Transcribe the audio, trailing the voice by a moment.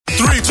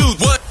3, 2,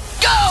 1,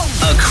 go!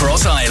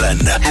 Across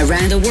Ireland.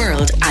 Around the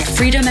world at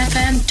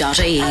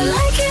freedomfm.ie. I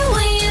like it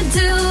when you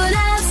do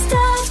that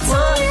stuff to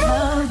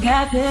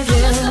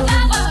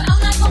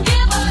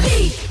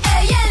me.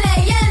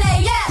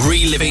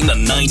 Reliving the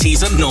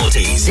 90s and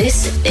noughties.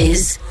 This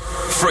is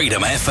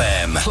Freedom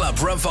FM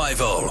Club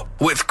Revival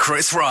with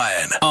Chris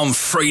Ryan on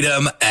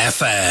Freedom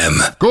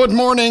FM. Good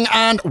morning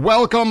and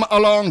welcome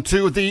along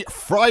to the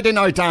Friday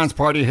night dance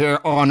party here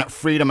on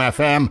Freedom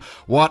FM.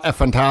 What a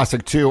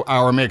fantastic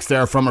 2-hour mix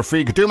there from a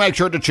freak. Do make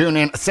sure to tune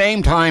in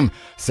same time,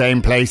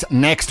 same place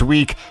next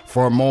week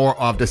for more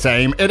of the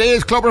same. It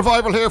is Club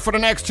Revival here for the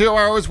next 2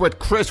 hours with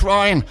Chris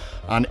Ryan,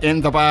 and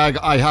in the bag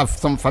I have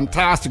some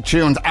fantastic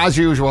tunes as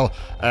usual.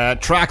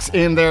 Tracks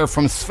in there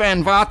from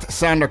Sven Vath,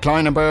 Sander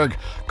Kleinenberg,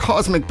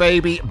 Cosmic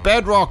Baby,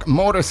 Bedrock,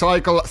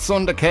 Motorcycle,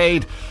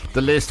 Sundecade.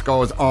 The list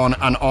goes on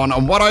and on.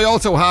 And what I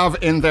also have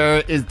in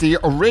there is the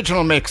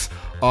original mix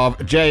of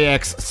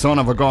JX Son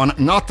of a Gun,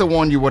 not the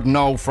one you would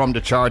know from the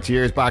charts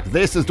years back.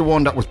 This is the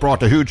one that was brought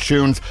to Hooch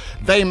Tunes.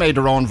 They made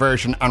their own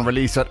version and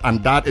released it,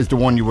 and that is the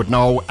one you would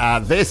know.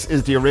 This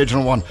is the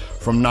original one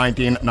from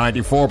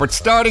 1994. But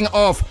starting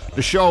off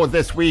the show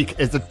this week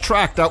is the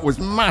track that was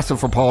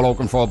massive for Paul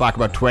Oakenfold back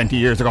about 20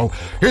 years ago.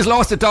 Here's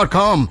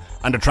LostIt.com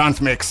and the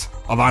trance mix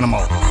of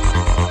Animal.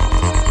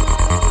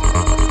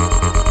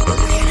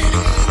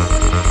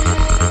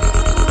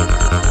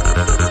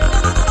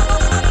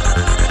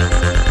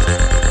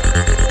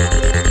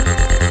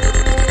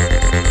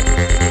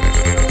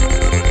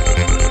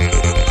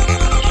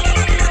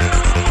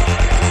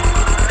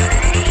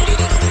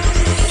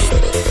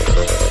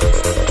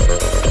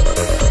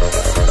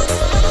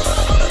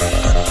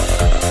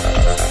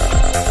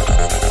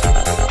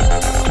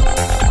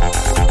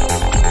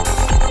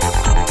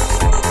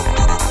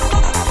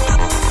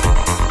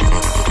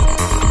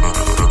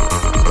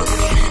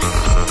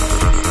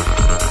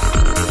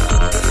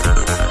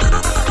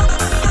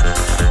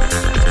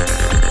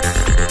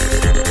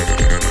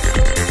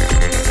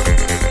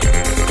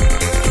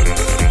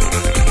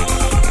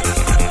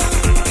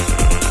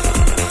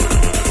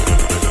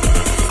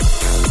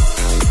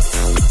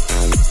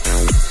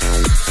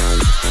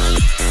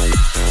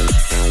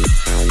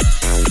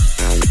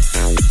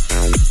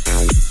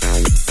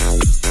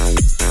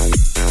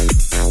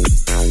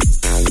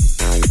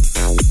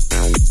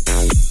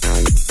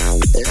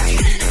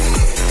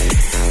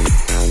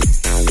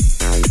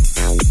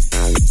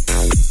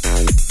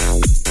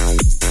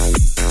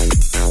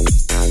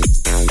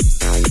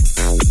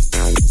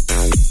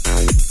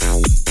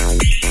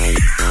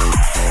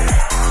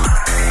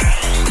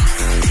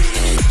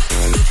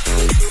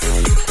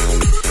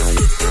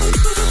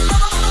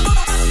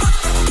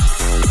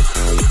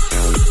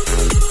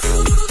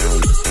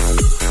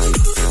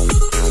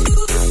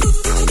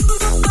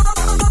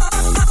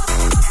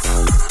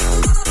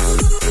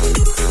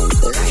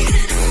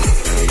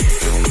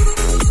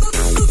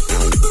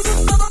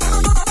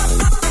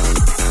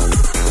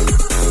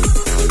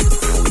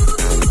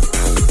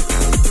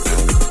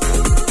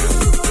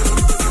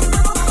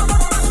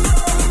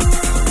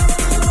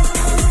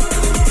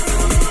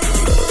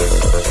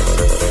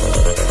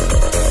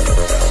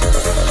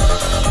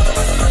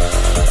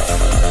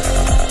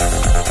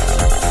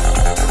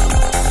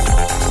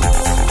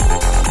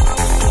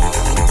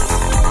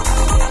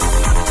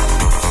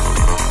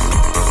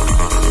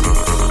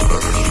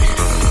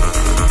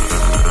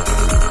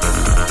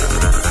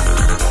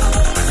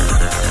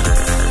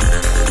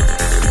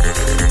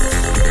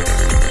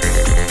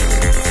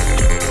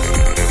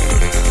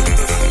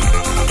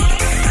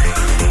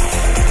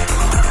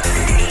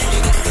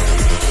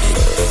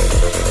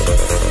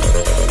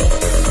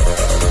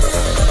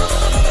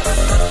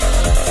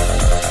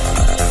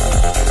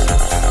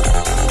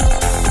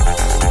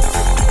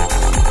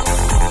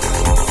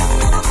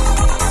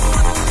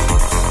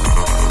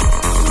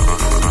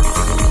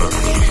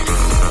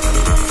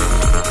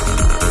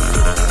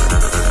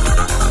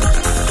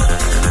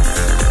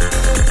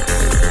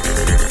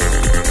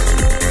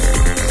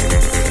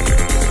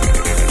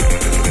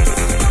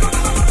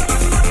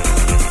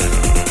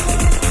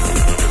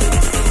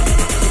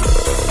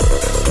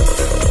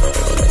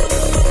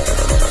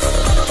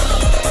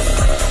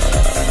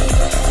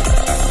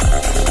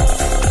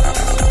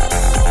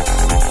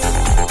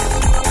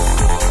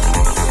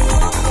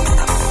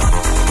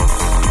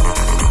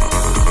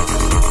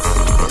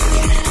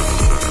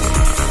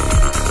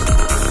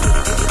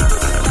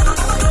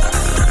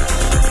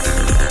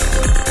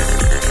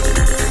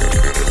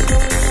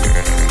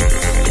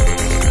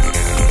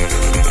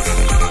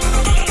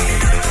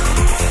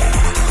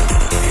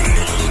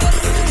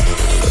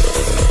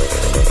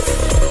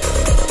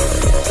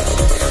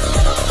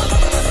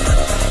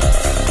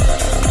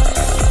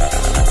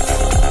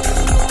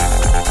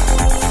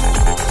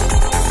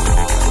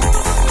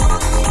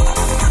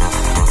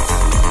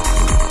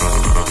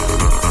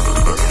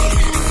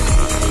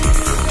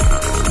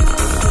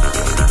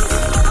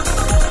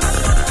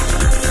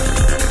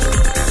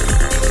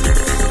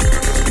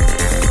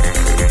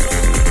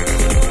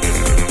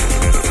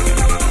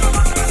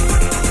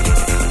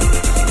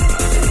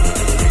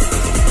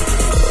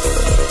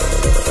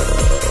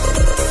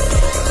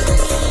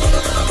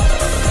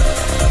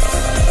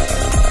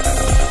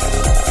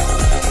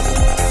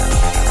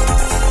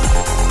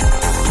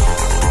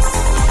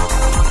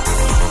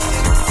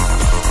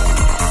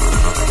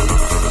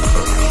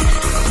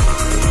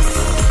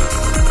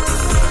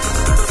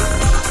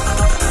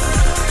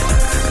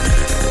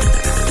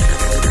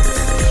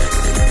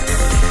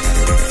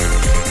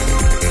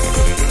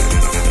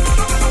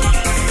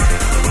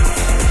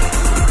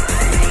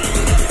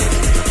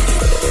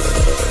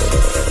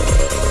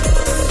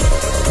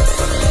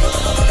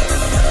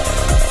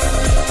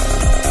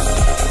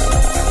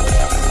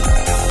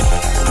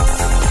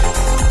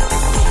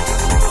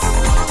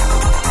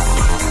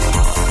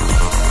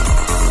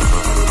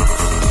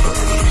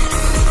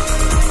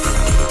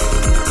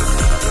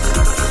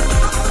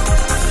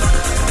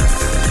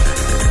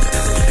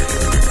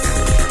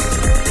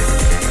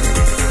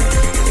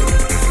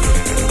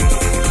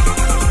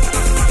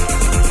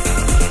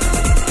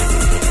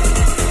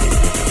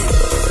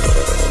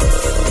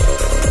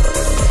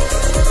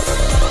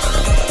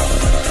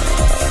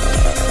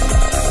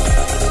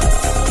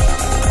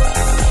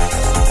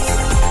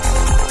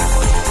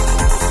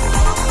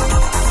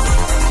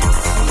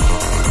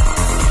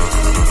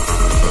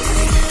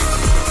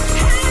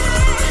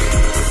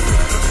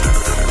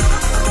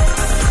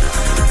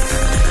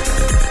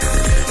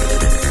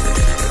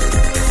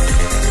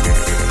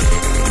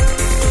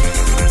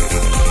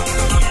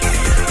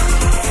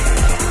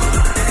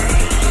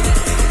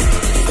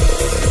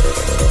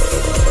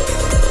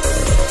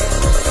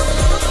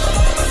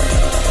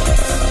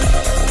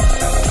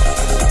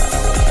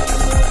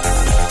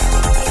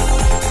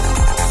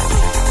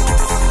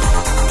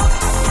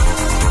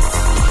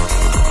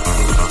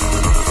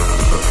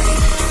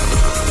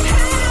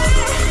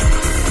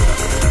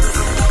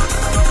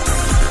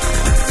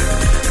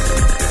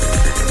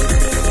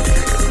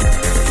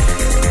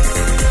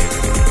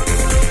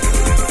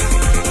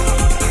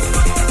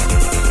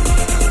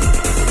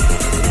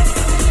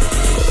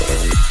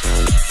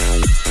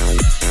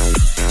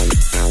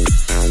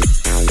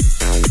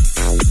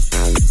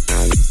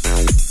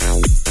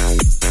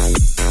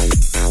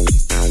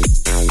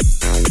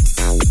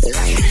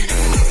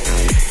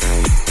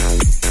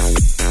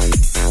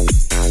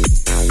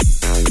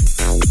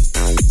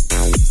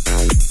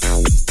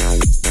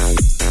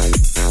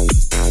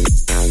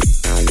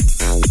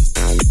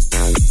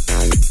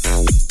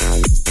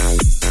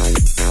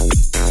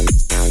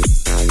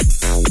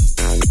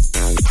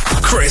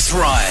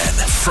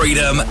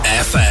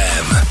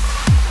 FM.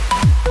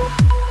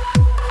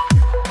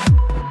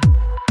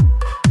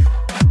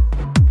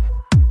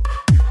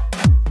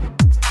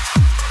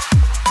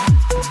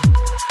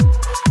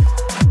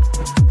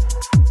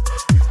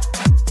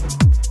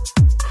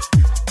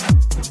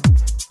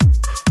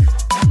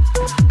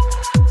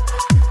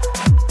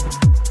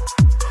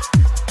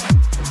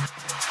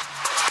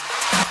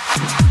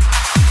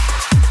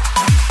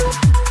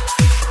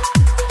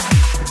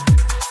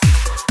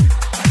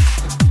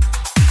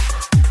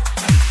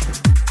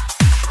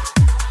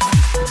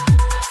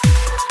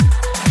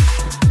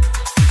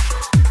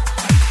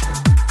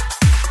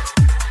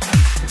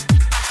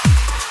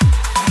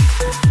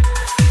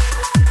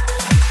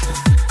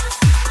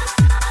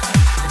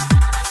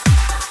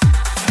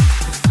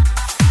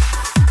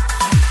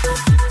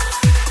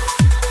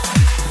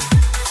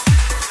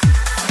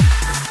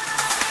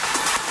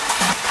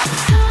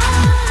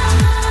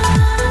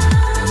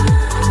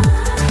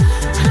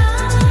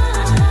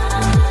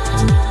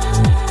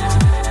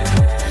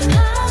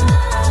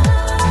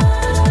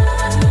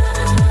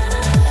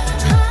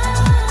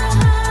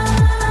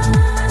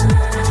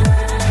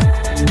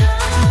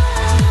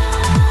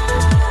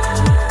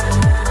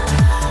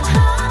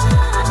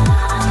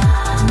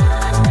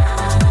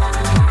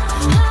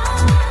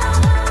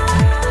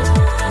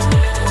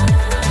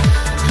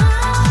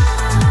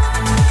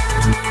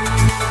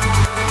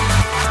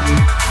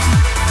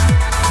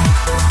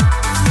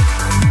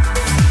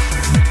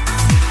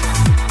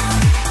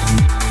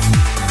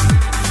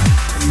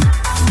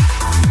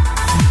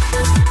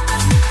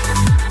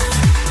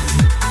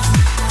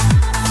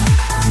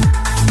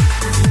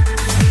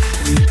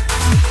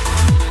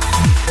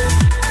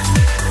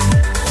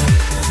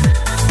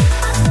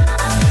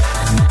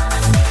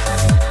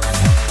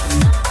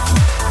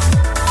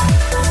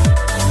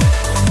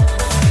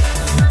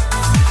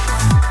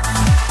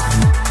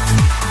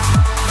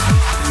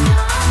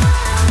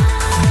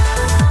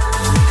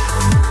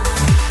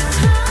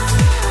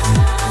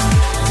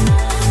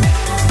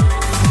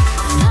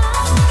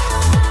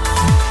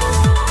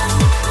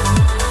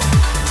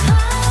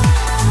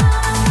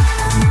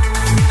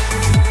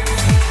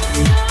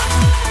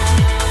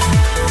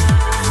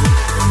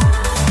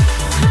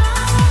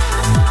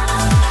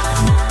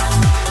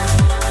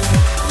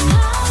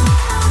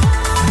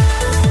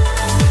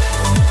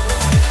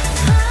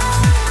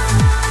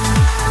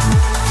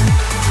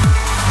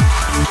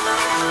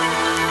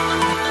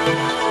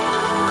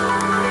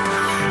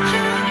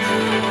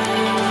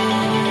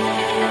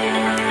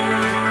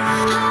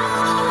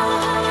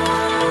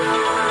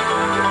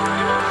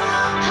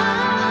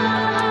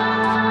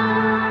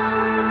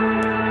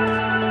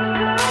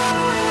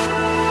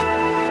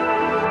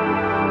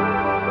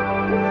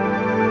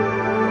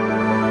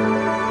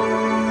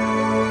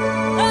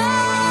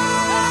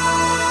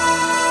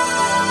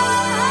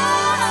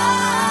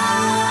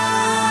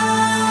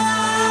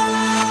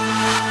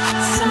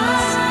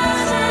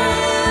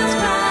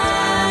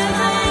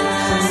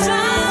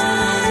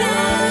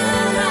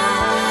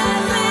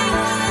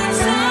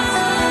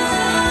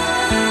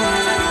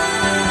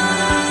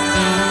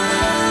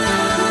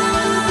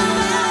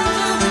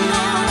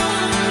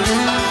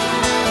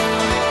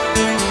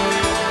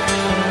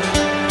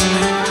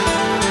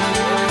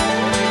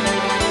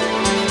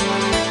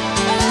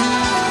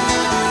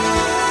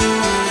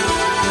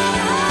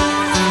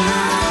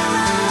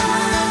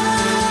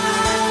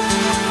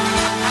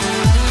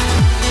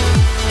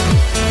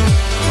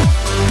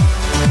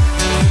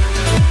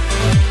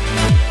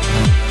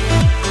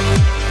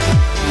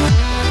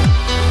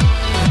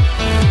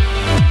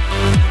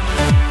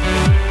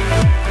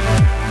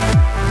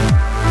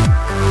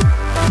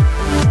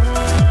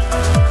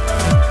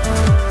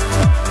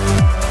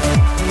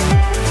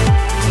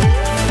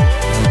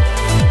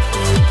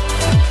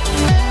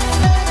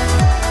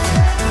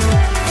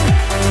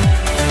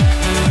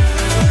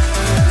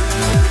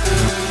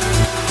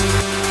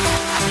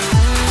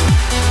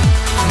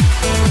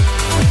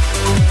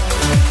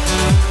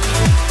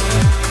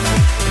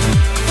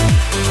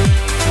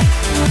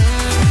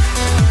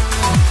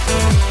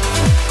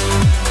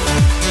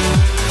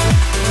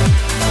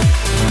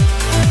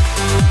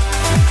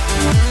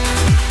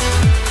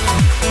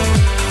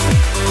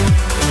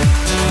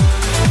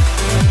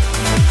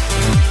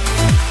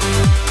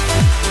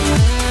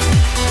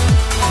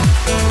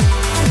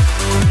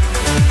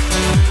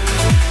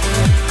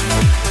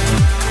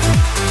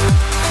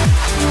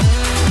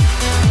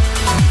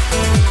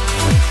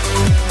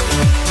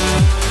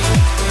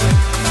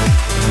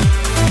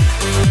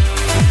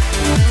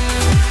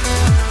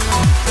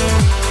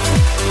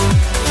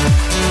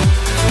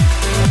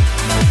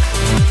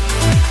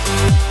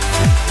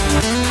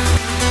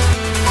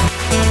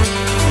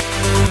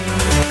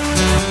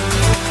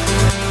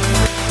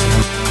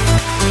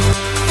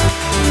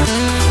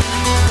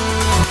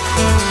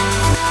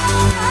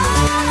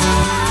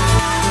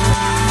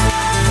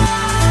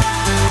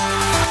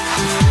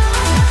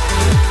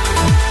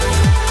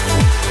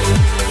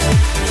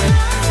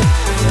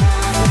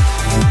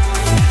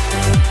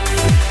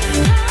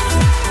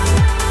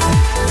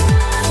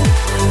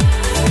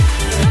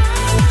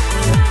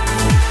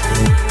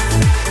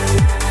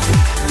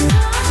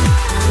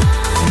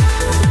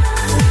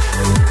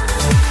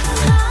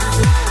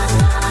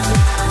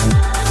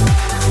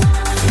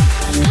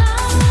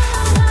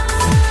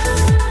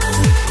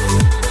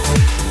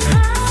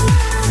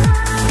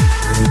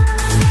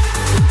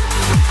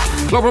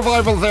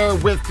 Revival there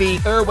with the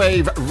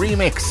Airwave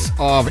remix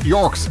of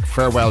York's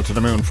Farewell to the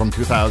Moon from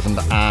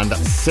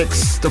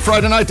 2006. The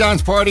Friday Night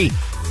Dance Party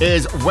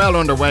is well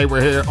underway.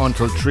 We're here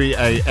until 3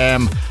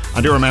 a.m.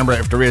 And do remember,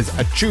 if there is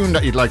a tune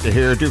that you'd like to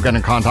hear, do get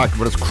in contact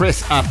with us.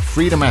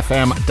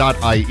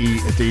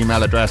 chris@freedomfm.ie is the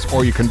email address,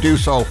 or you can do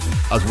so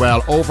as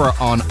well over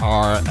on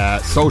our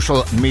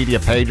social media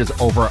pages,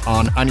 over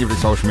on any of the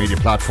social media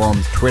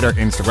platforms, Twitter,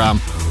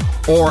 Instagram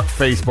or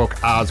Facebook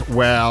as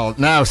well.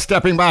 Now,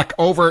 stepping back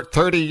over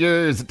 30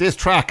 years, this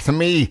track to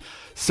me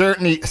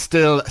certainly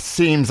still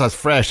seems as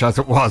fresh as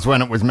it was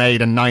when it was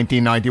made in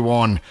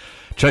 1991.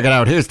 Check it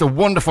out. Here's the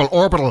wonderful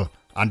Orbital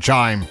and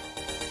Chime.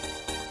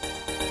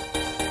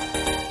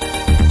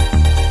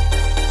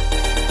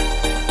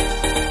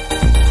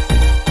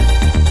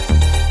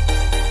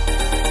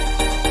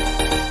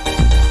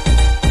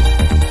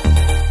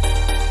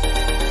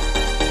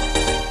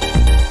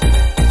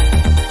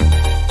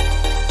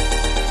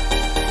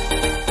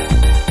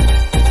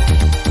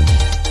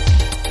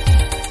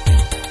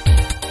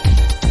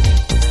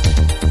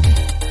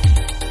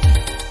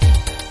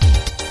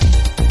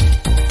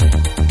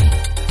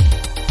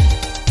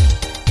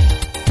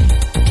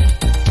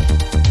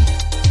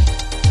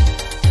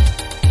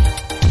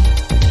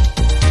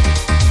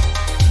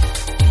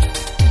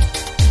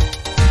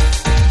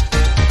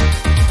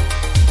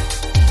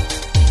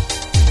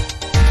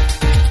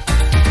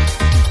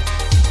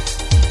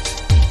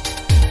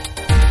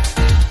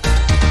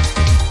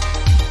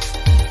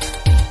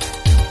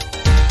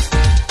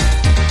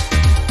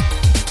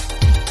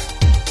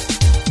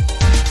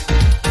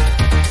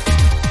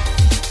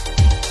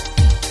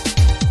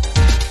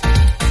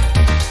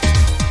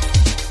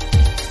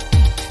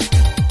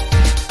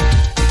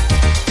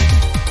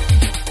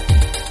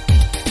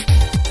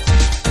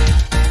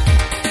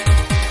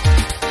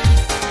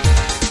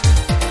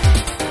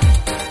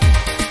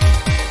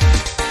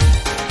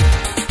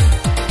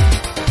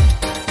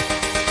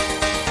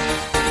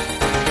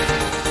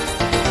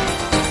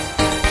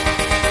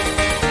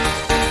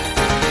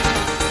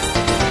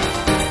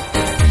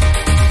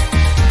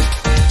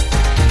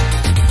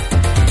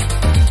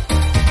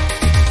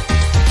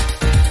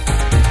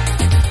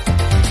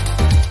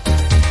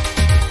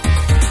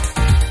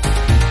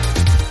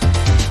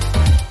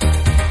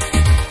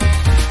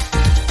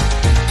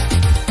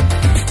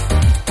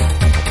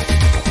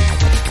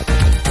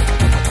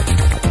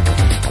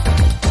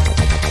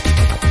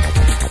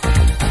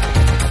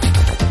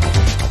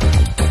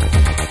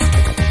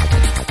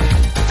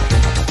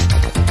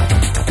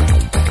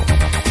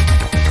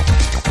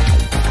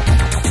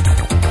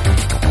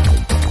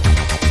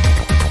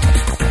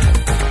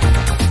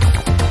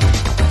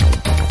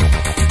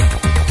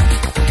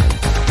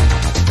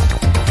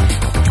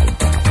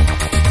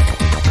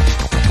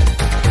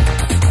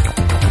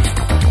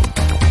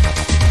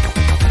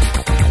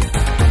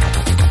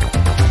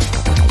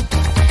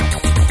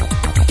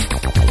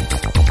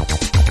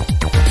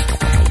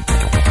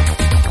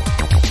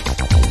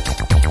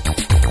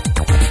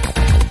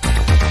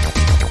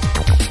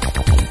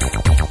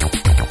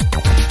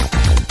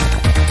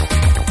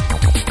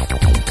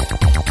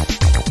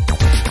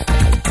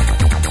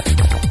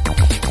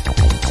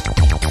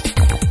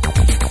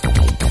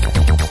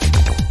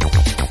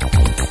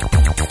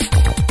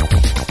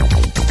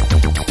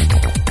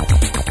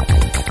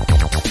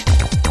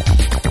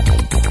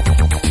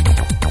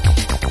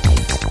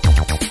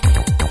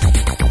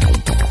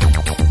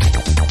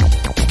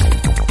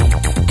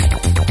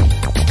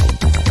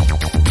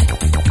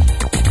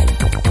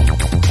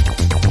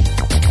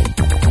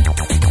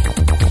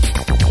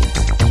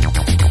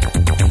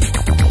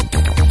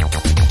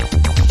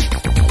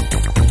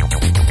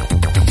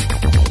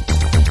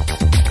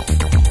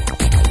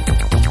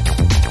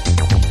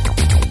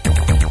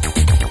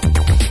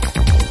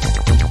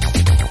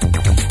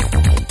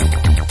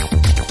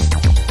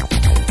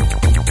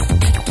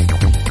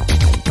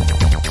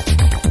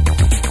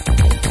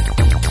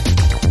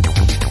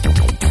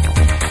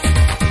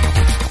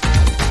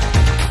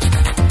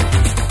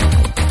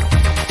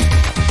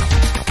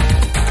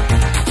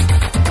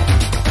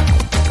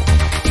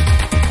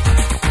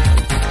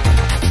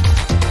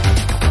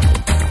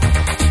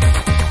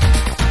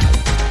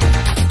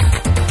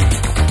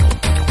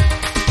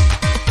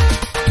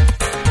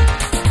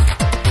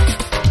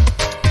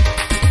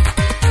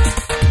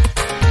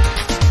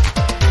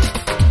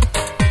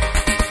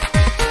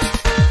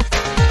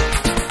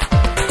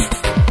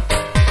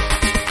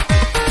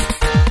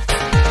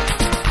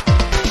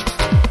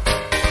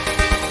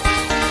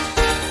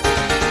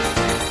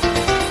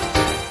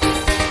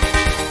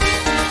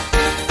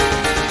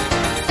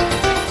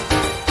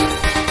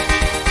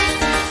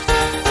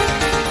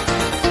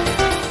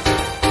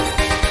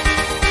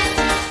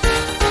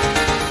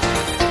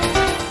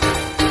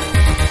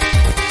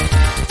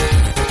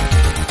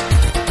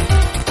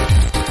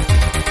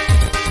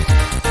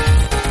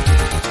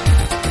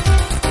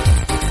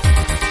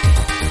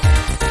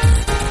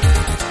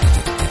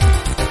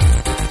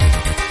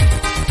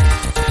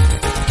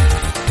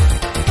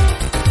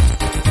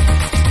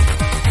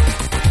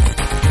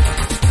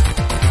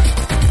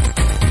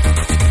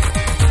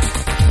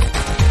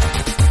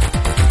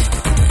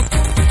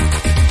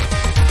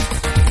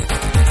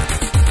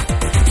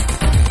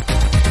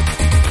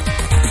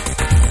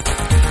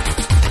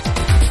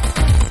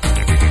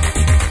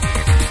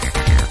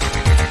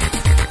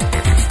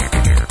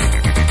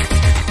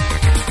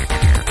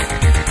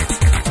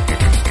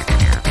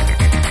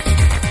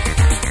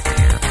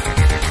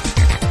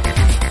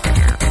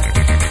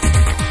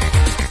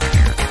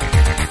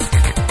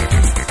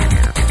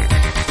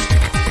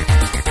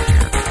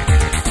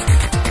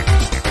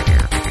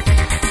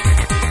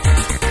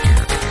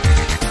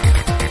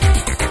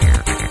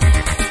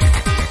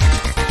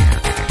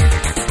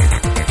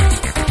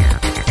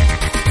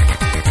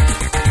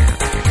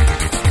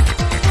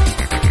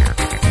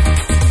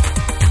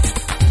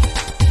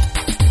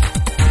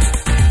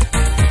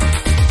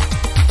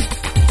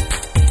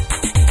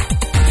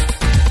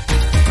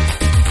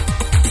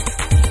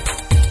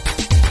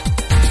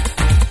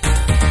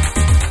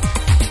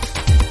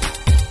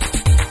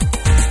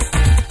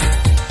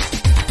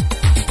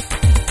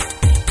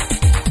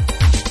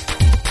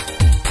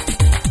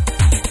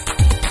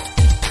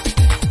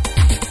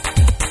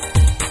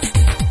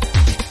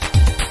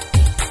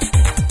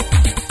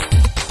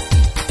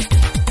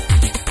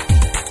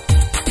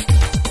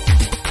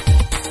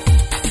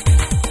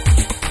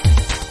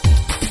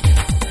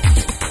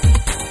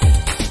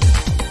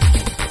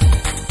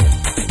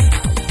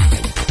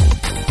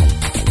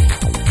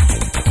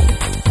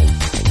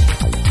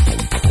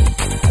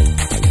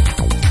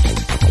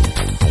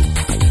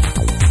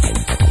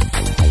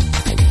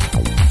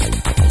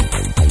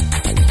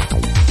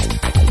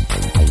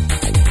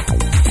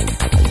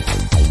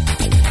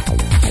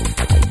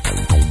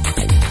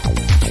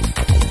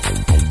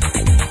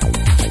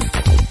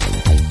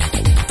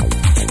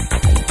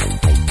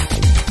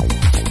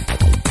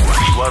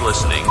 are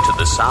listening to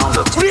the sound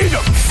of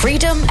Freedom.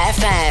 Freedom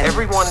FM.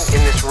 Everyone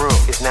in this room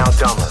is now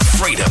dumber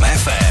Freedom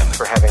FM.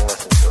 for having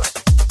listened to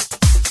it.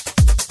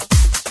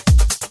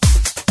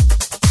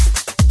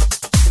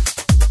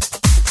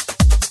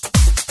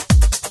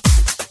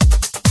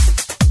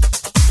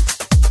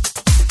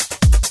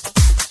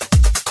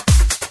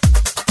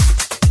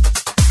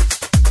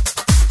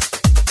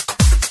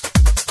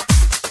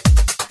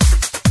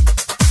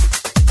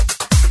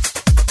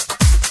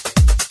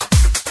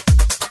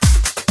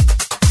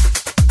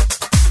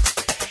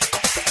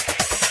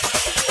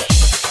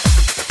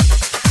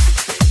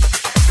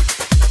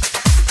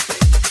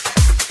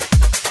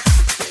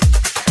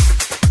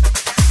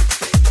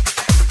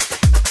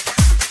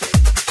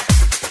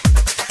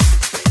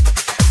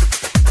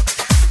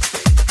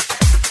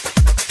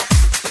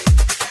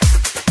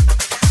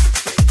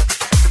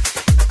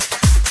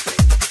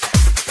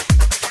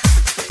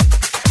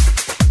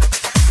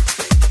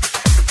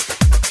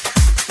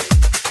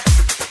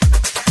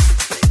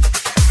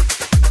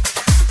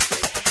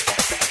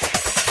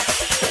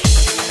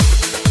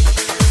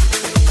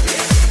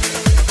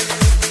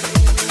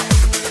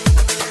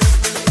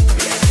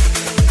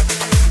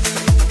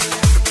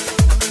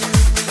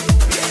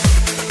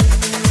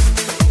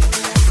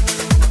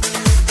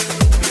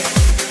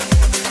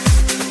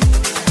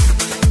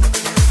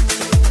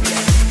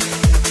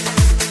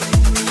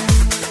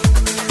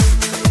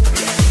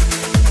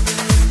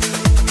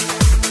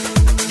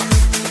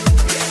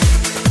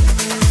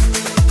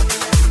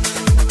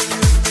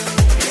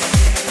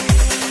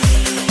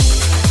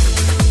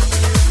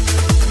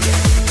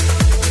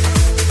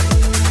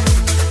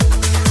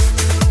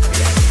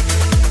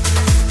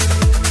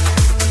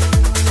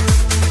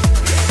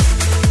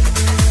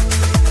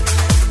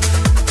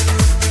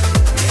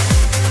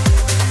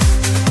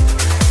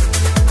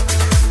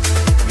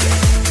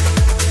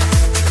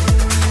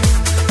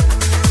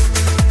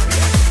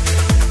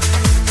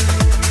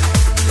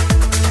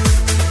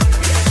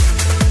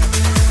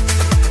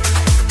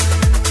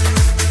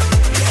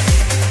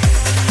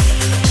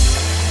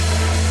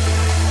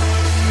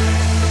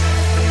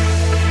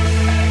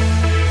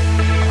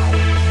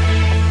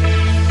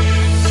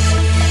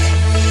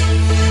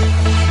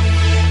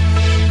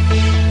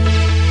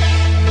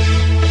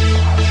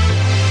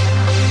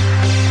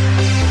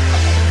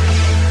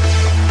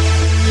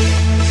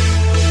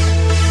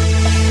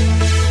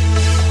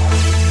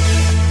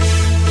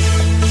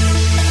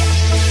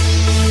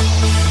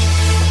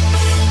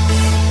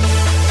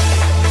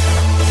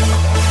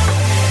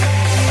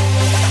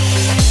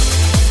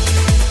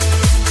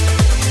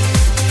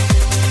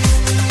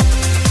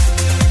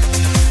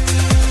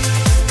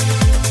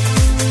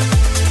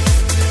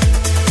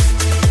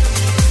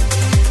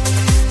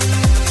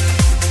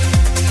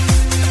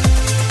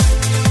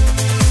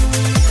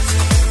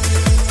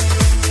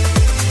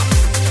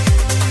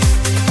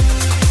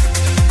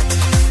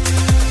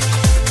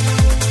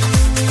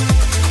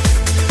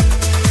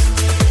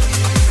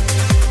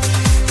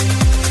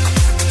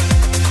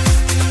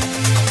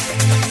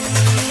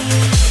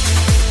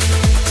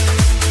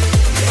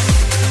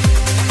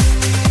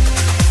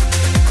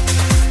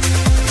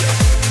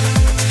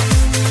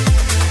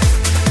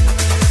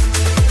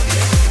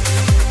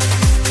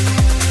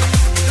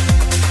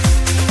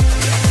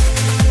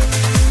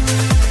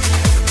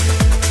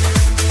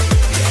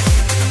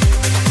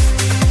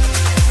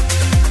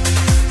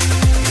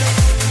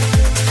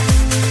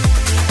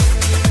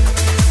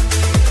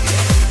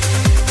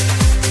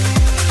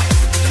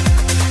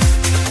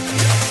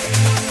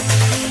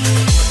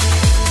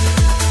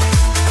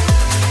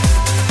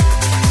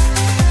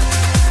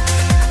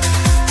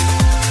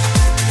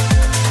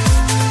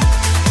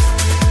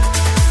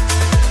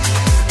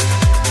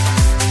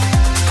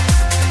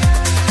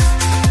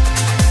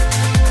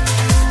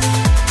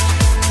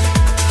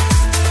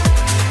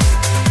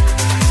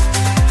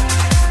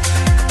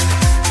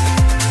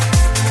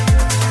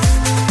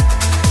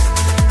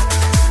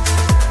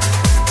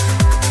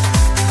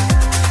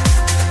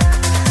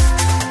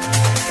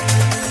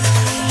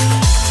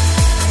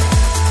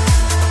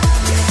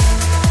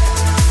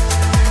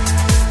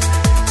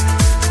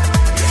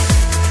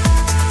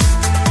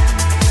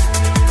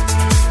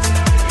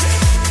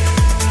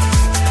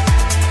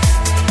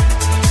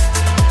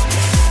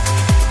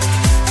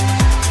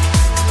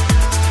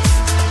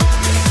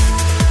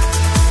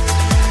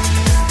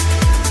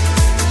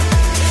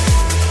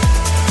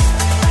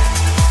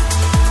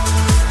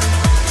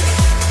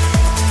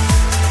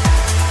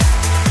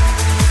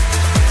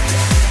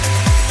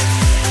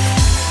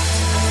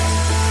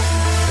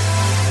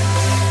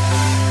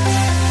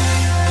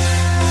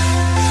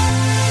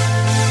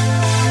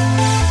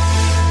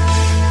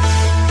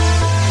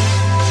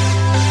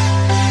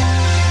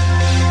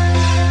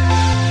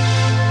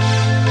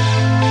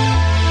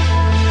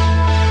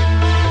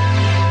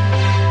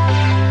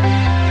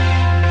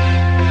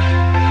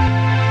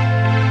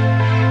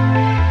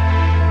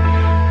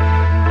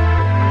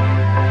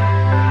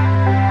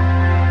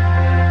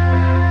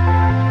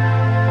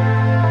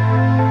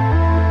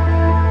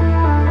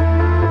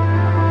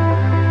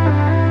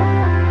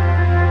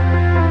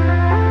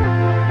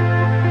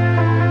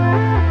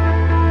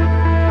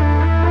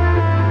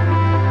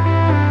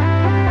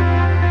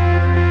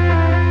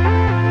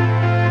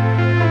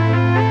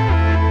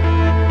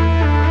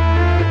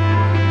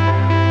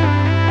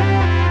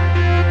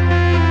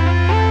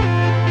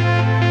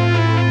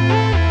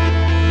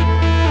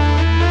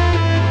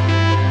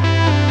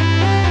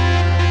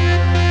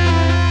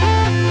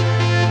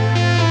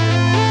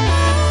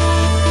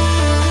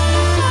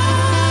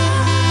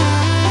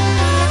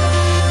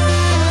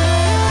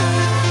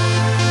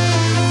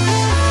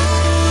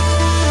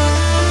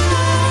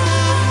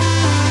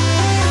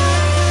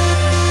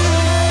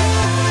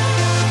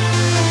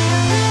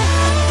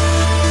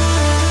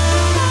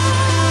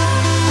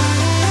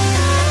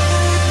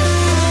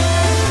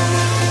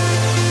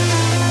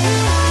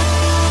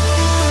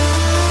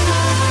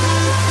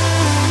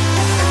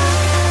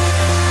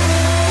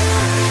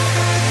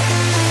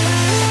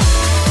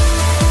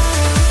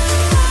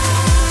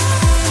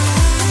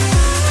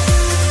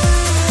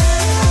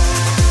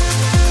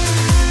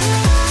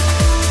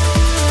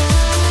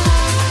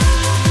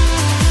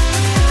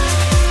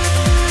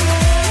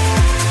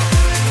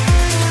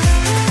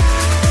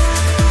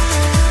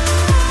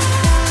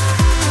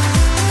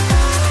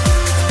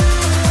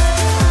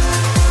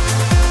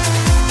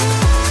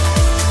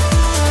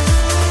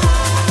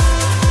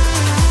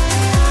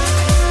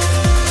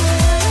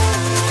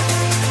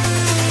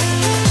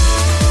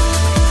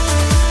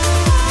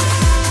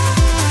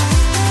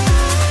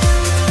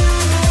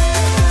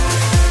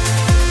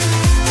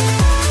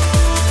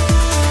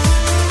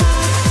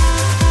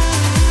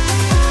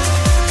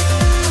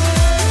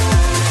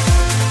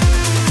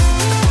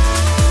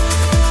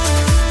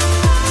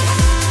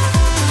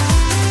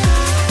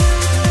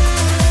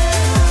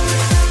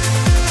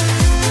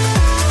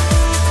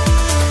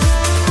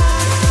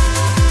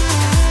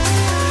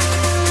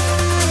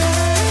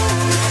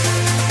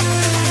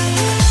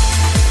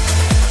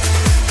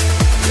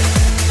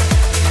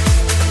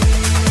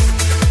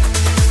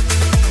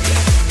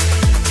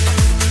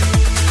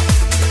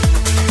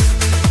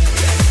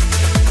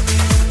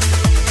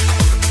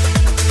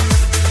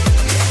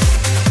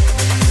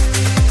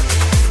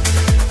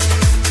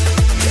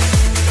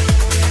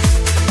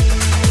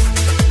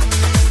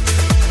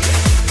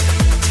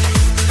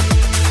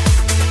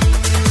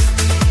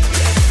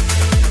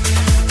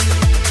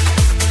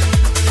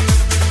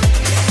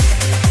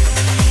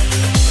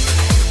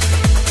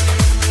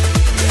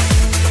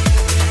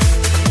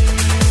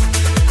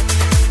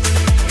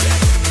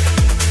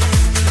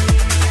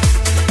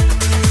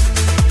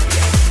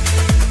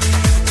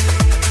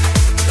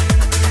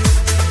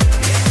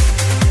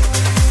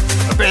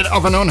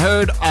 of an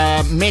unheard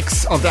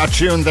mix of that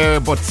tune there,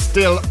 but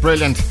still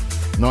brilliant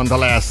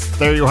nonetheless.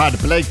 There you had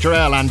Blake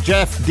Jarrell and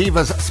Jeff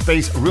Diva's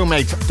Space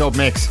Roommates dub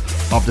mix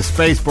of the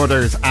Space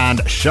Brothers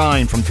and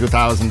Shine from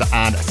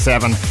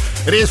 2007.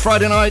 It is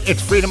Friday night,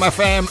 it's Freedom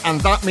FM,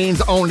 and that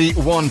means only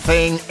one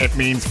thing. It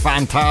means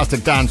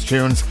fantastic dance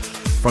tunes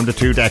from the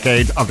 2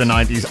 decades of the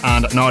 90s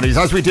and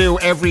 90s. As we do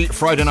every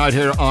Friday night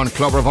here on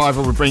Club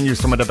Revival, we bring you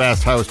some of the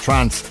best house,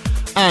 trance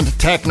and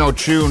techno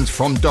tunes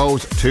from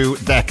those 2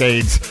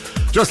 decades.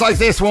 Just like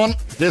this one.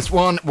 This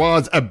one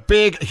was a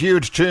big,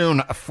 huge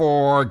tune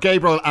for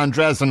Gabriel and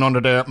Dresden under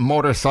their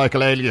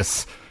motorcycle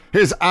alias.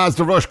 Here's As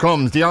the Rush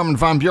Comes, the Armin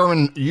van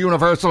Buuren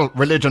Universal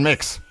Religion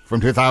mix from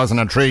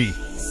 2003.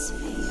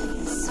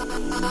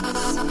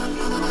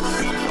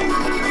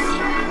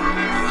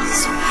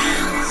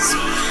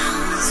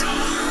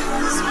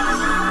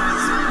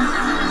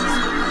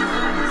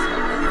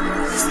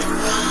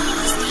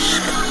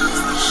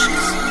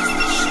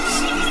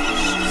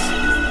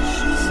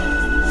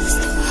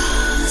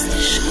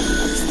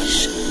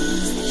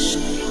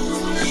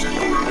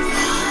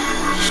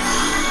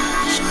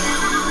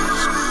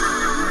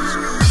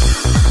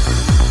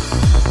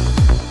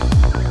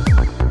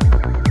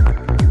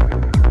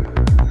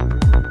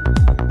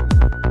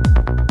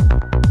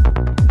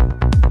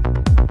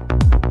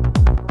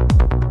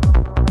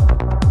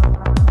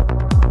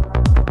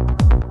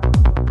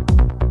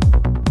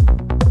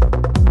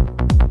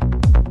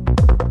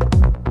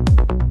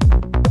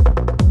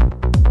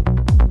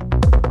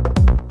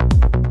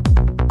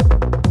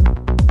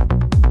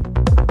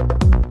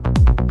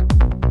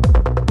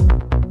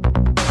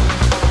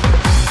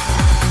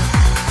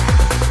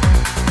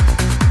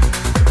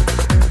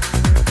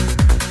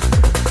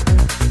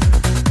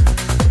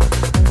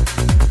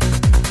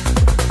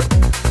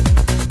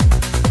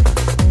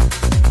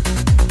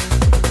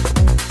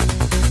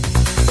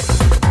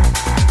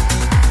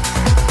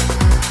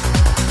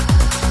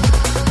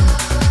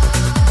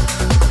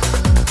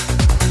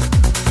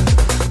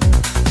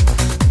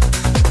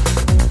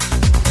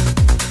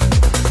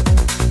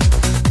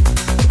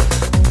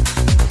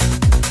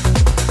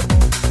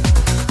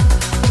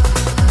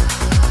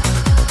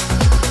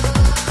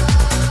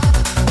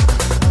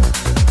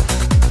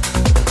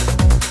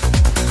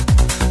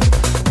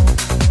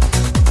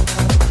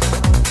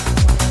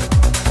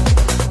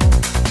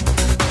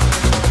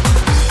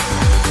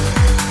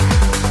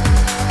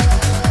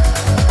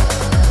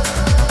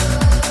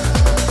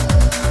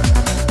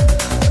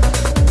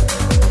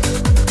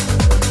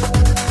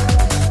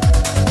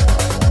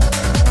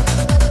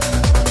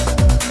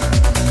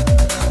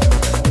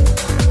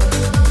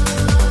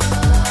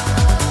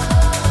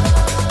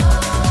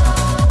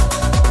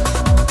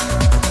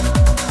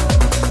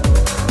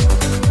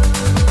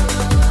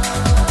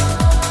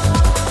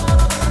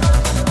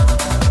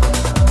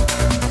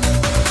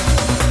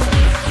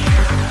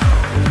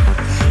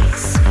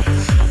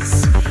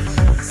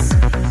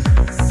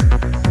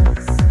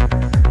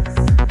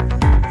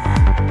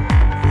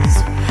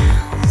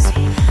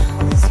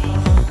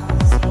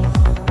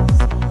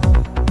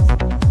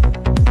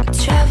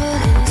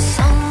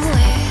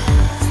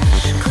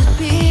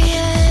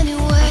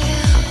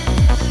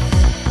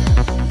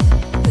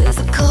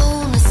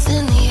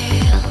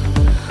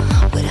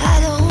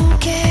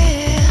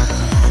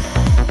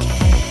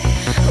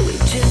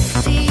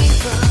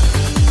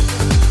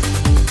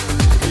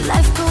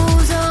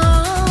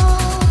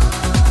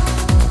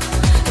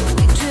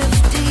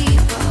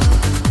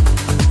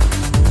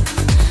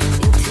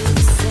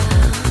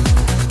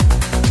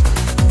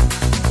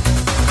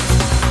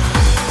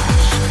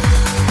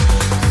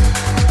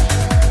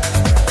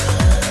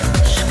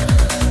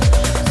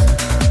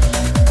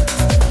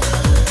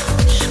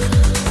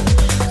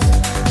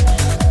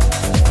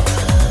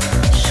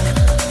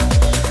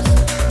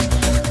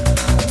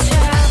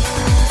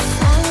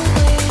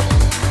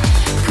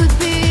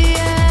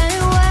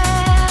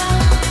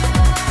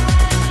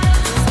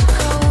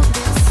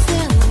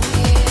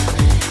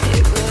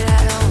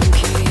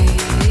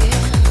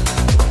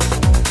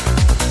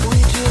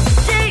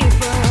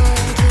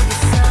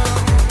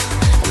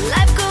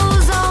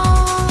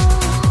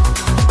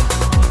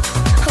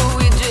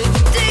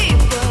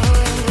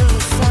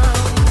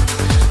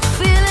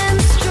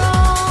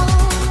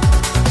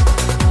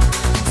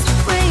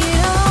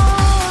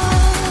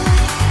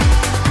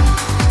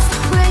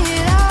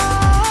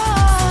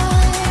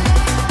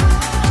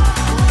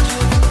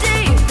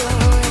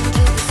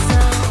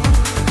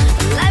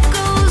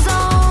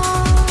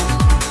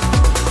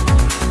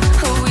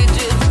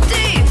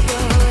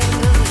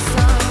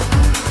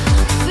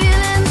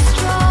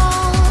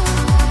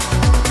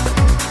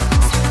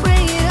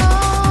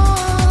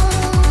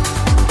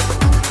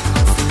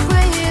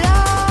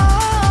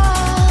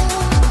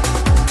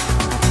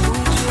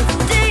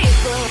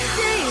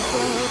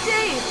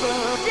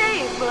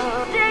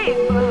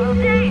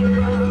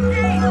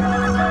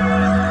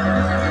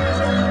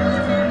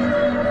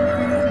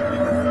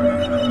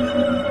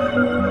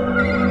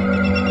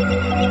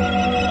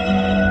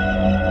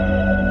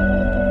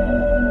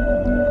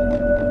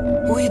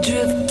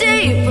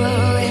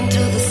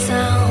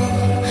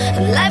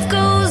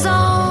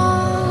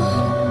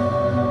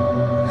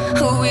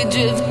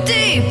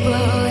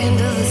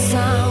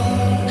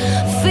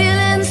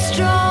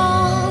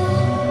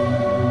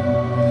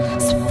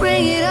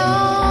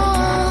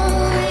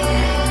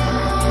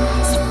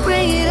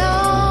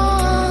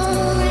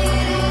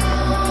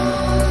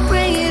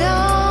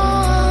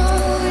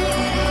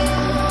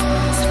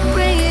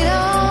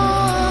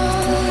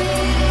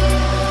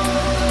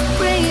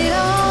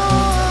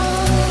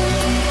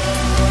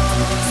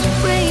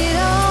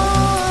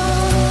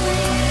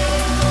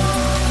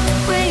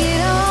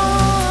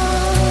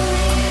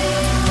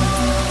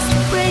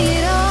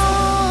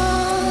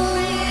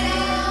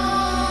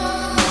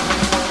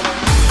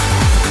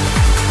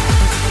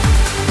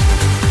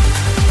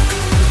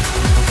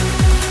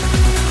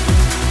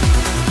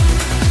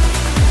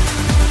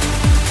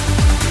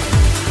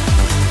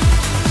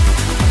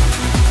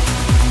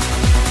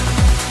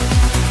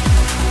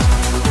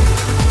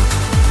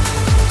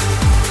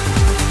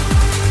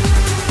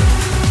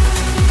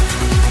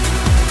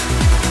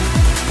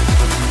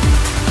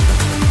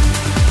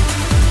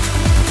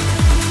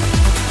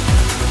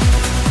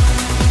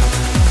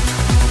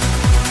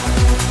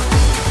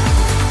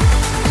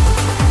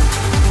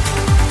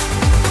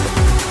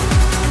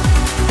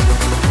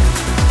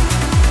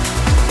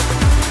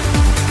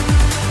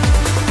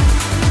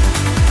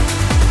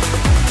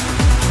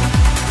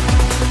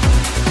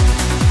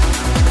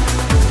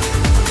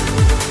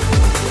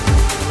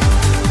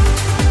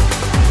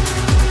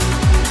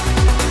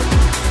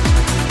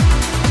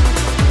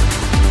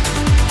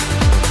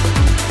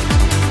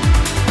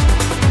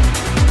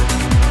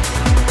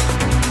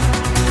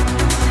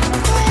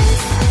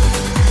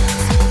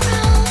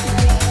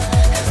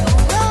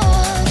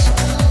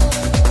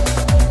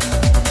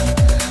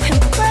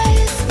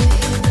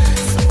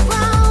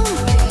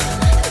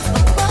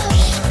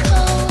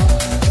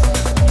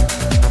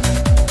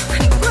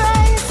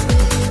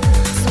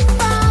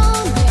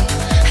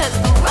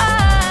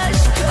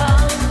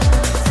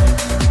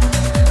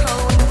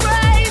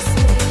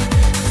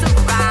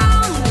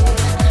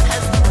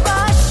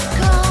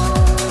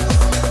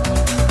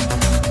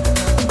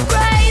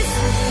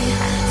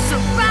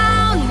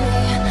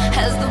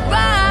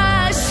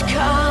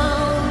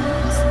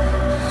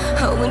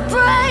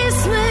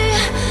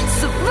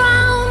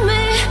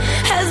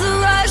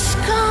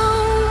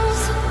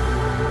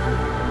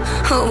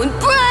 Oh,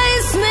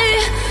 embrace me,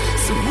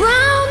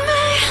 surround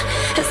me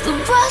as the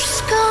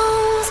rush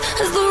comes,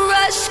 as the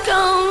rush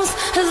comes,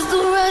 as the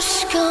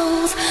rush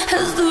comes,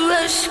 as the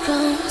rush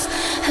comes,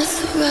 as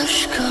the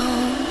rush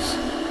comes,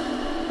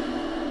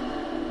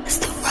 as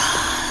the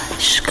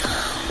rush comes.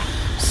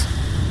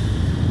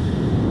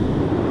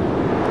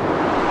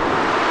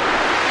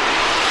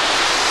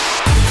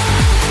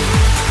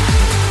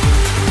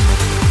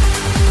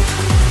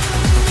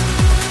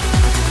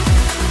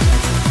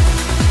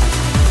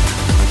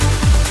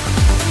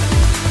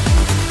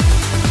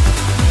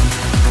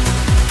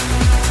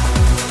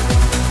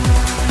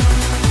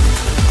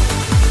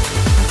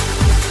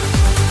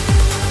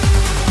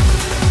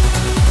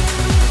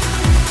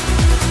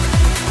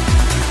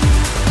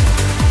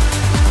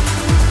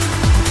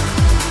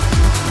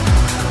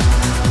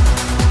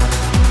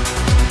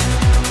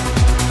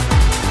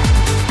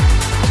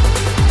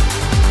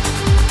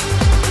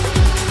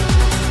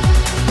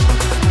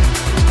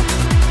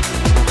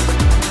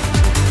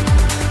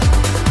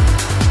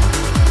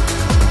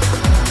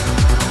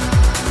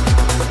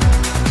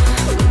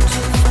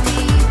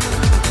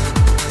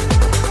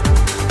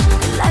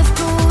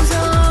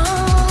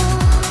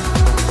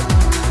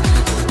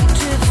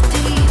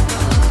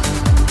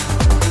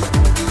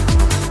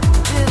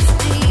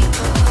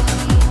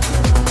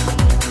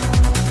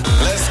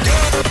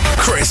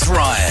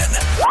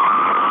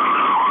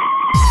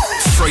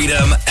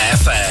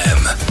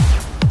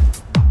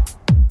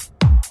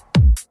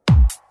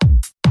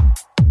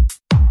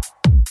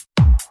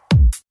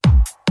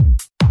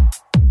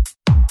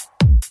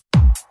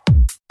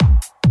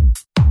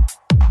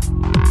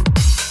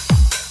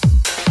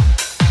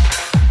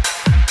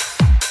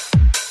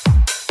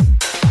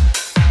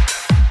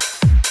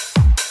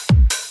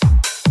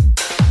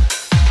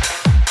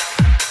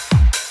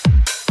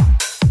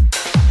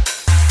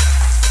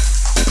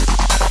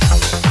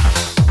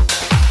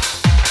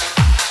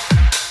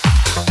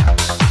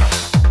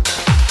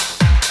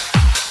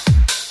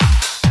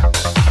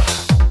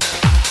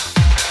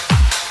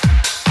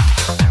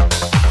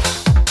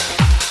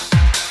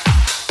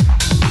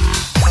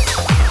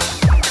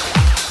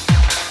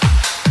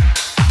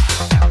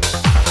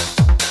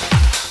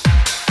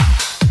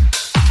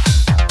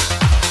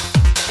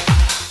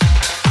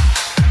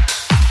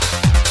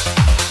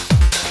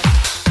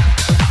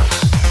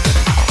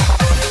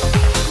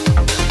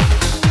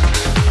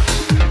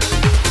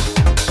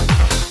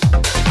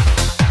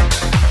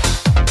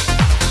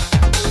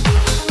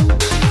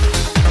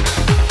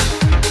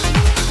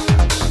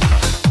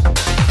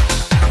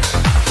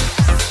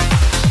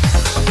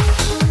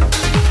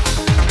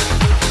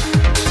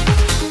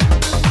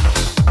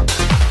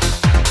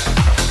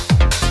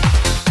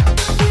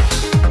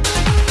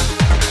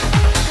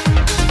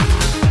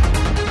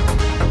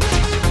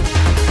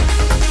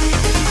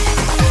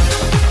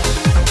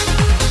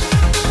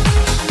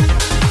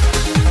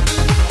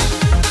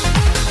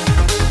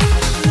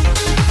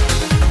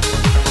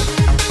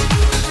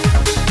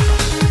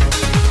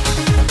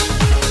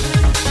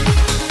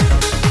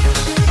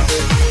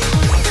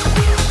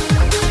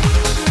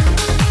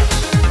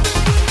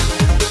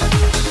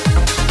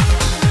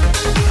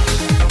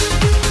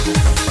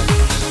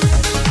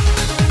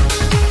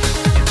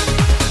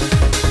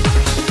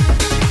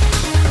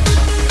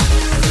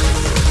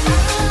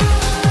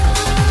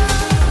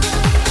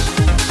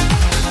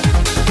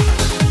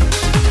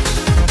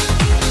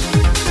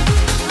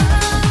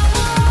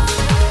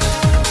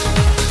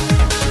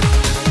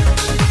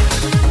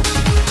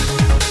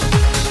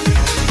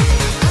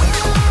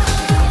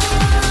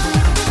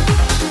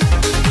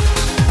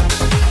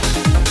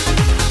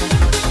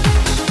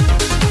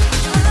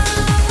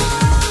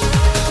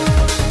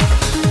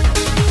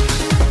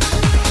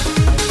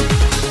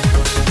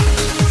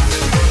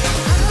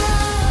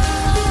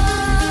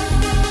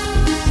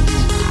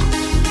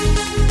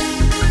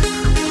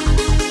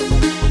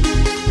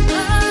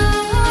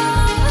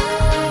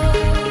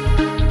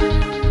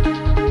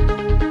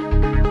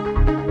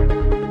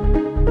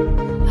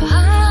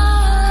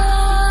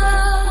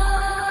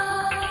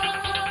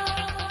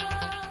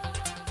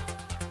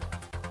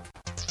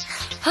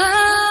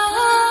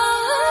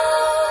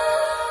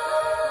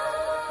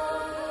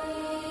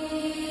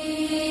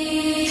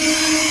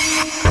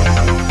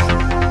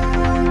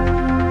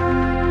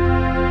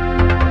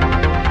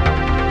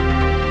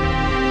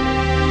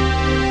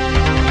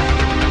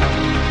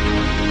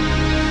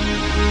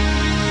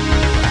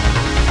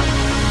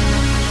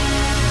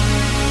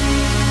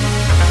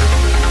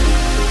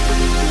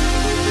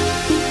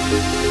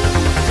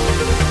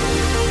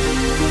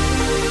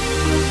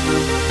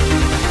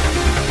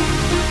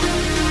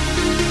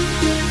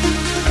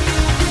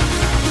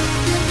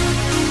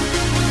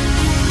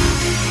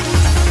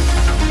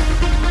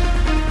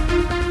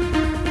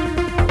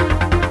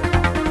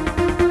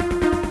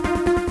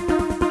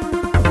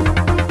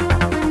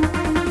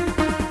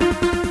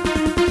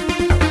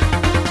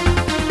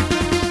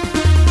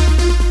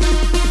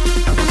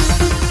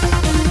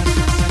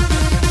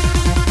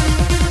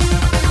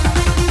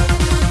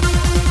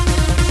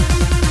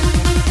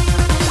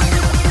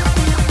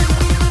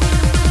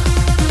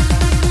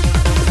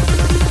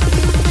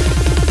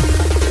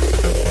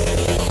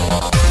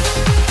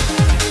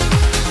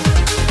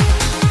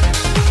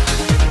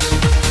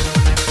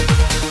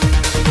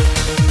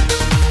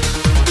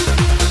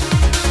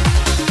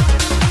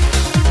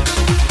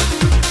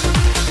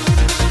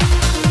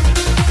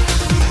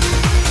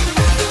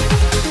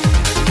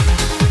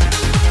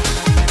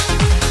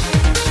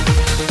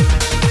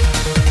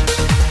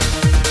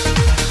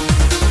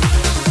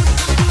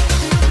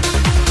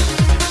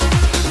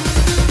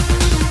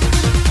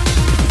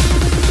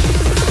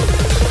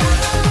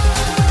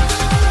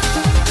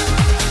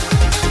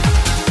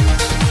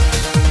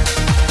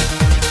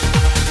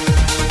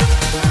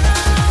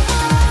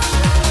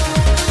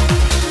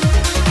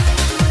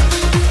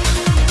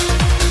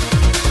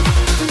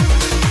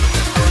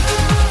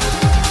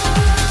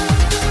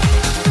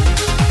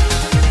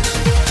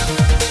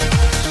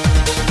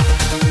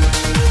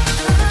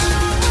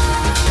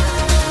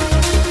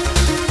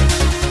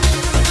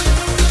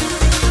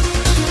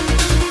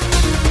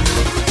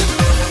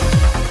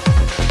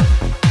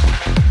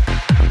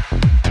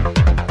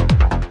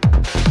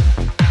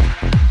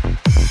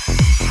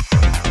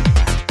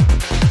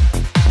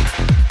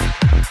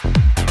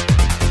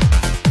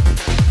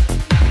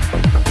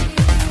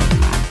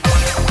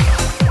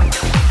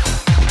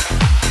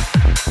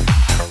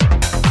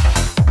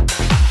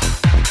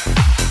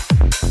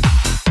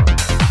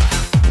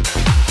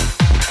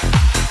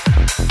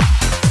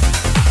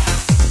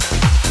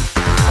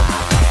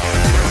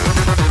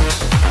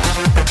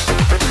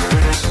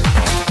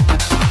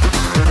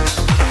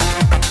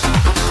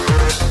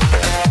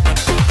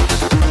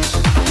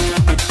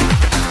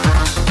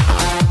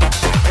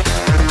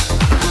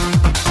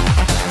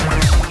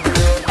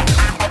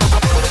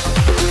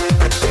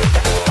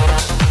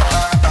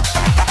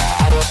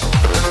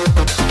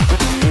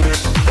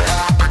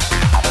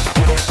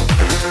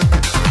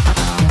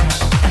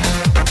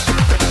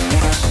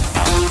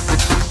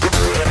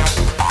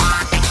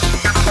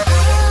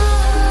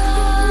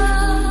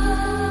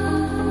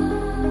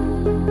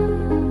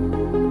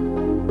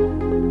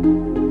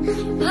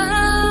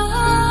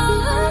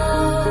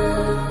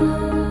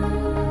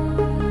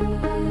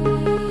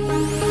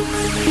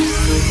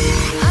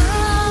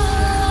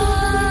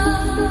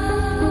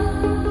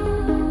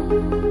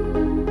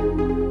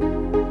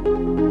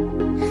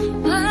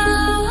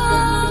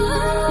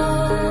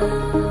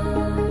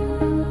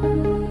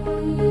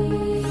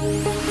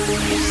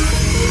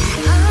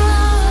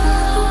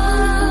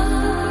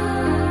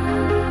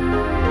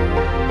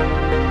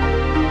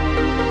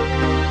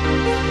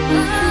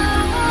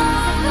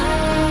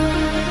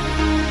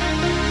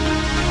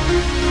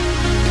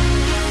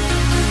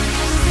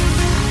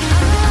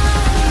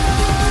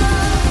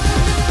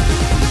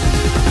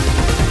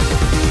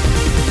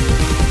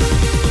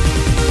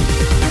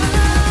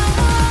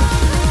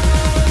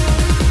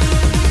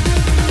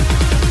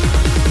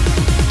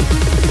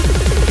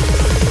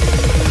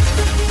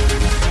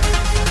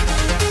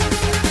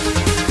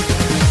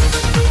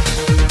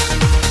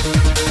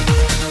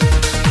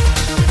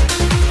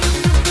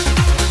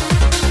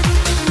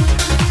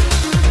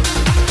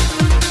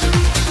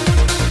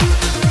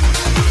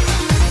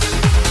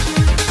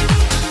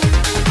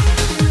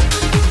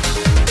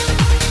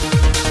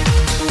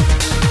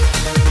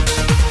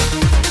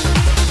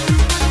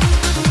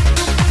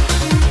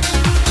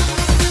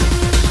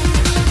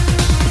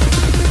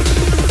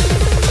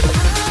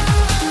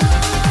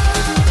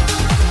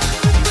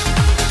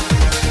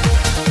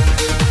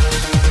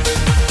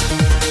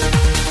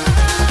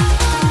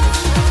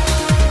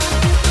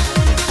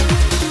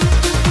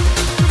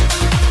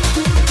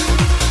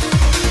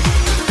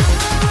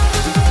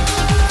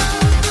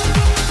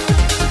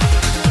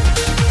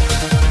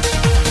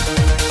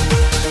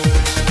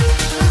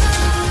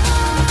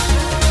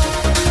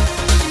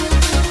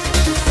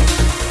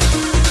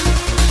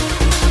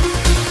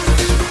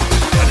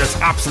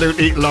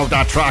 Absolutely love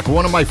that track.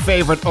 One of my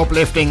favourite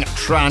uplifting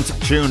trance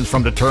tunes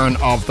from the turn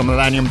of the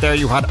millennium. There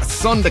you had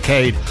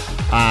Sundecade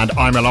and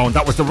I'm Alone.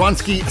 That was the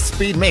Ronski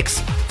Speed Mix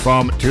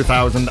from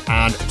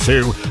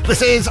 2002.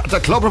 This is the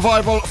Club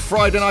Revival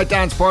Friday Night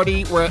Dance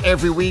Party, where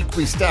every week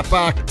we step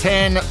back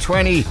 10,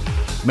 20,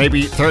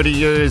 maybe 30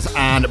 years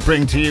and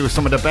bring to you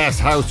some of the best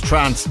house,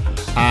 trance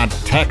and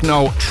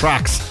techno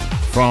tracks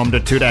from the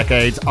 2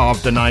 decades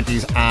of the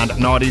 90s and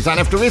 90s. And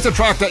if there is a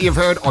track that you've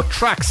heard, or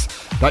tracks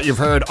that you've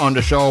heard on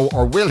the show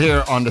or will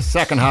hear on the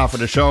second half of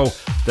the show,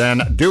 then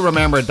do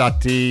remember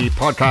that the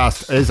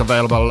podcast is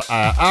available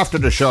after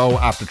the show,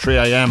 after 3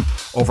 a.m.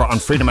 over on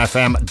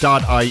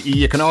freedomfm.ie.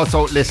 You can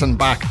also listen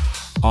back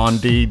on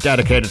the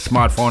dedicated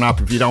smartphone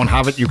app. If you don't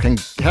have it, you can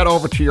head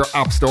over to your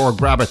app store,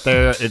 grab it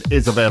there. It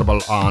is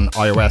available on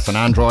iOS and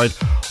Android.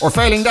 Or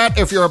failing that,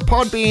 if you're a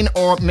Podbean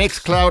or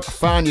Mixcloud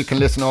fan, you can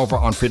listen over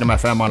on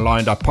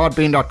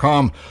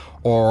freedomfmonline.podbean.com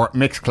or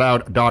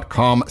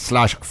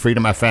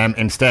mixcloud.com/freedomfm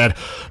instead.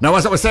 Now,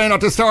 as I was saying at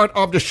the start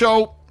of the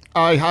show,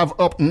 I have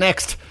up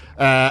next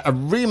a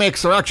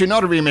remix, or actually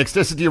not a remix,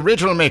 this is the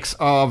original mix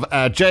of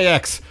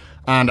JX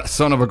and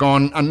Son of a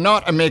Gun, and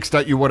not a mix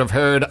that you would have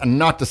heard, and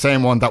not the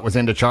same one that was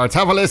in the charts.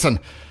 Have a listen.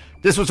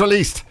 This was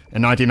released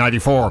in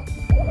 1994.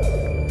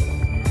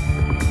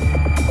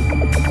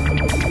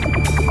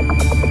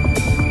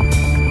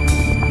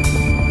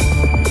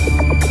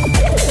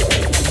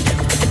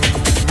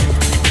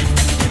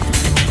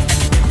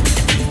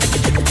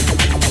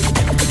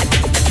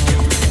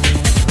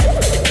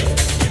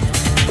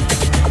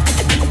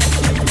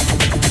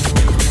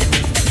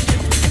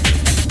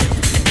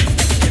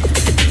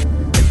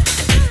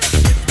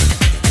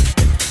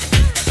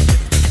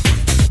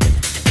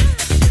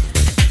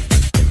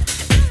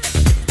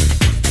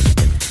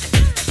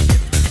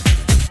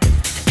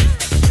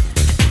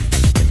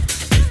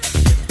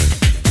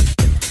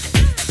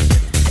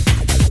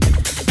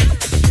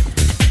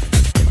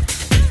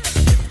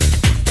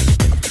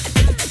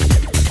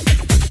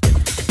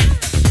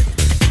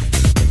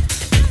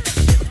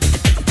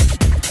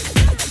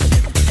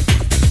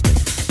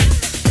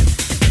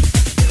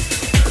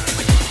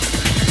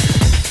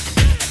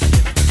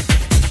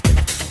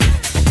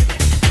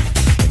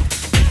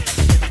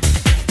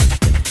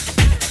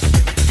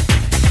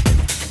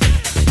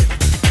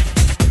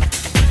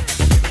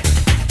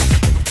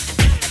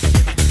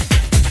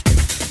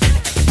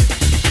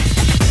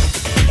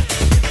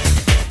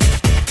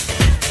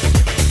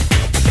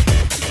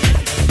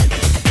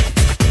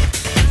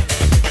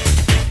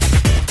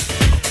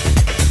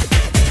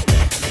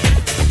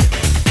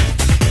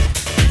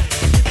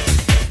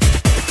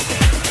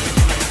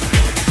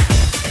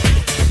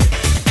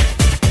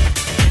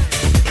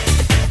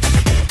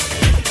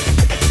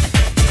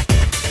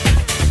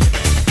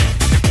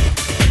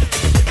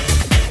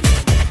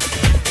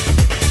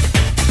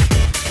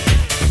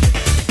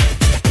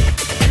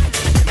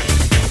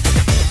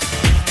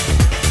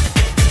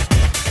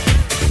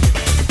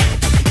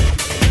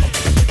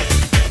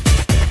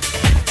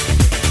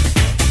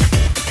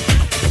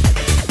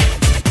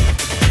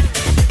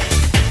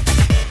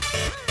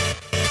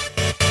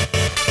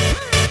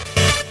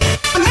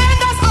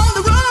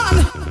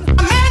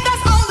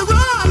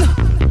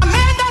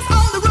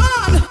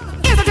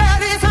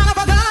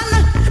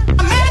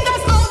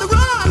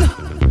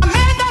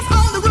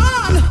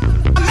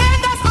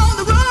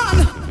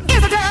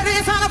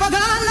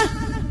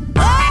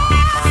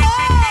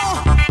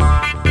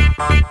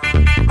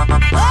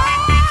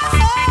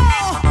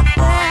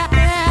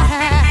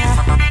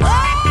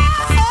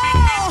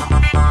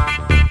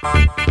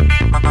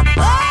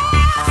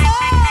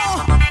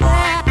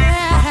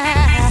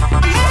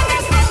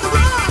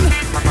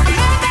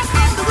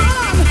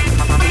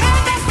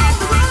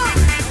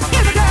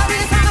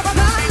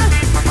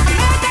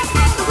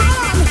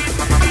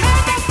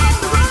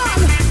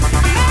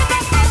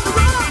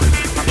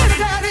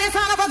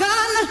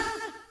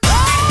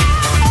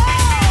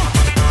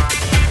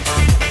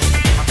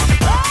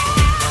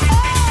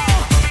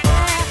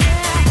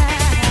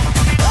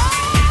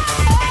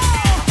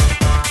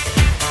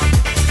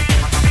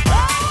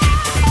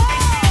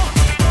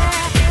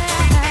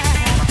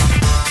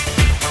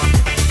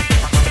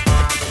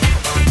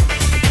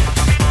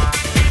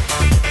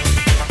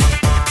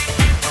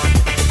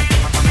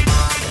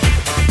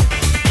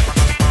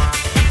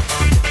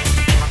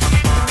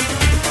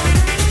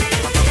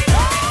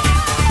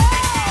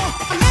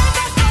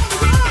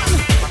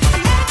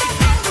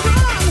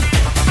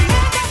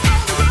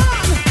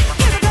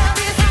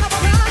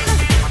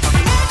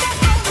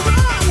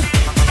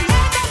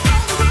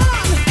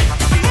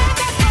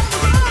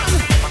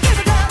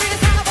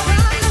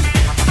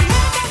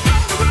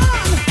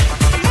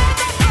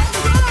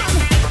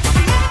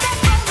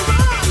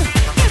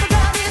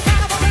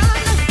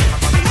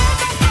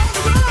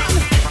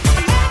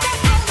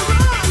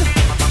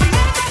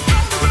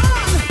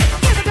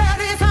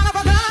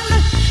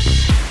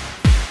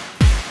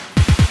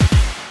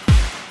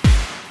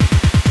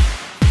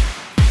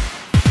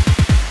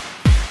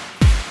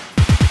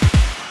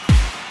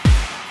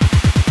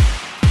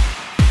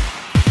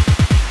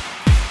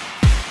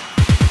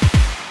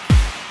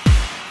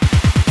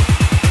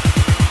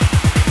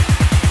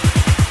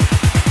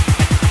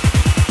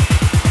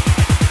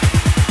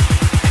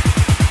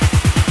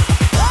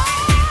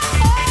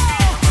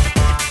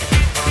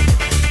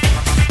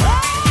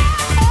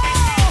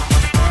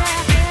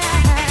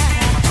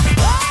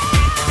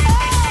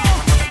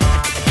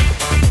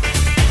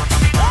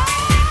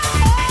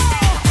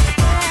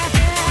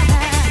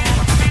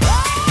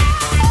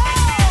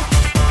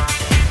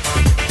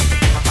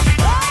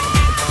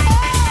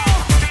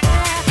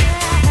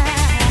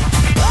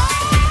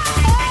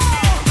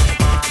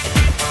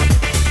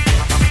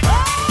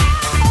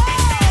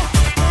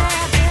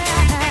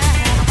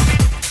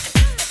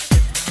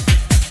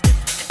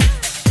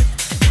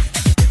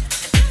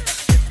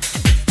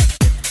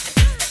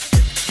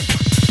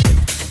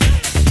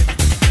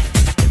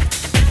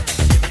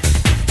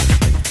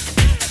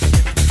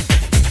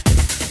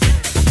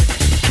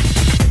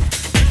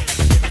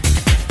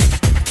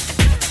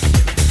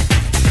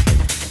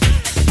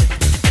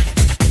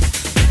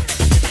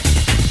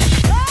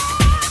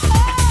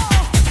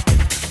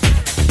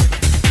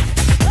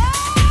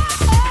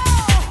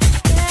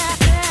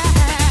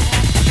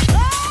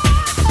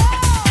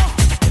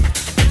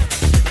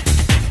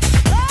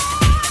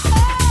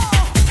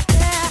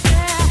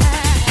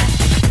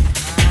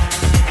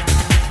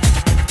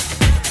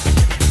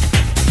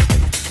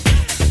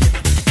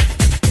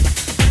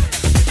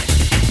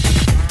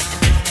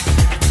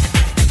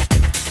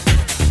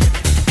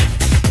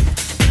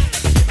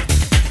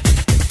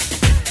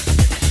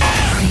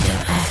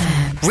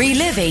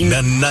 Reliving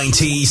the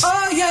 90s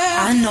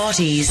and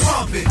noughties.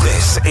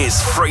 This is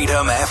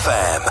Freedom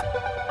FM.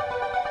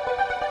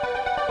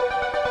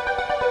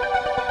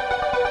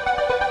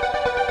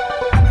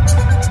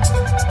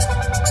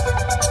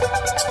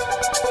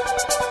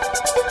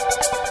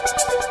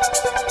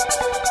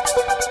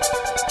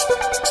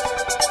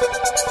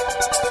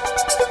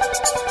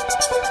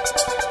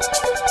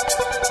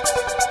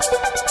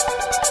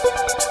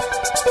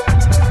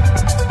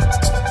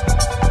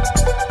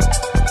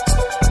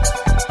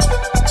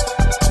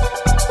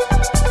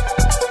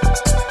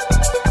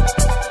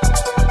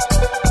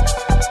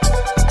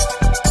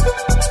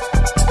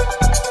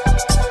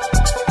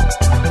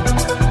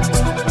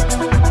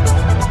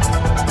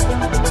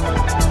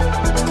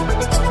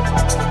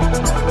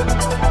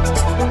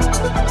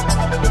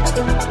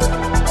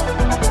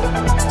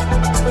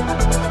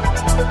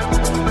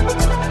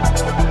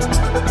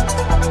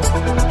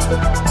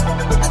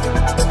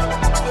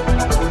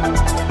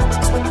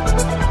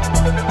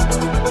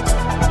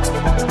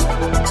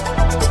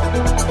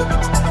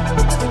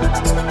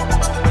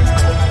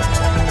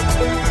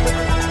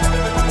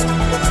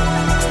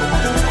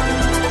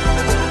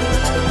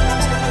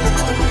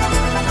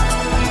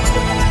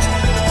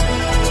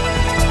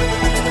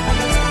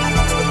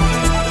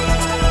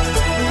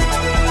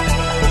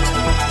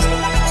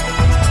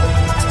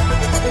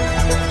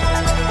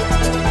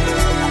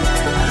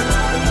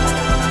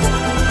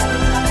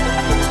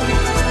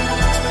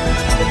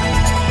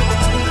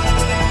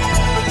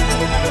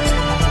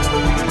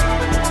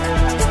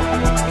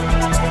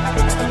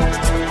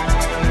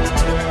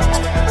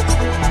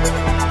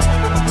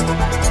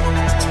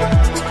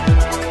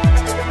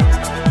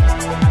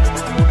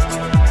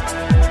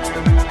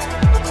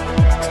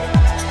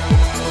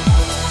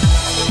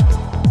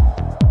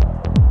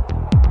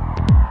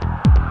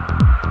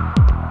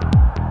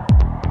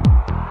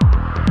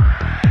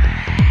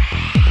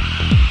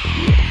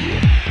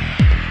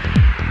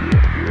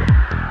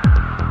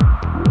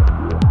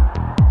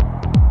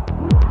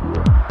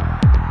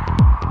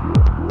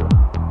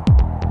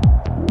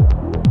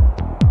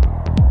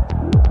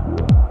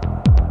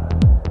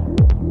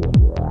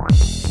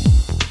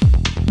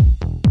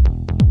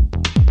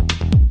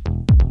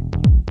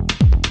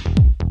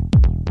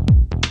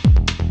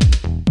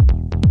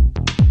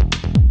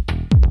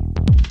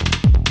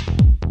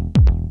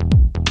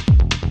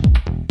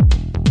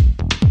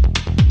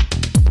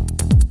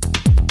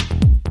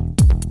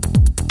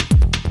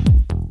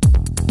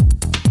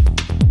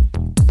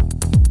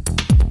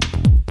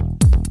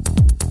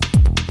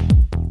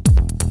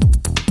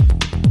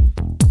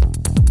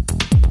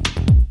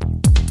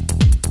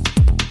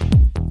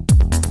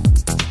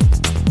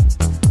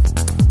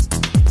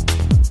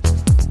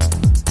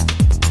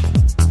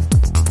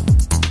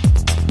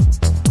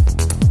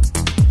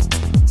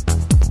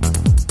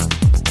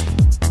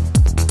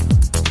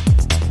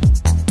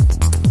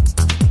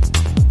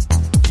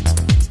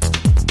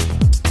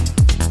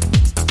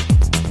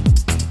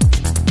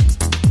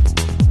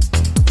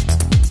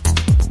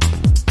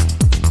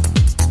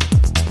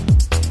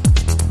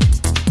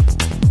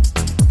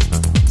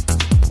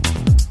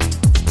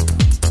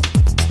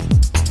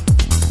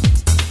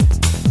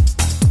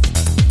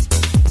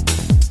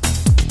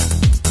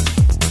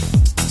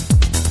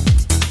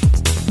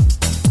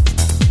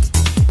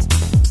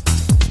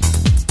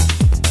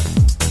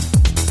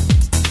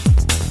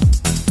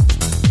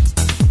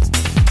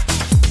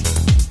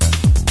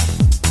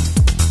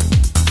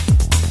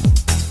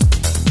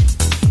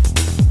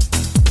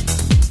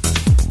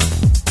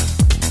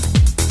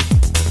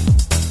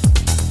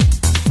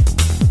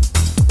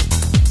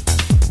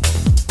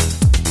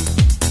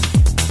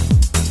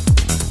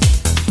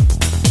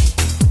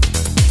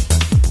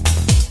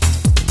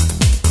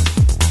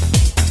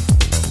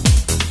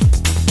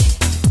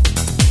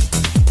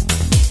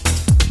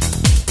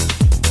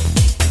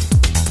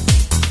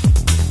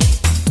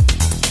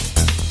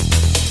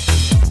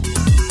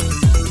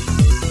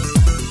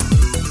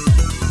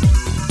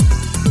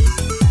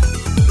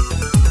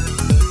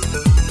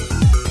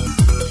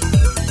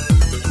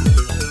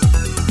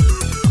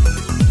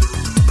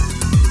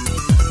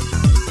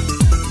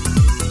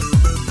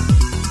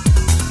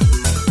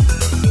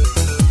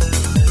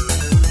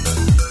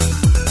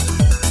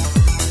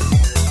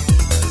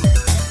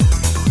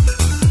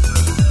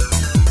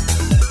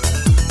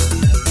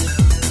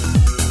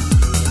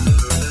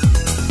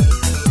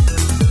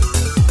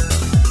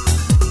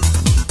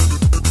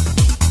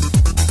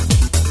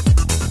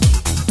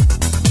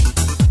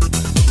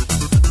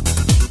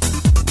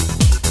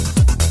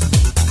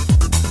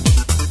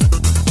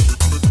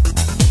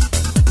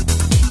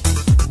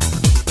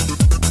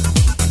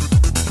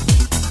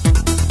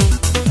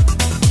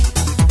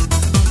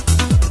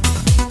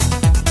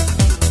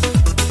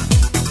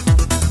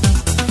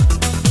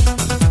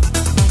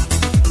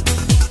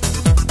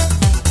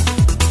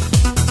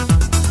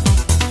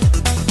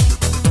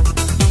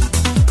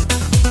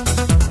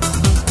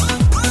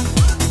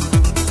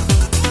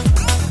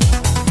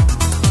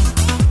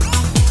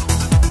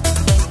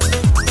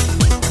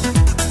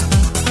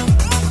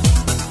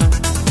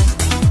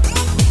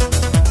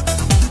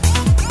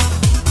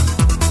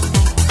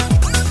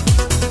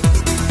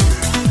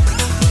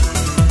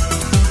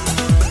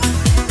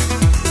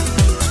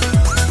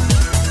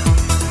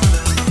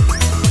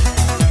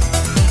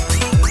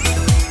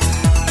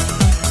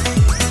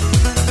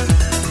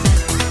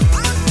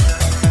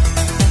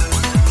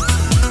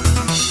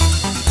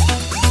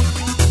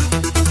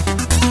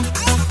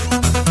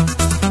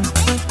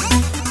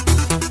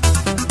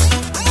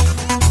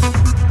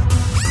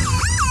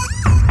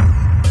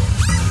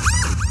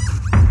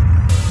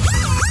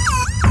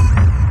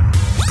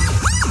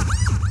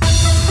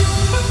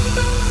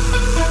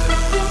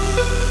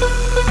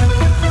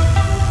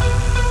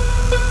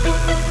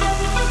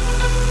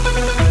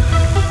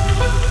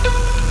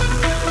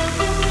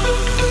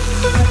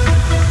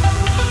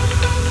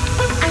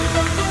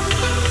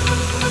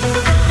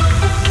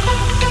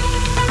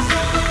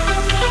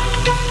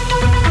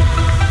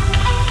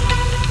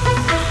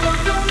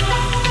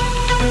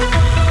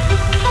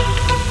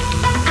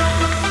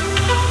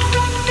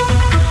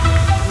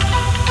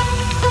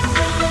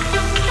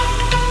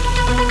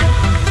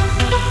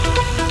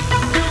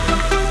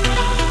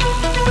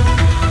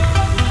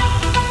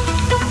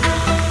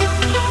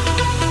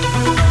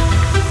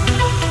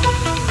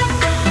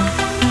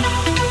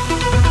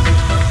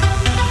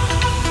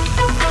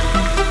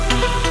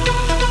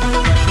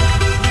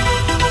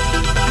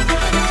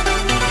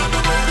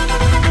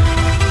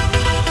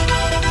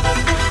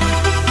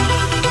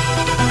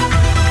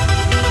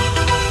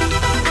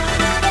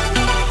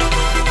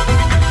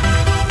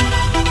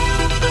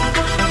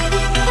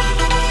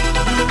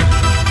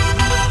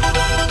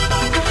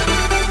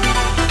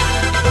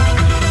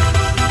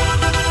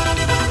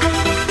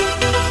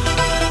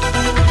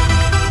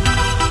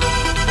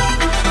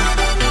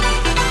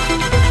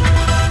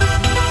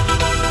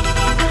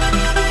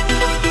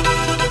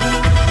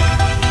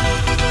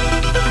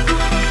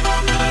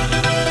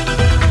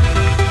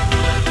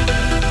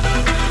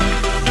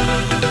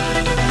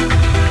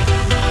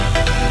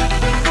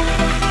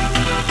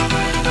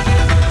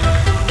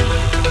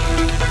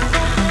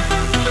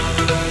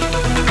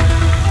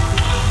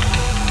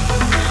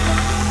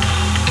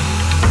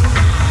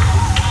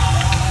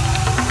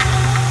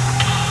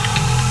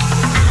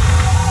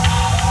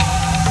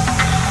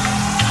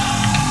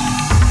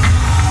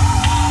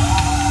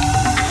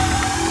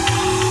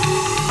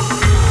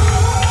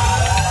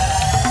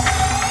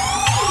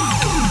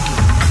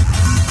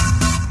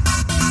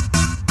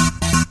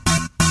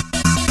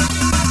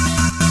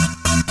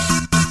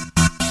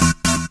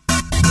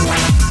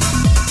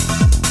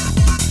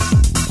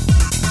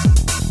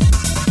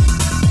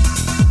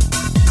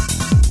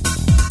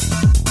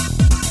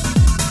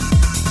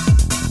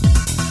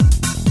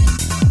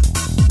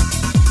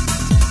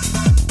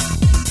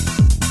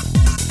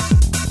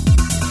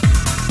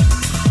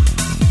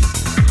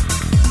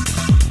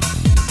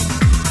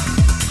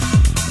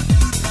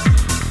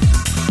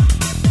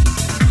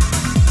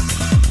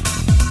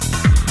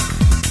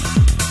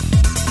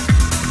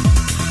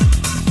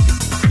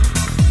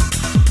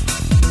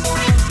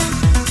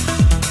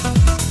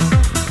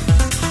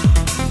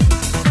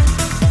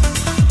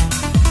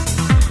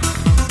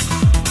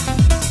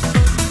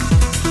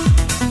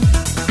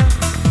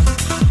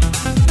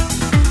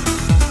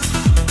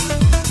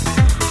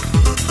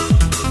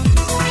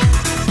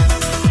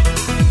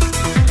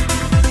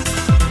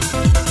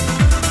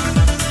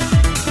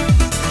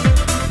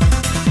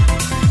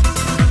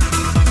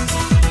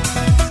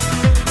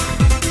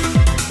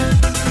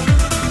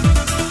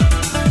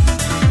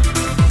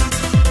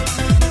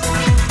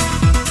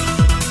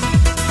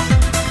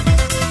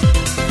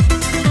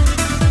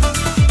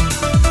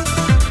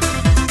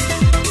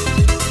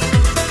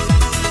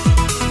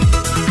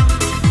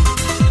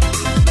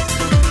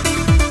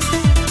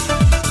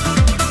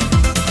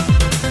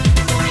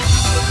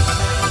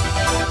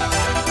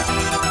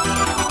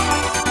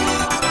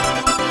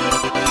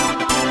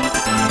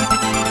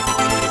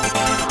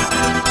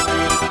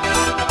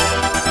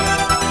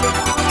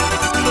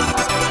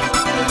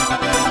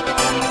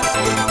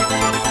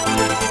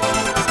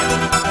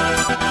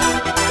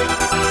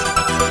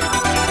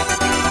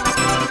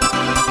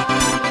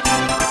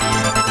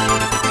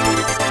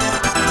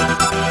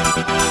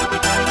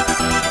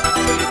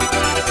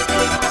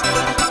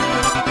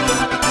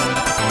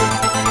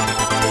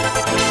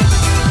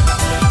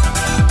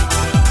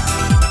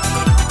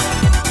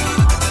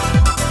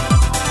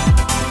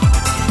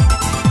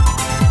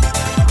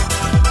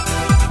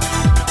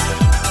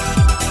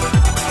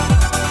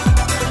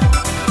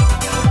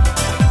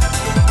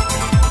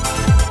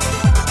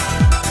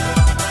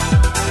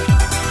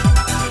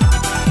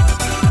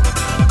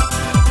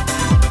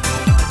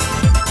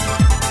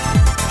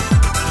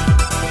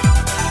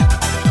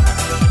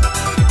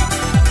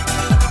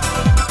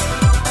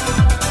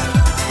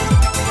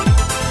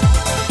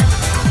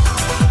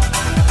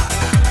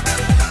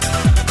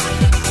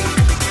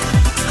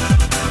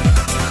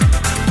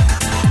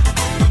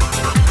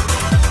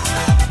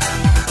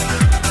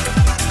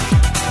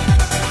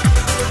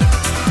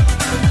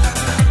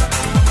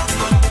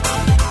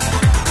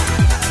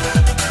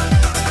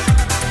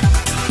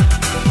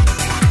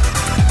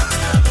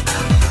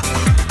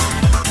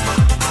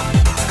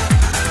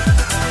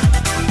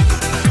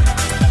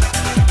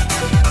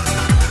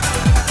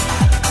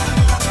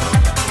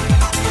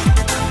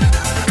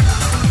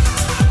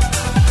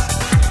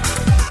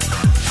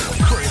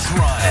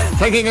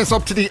 Taking us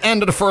up to the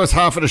end of the first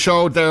half of the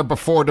show there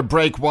before the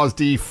break was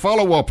the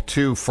follow-up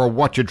to For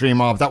What You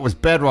Dream Of. That was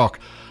Bedrock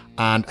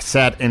and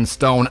Set in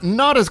Stone.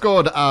 Not as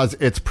good as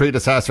its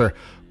predecessor,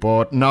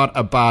 but not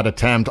a bad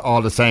attempt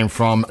all the same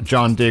from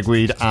John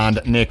Digweed and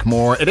Nick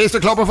Moore. It is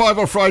the Club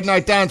Revival Friday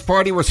Night Dance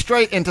Party. We're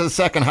straight into the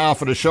second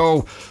half of the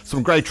show.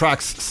 Some great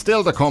tracks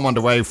still to come on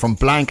the way from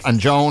Blank and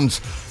Jones,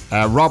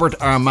 Robert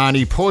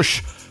Armani,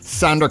 Push,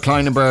 Sandra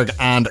Kleinenberg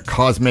and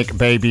Cosmic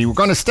Baby. We're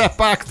going to step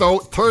back though,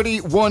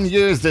 31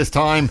 years this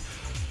time.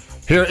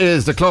 Here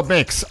is the club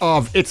mix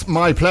of It's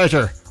My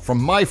Pleasure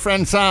from My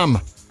Friend Sam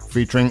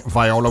featuring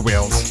Viola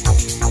Wills.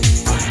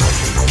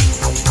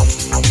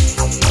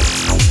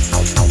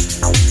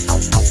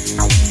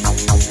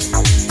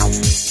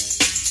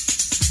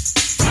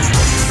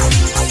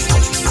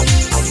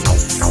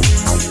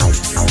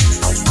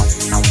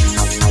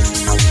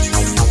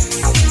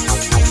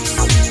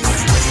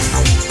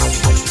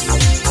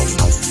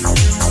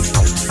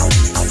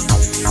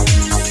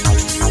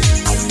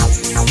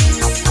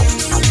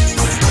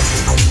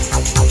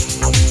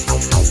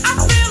 I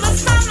feel the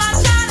sunlight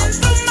shining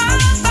through my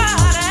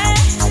body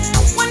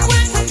when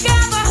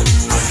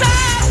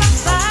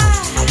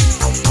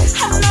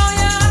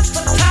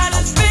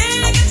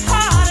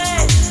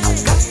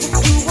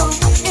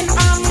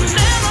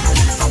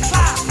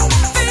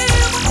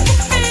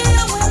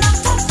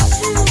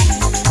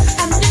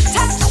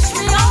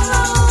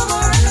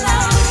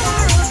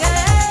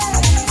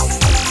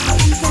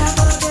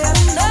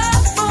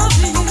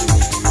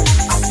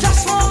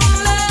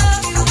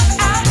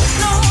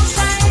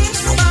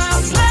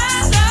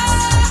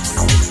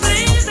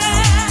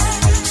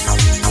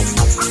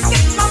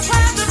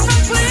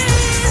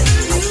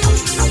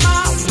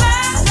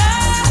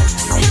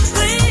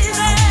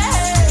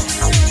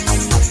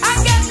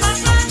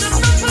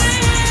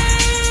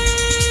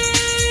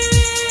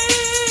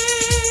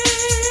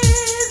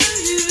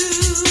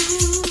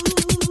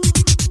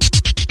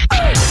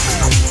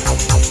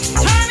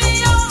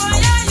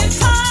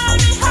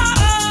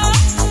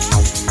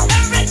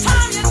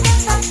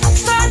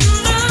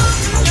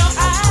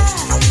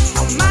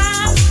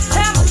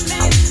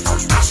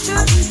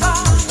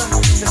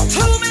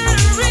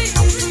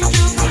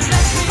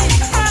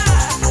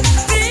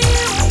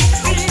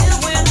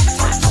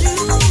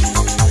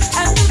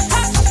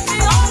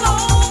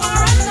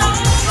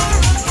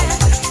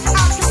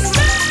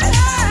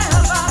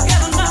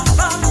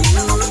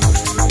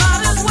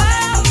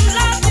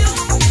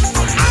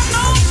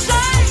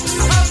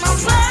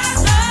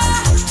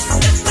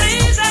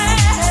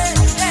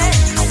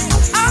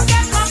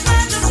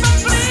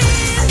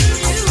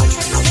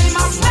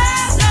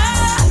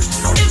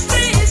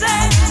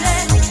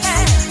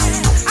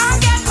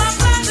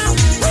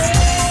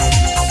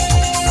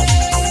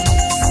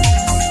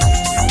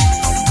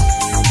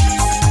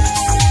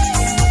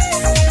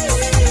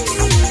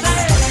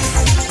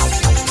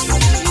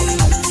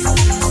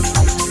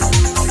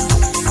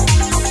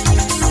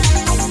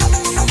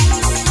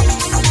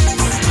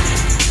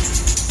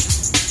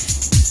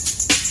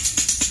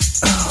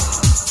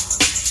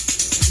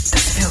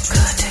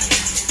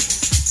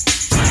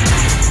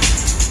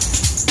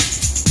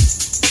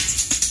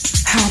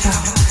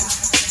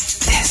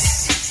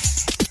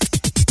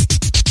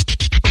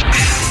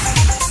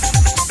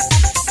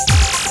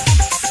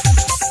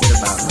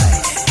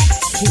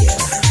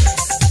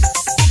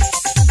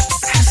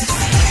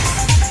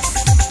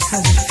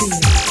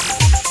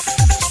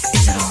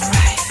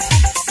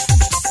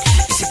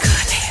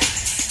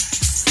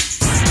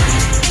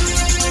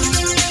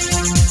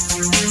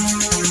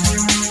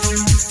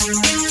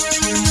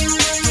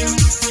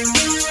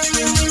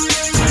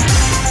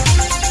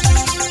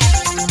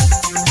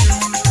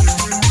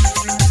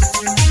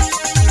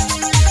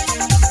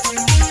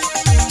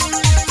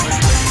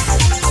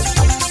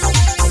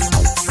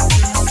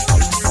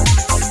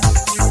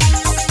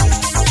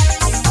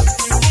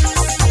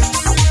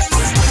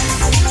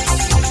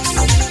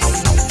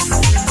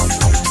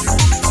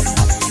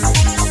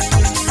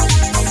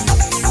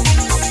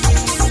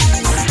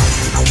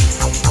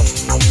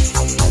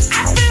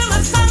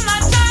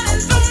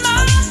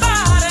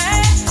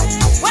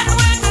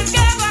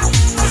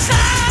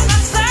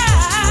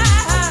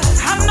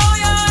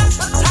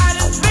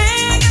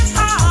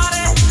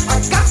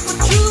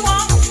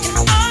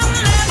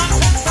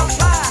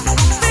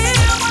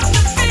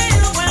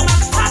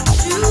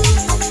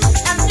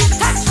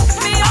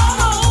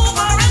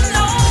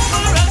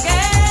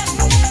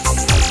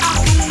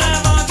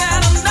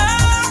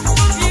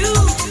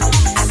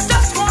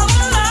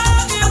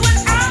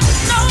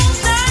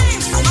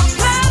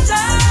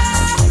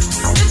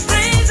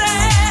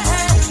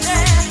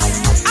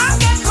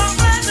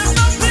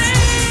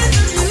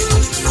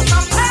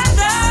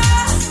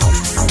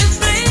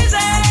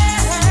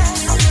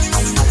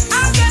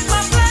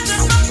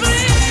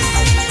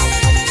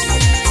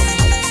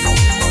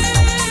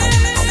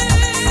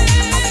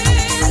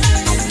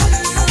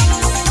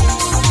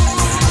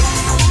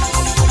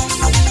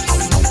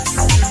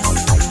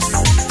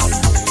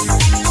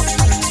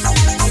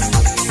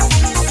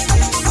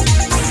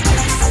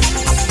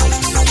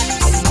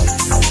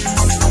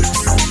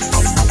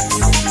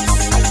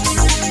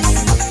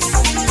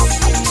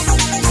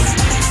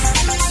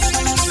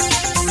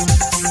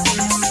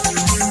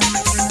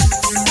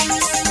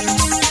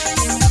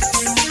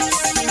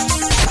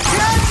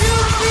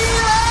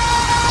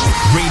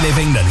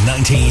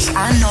 40s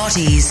and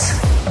noughties.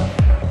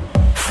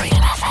 Freedom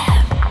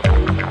FM.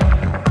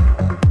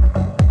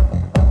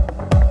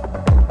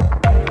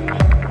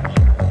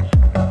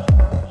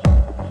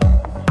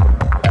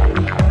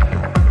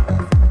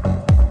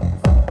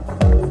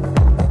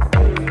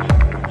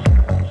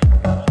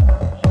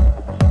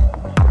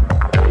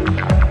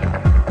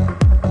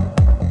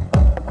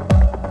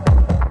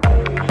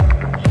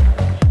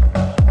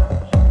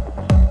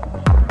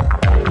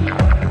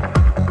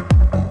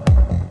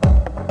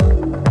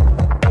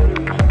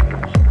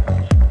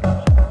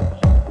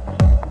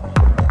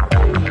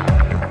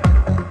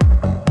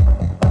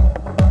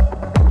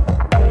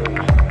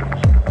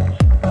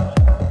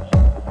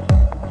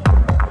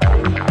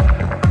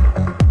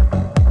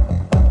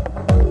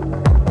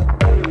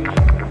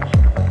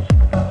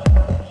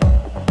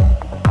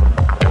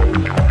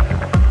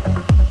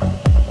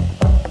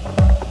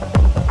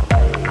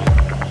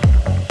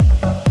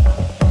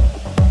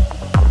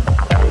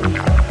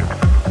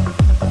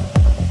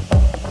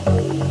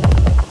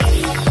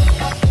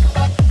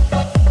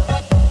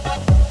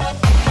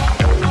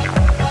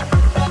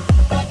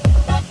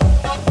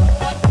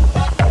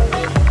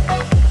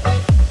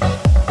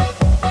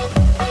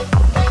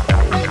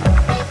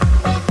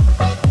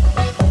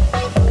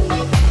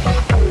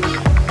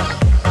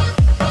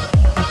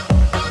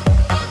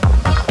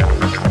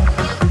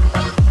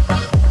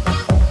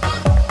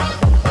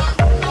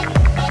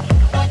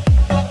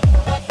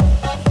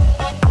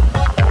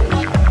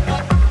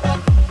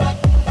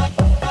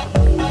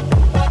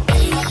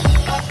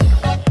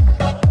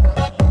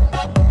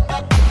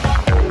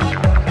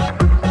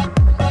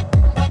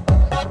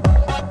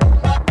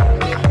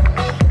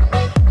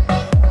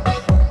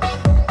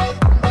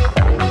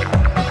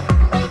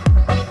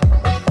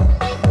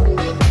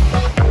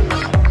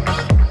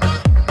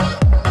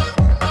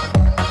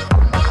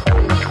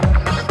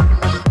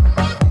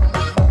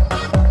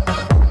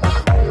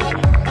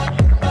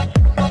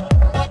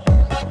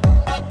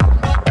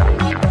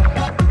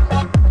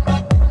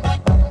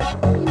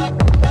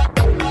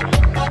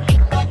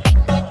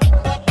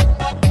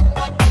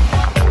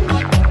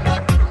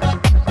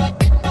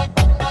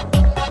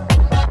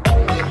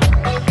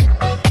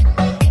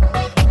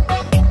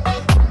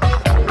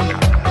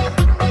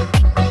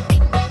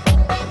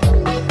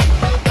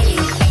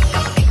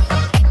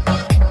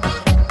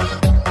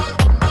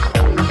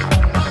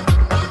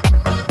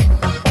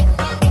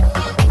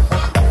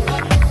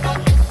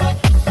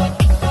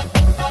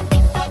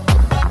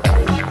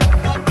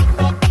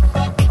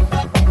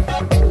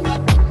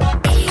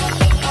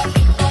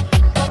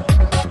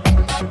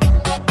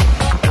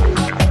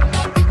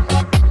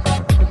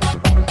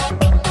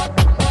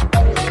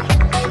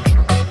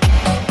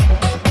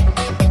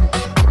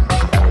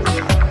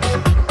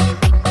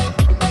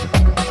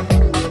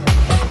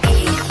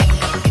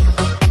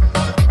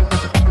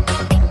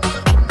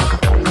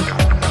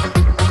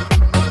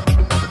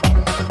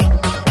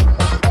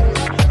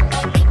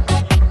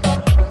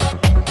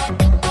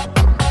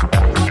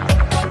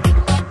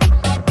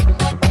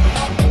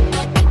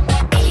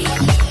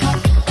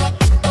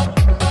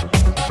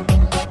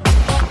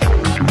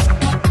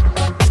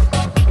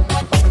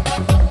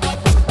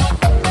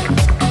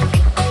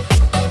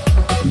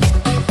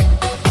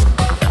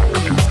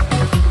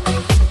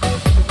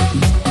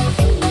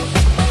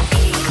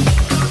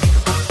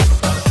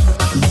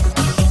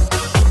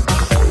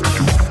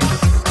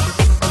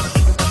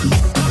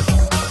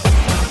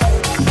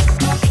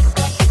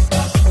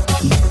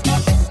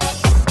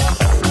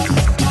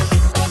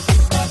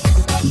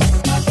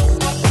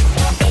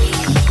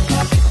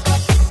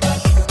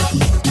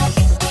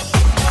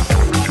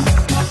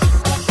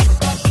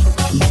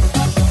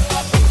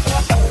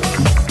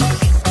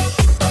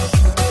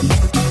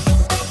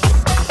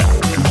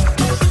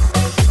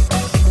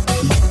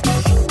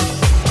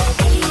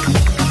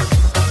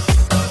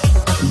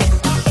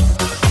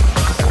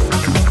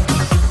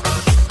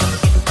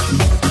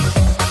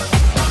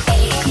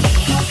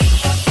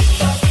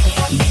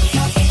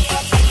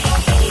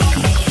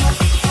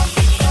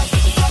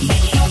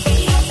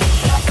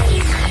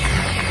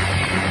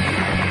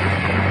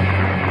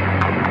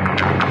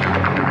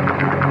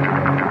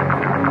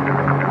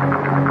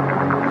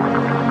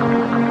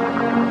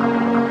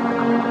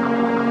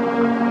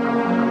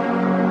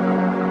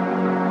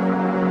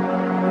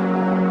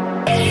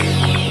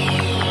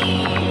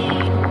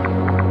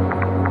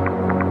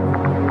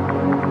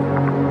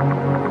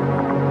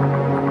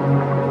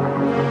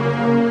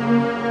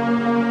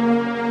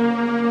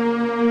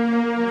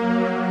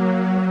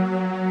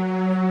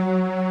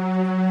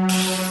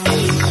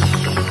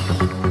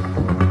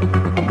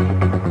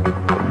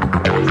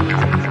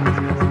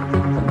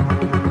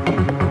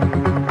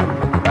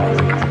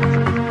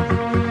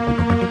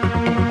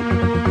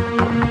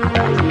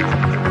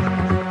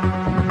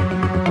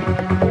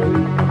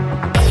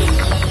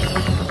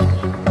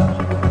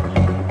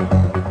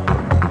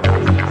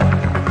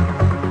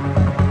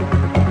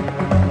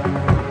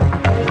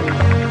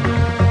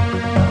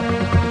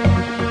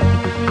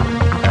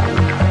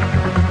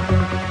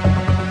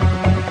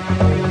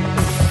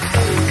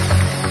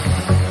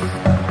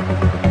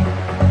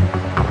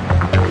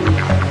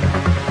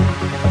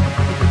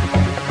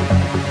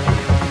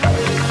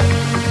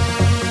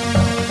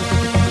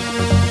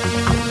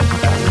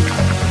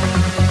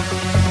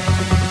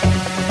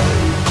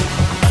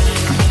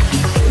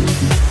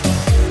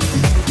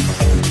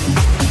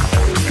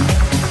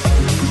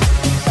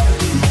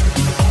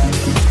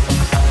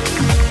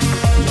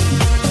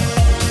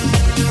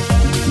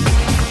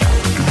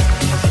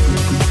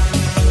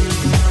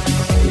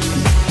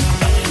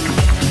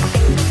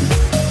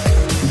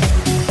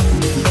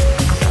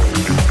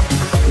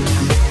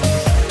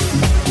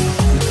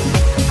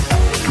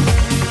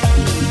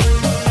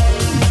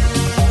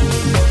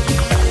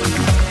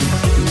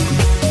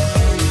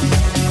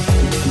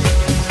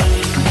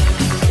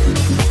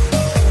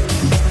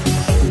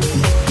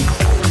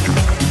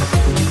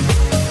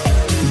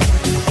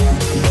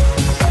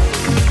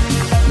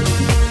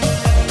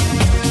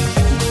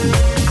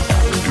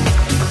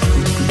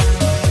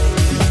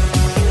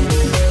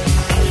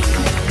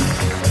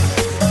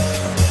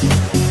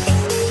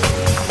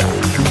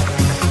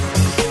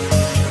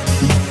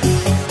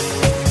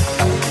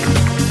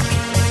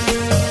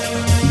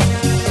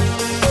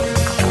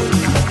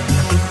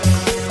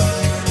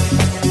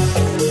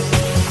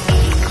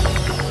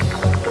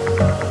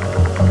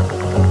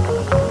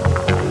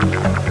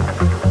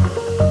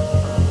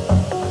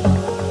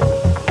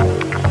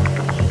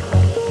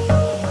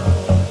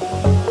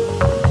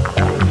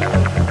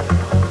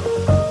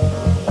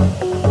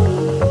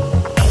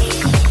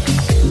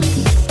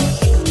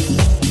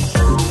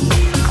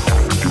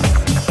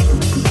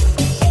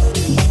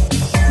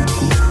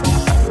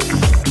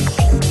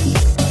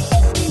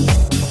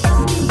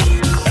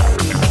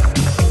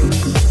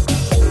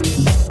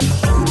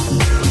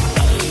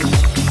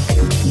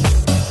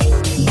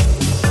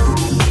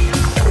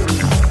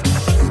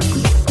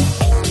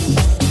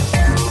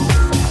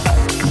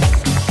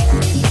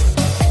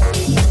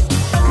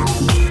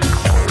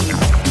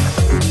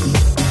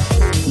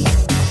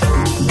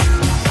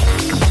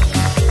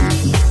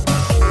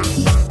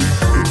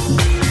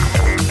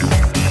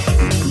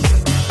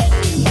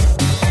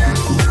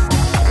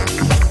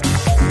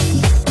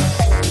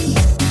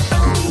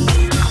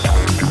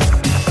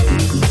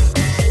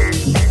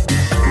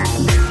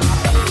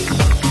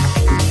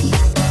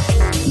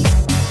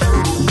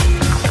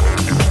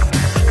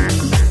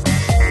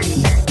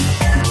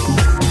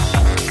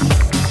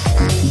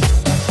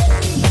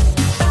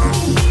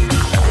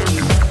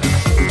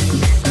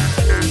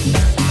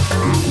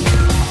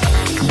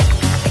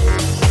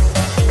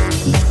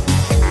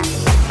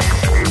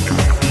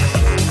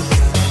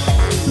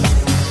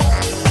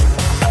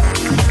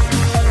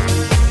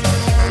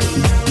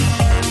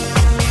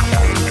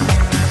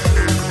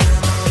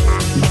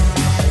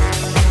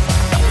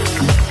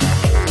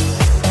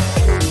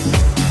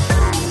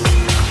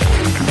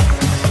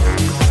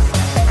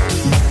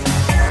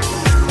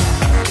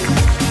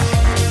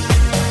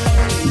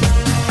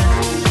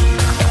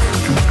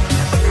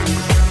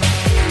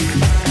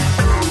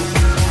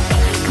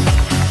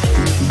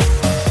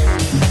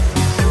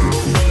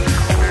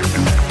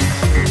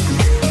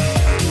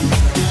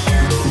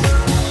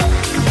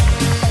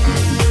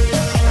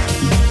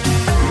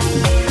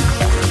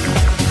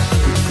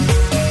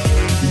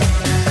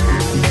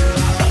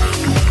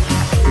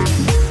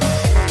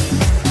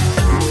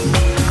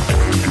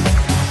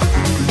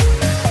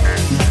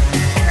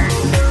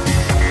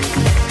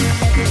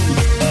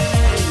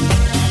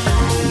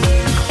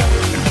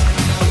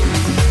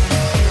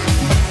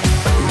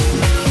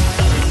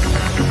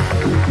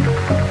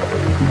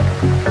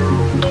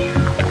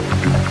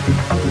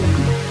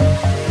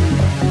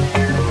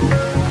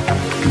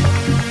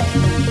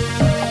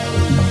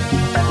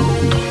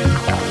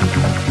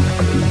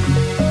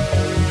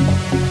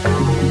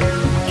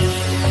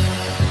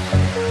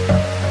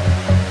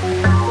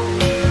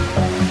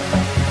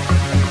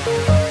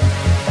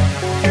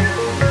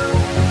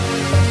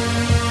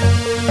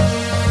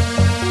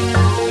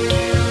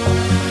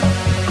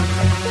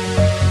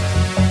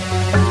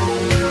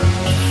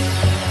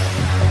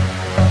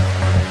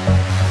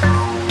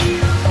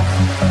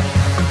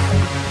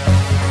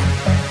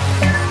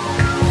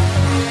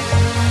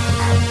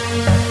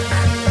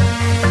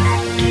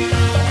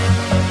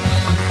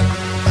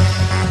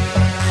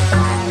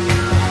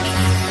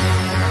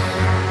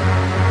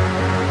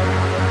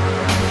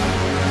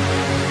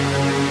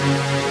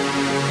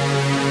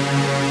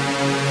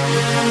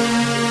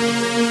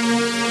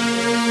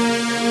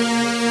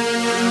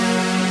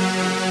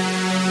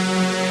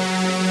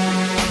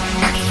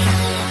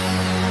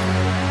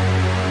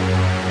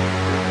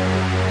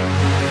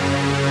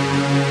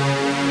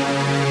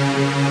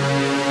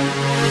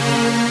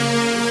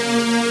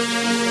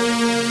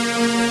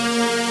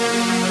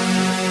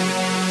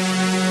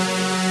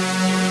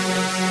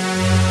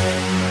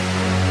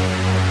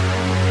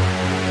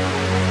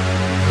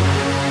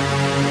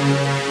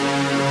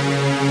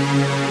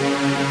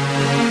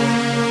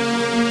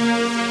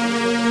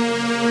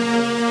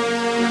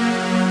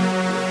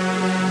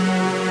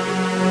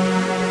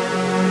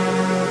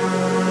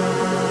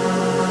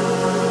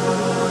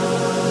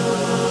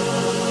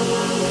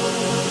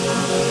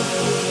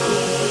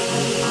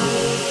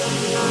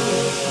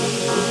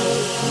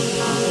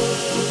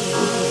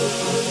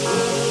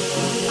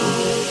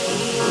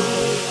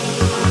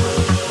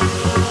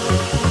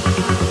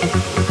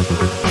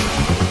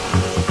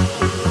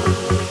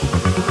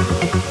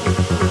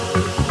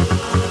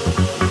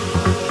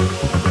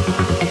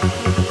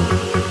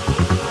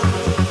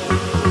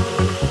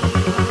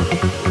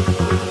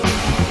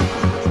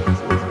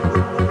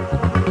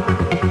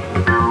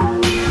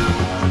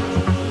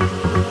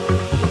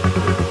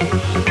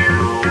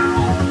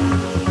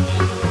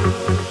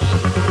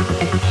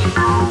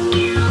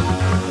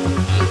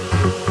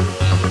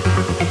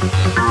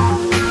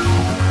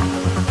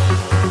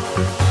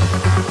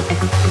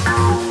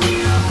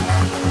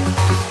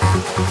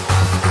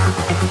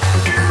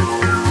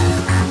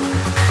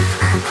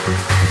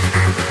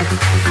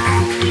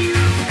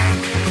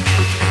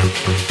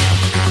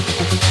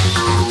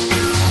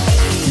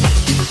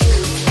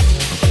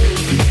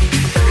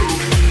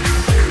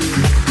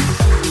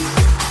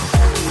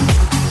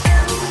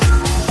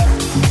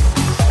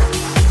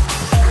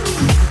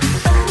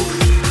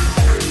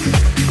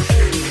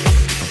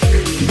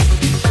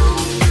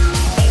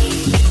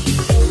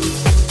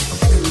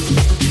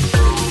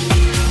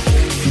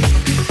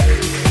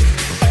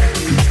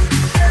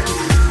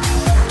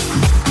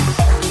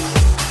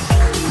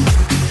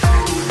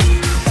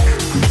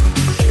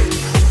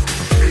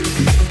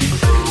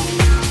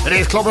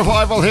 Club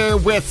Revival here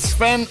with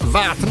Sven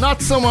Vath.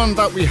 Not someone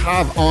that we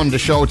have on the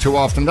show too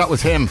often. That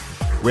was him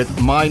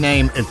with My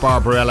Name is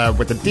Barbarella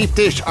with the Deep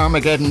Dish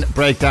Armageddon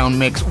Breakdown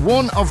mix.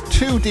 One of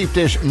two Deep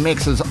Dish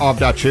mixes of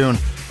that tune,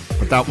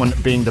 but that one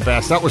being the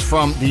best. That was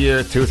from the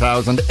year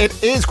 2000.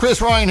 It is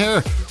Chris Ryan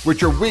here with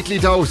your weekly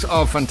dose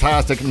of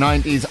fantastic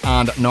 90s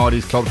and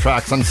noughties club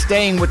tracks, and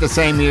staying with the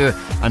same year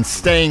and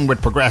staying with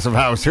Progressive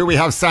House. Here we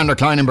have Sander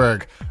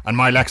Kleinenberg and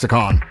My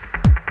Lexicon.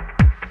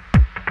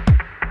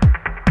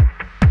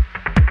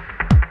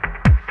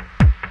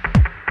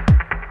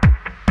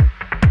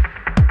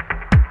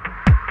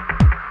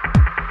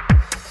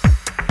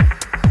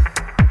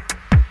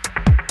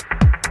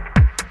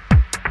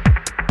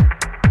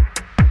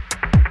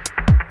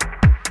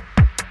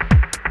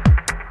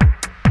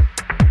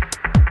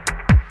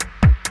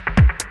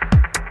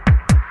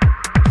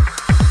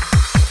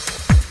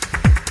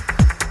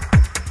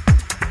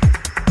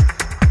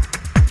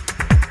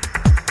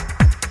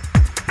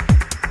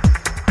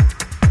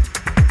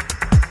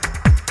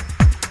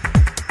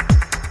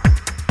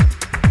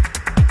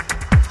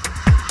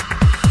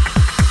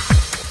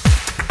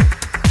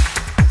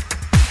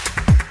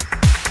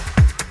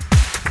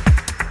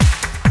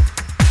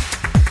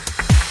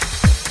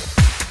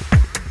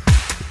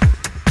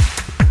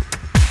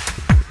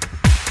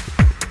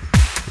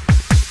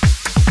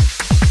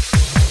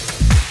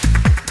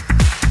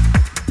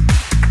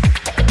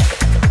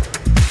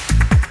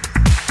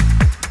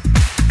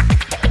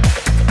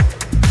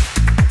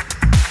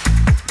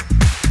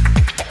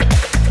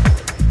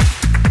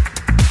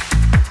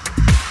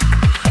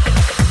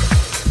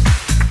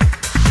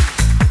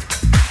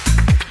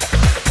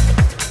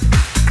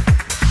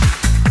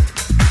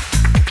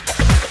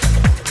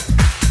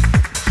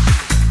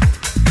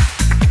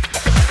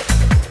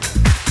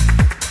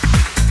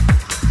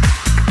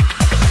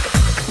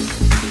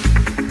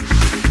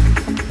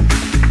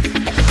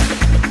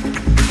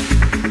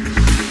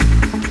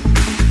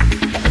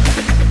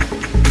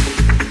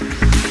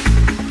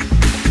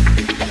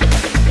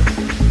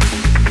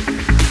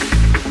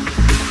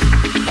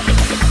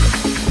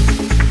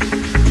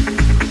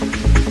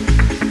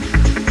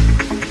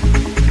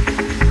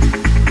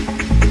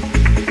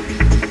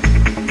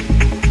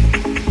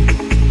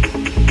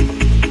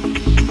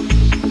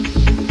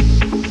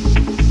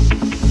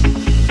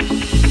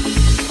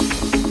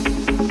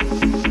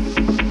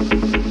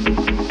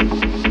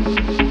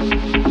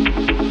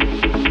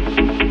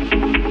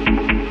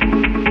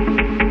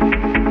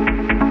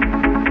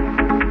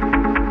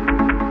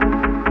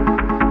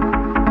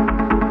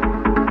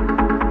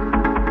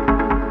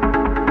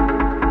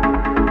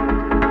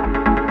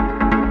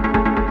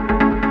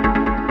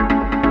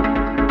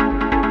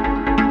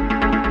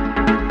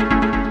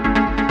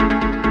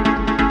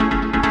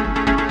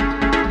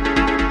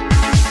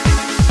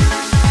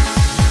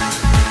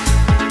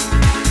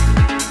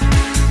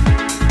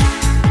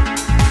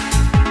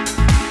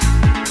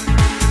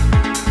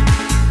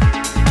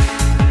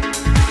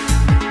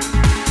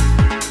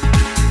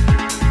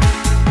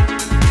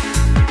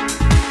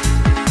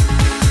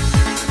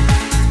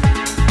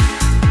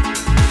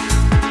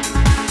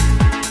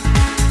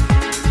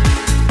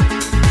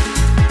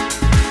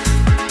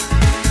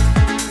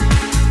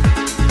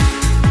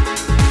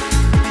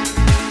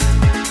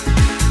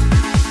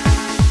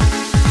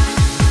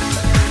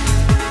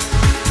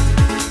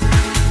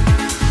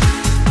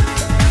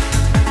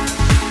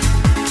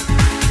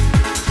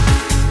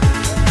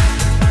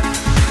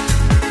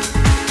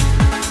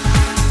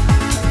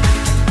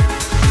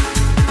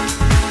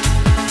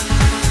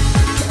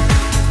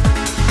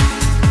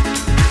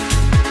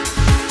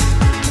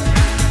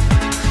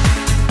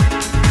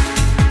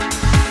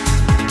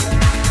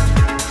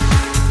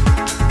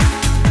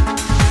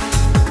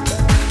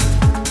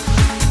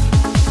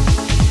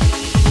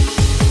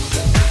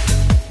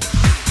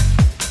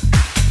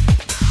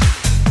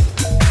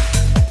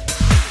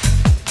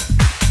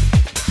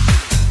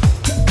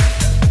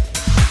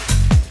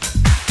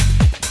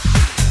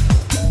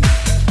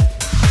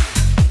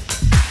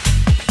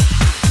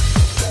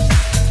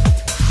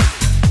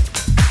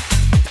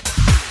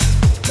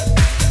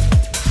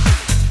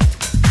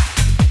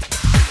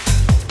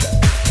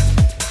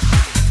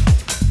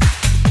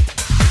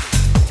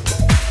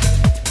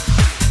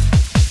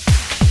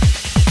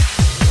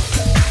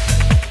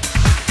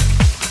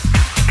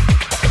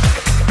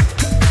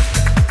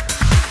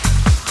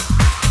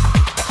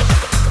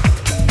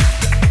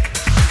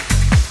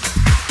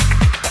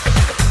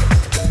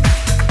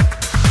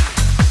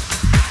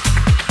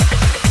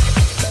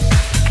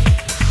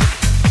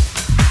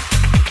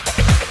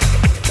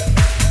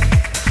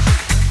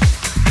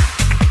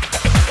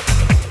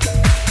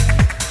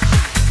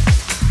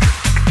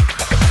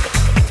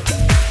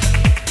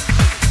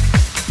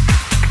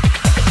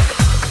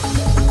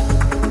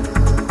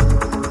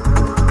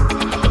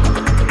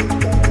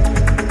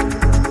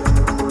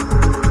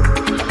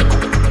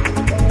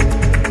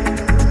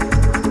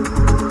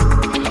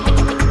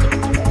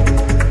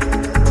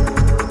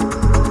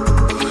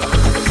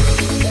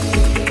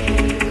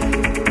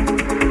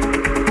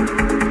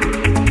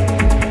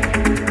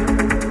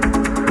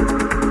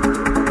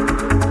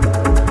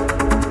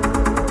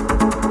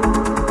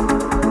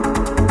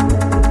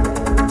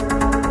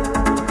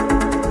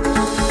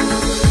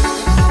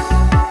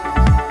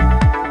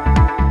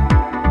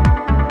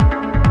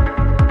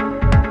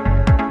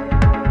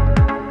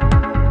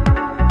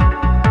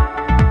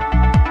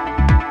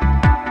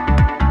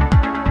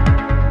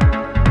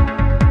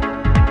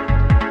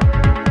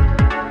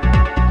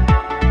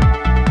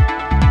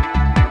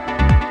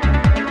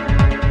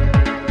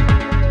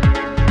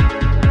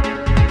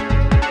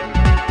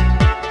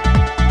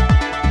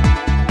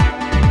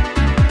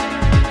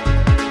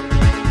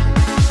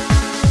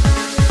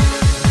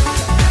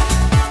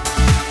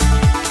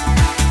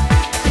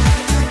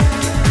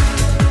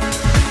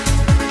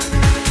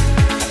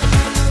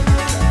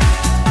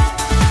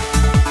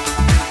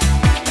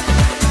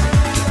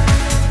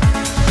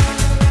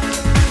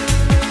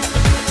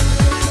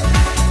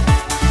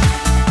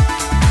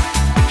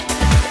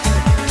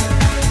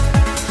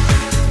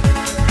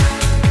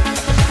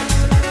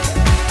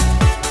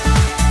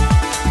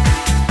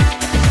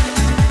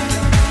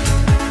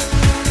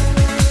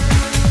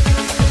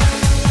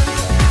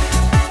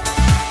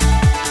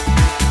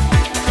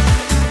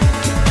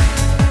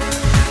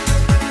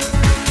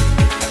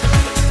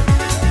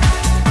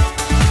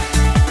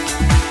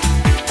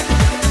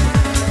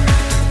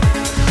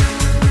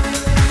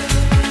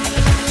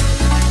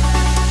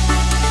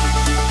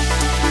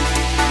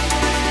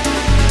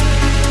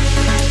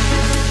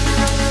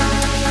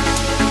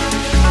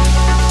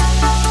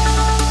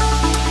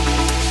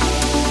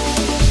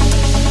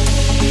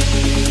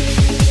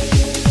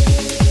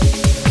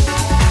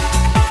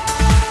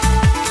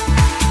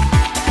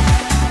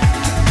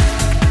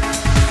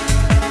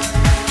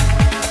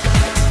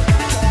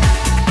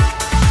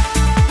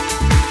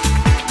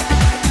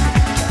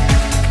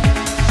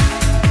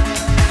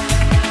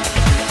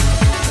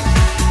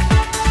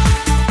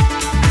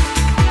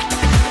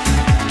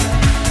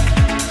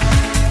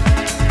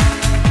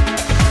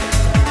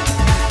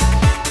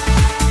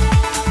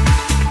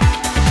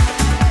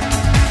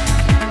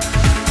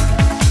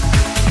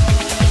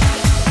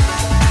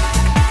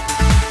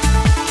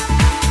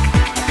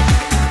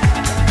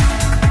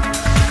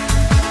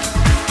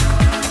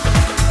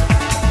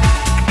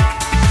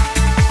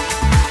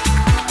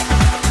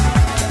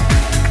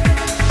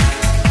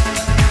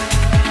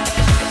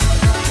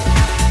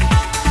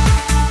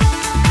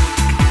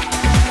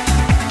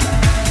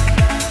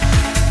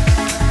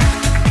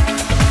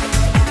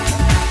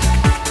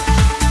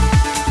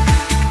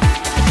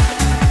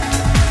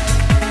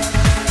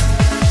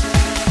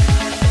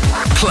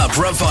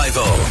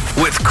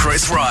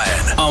 Chris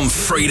Ryan on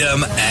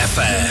Freedom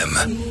FM.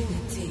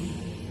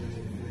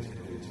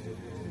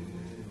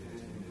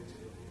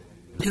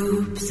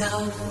 Loops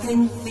of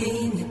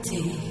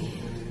infinity.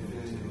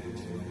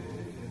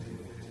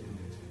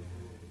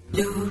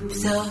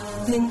 Loops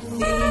of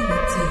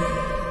infinity.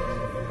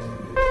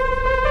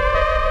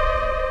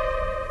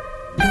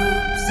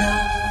 Loops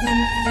of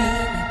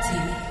infinity.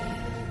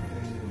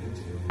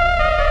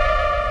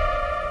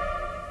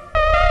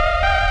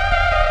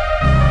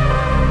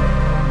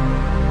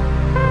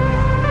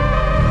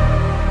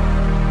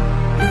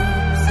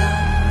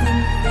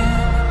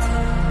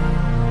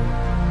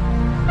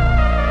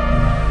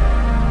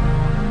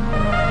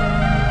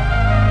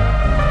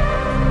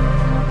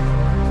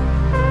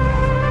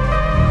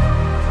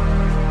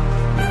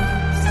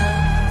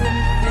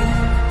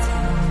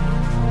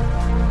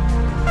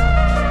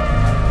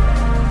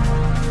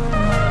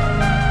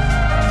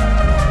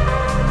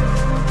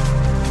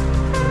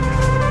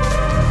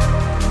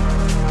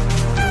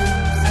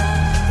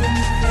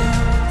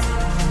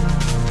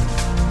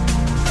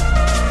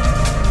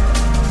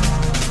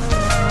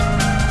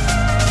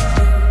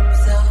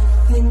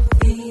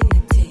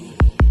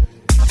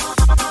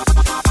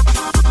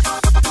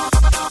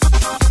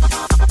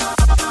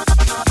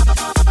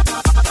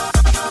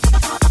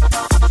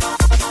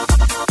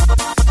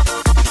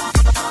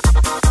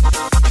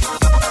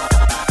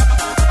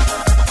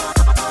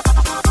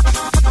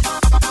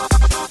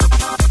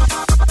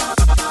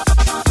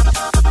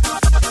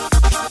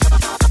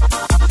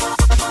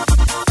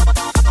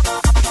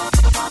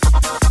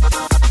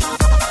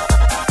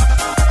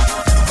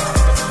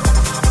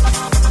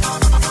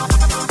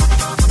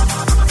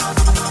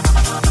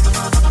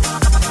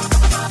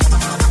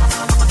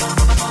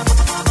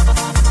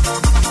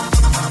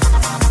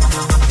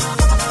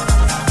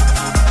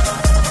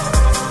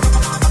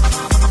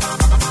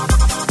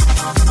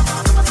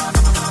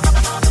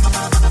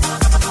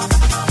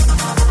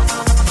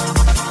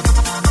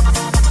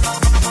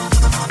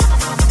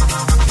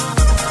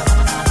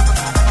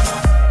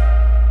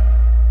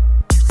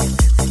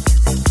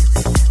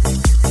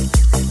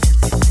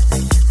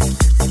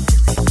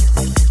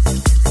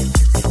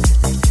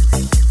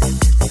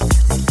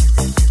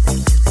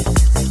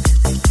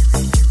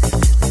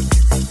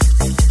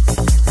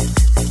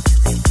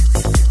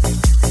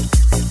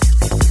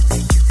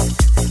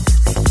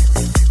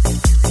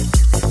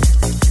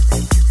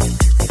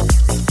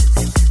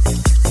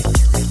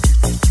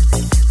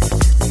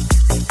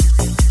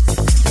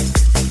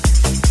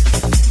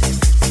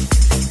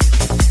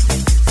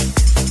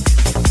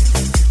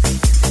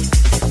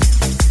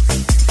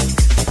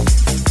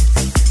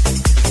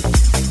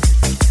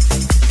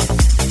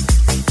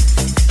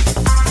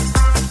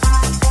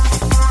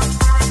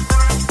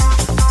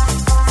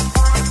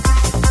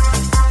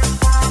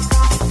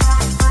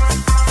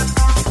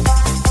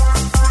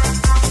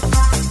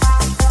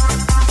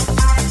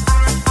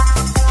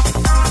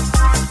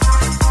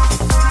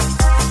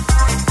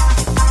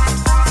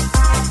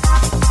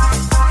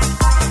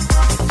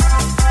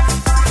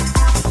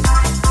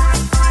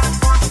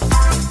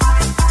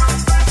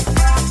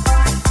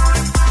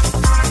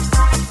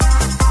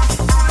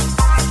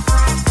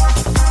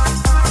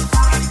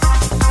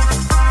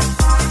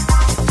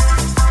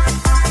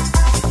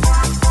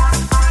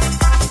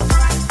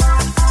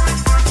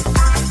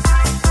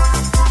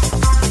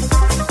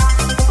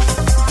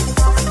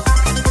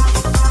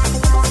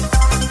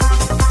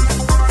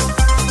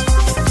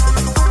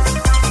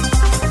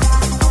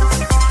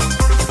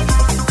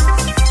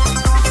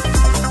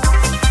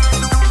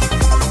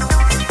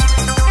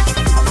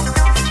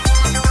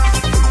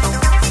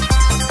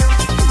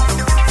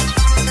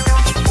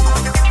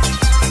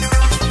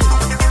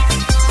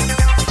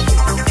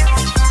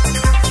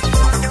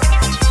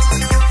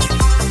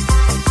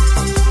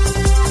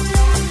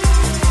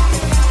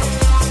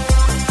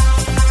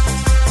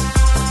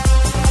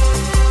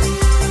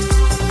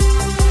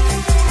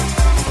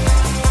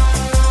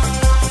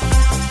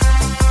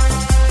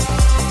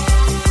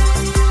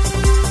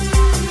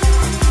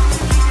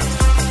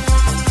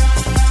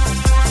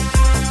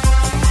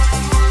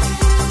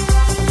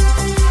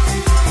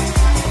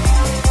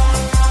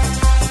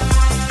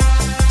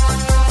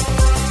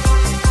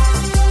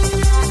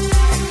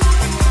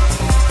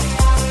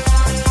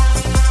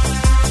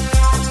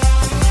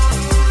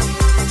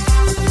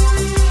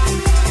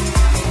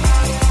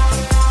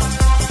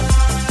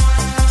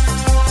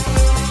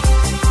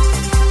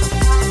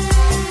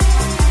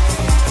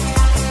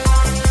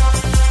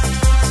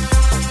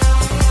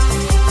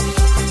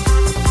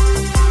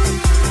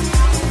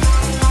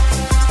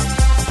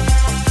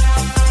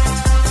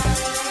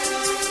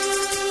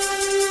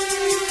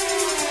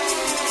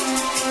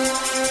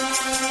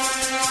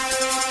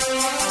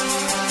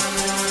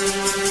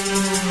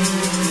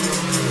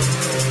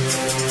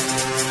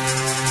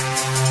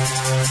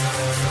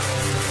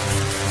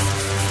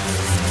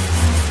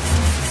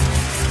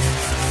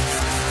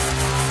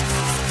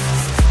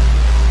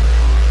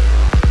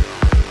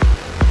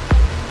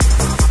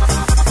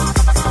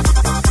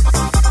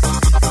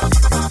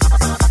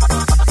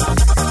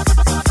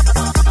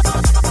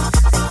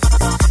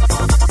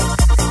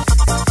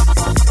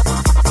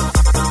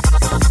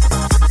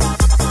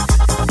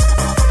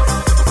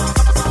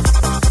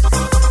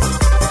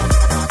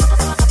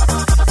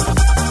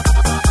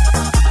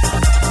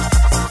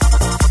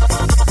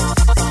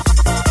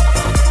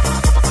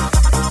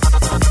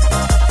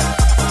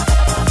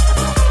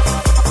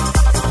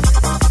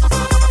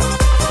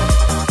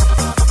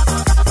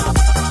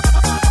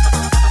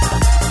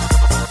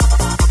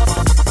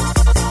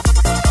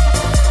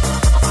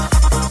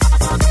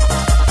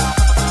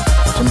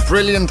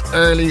 brilliant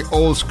early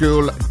old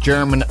school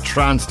German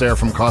trance there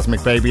from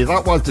Cosmic Baby.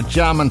 That was the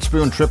Jam and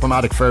Spoon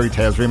Tripomatic Fairy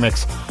Tales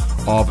remix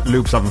of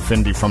Loops of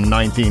Infinity from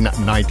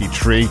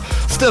 1993.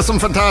 Still some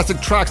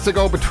fantastic tracks to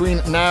go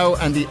between now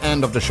and the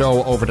end of the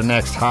show. Over the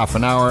next half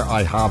an hour,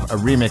 I have a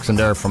remix in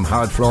there from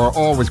Hard Floor.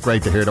 Always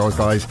great to hear those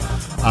guys.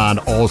 And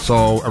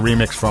also a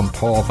remix from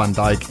Paul van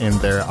Dyk in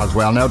there as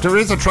well. Now, there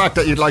is a track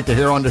that you'd like to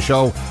hear on the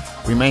show.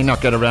 We may not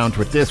get around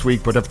to it this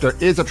week, but if there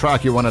is a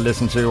track you want to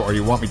listen to or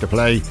you want me to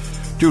play,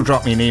 do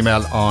drop me an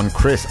email on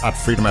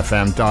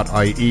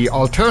chris@freedomfm.ie.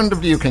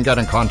 Alternatively, you can get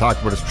in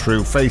contact with us through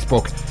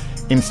Facebook,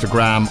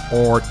 Instagram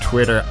or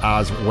Twitter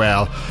as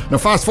well. Now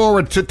fast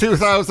forward to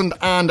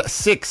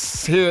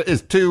 2006. Here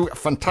is two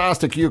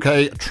fantastic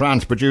UK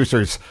trance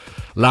producers,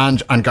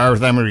 Lange and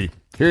Gareth Emery.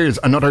 Here's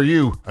Another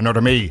You,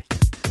 Another Me.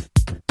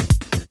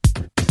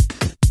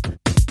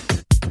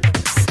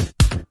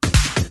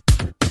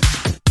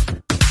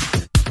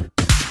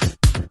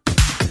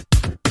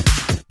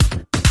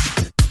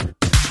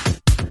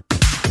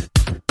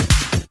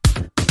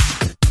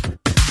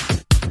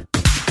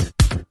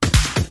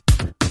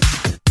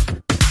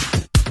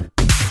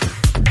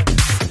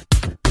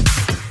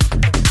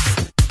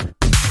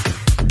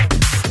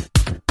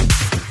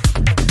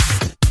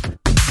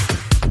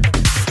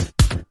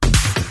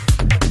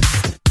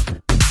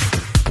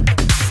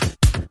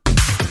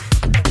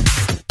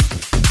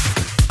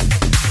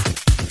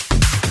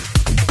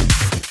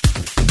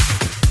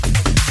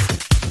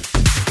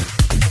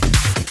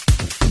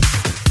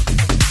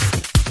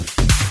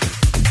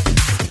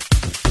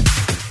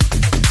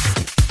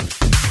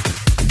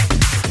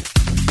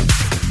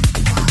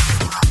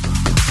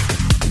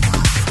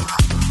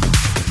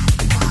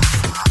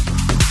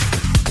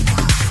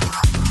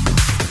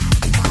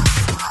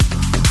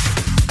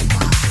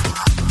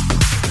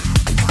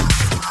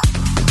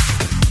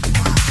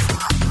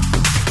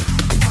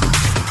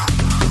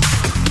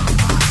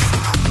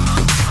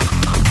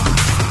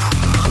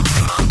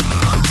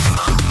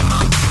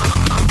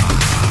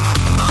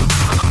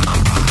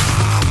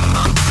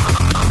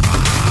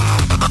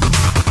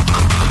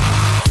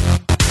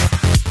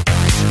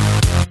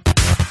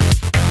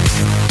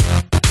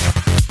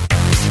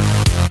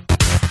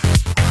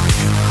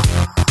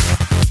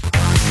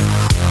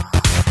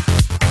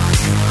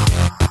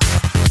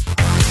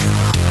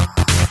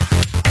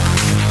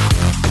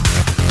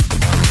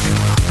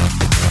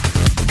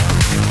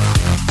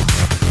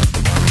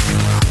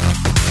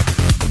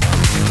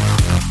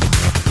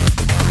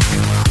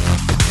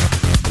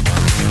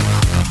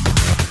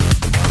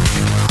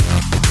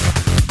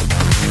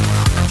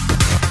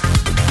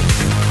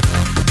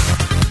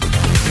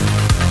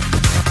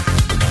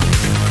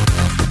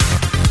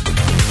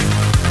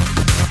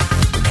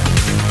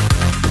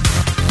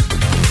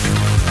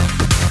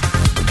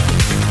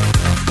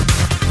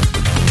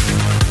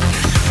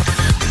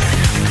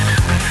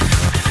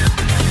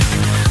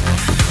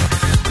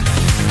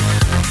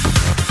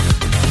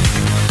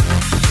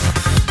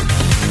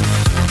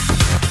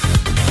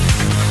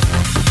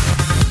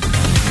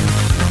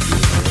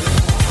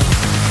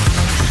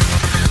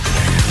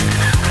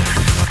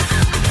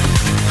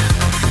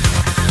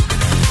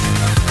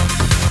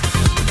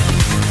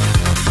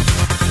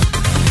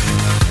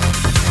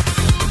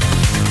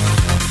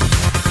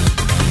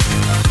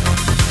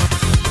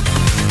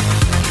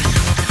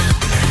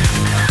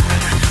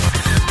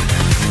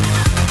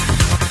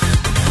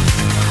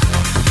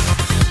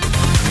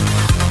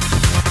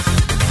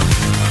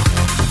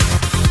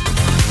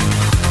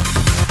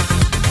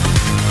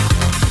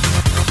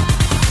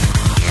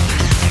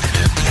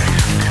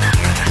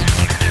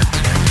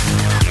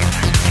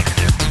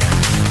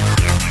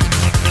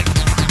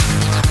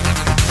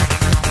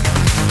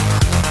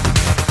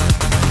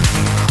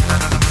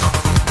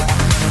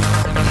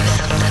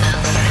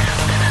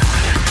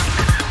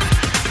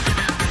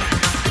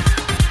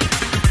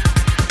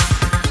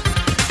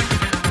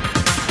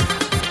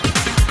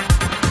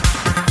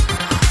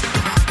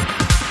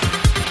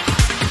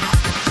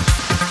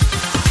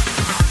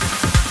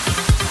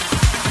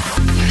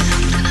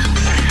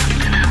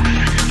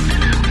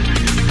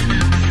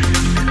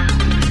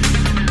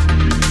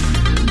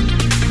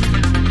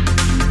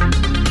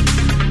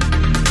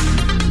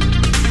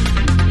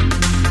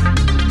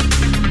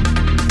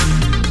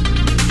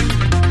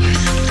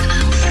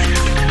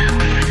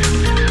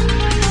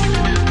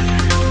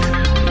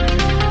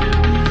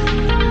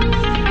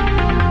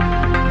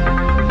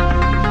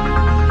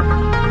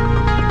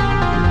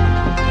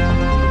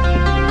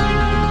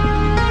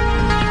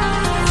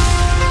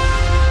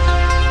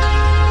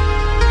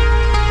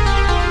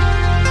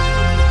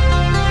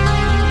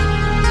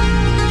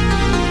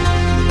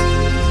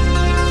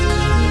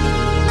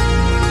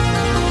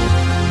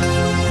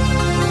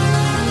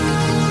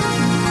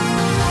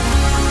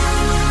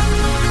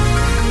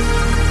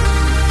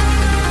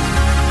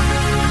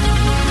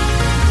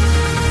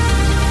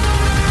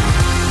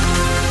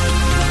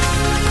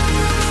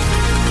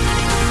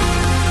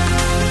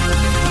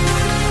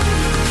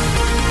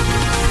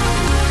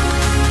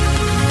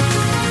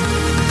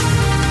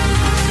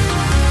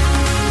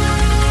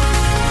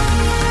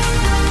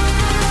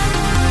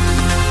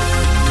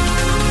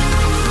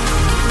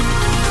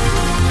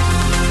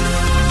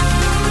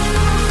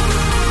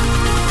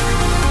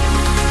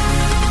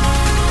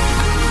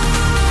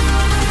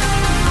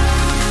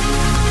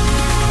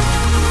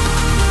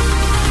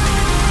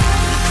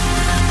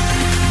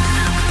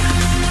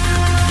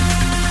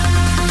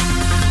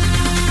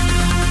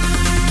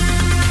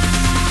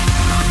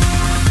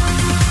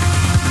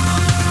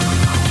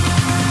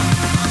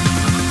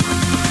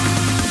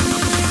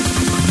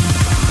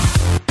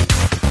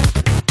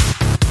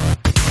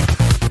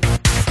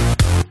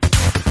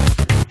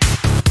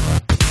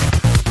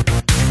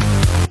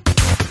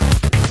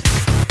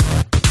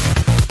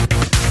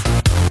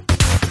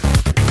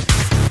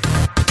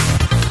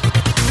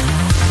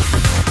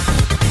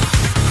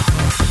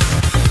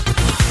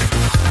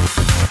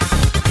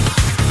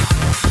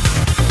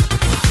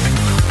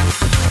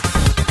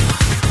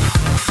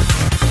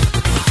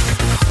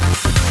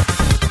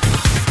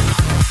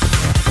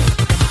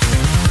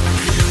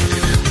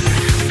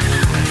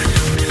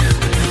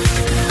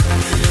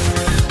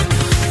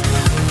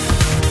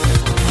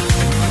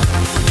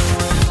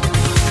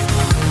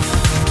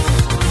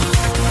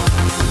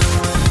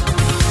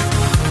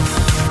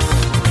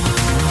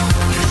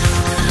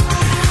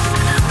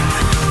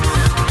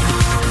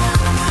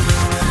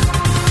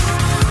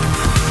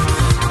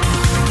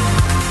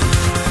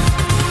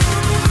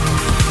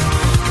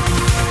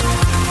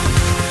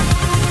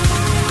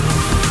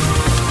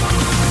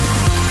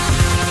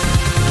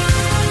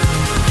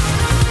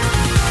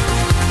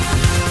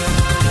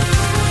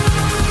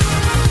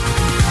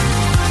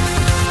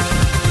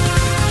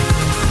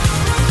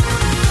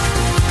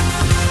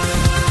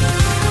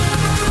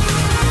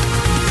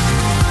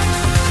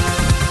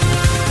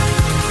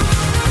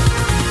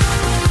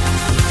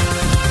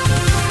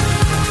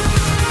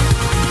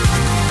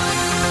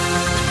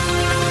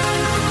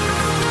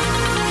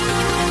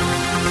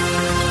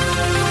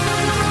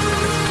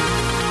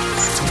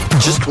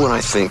 Just when I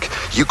think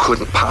you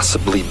couldn't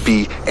possibly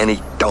be any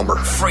dumber.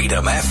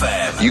 Freedom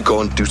FM. You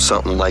go and do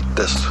something like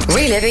this.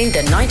 Reliving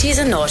the 90s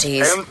and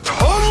noughties. And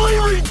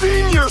totally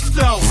redeem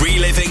yourself.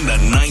 Reliving the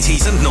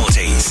 90s and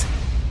noughties.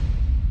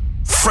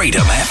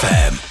 Freedom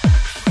FM.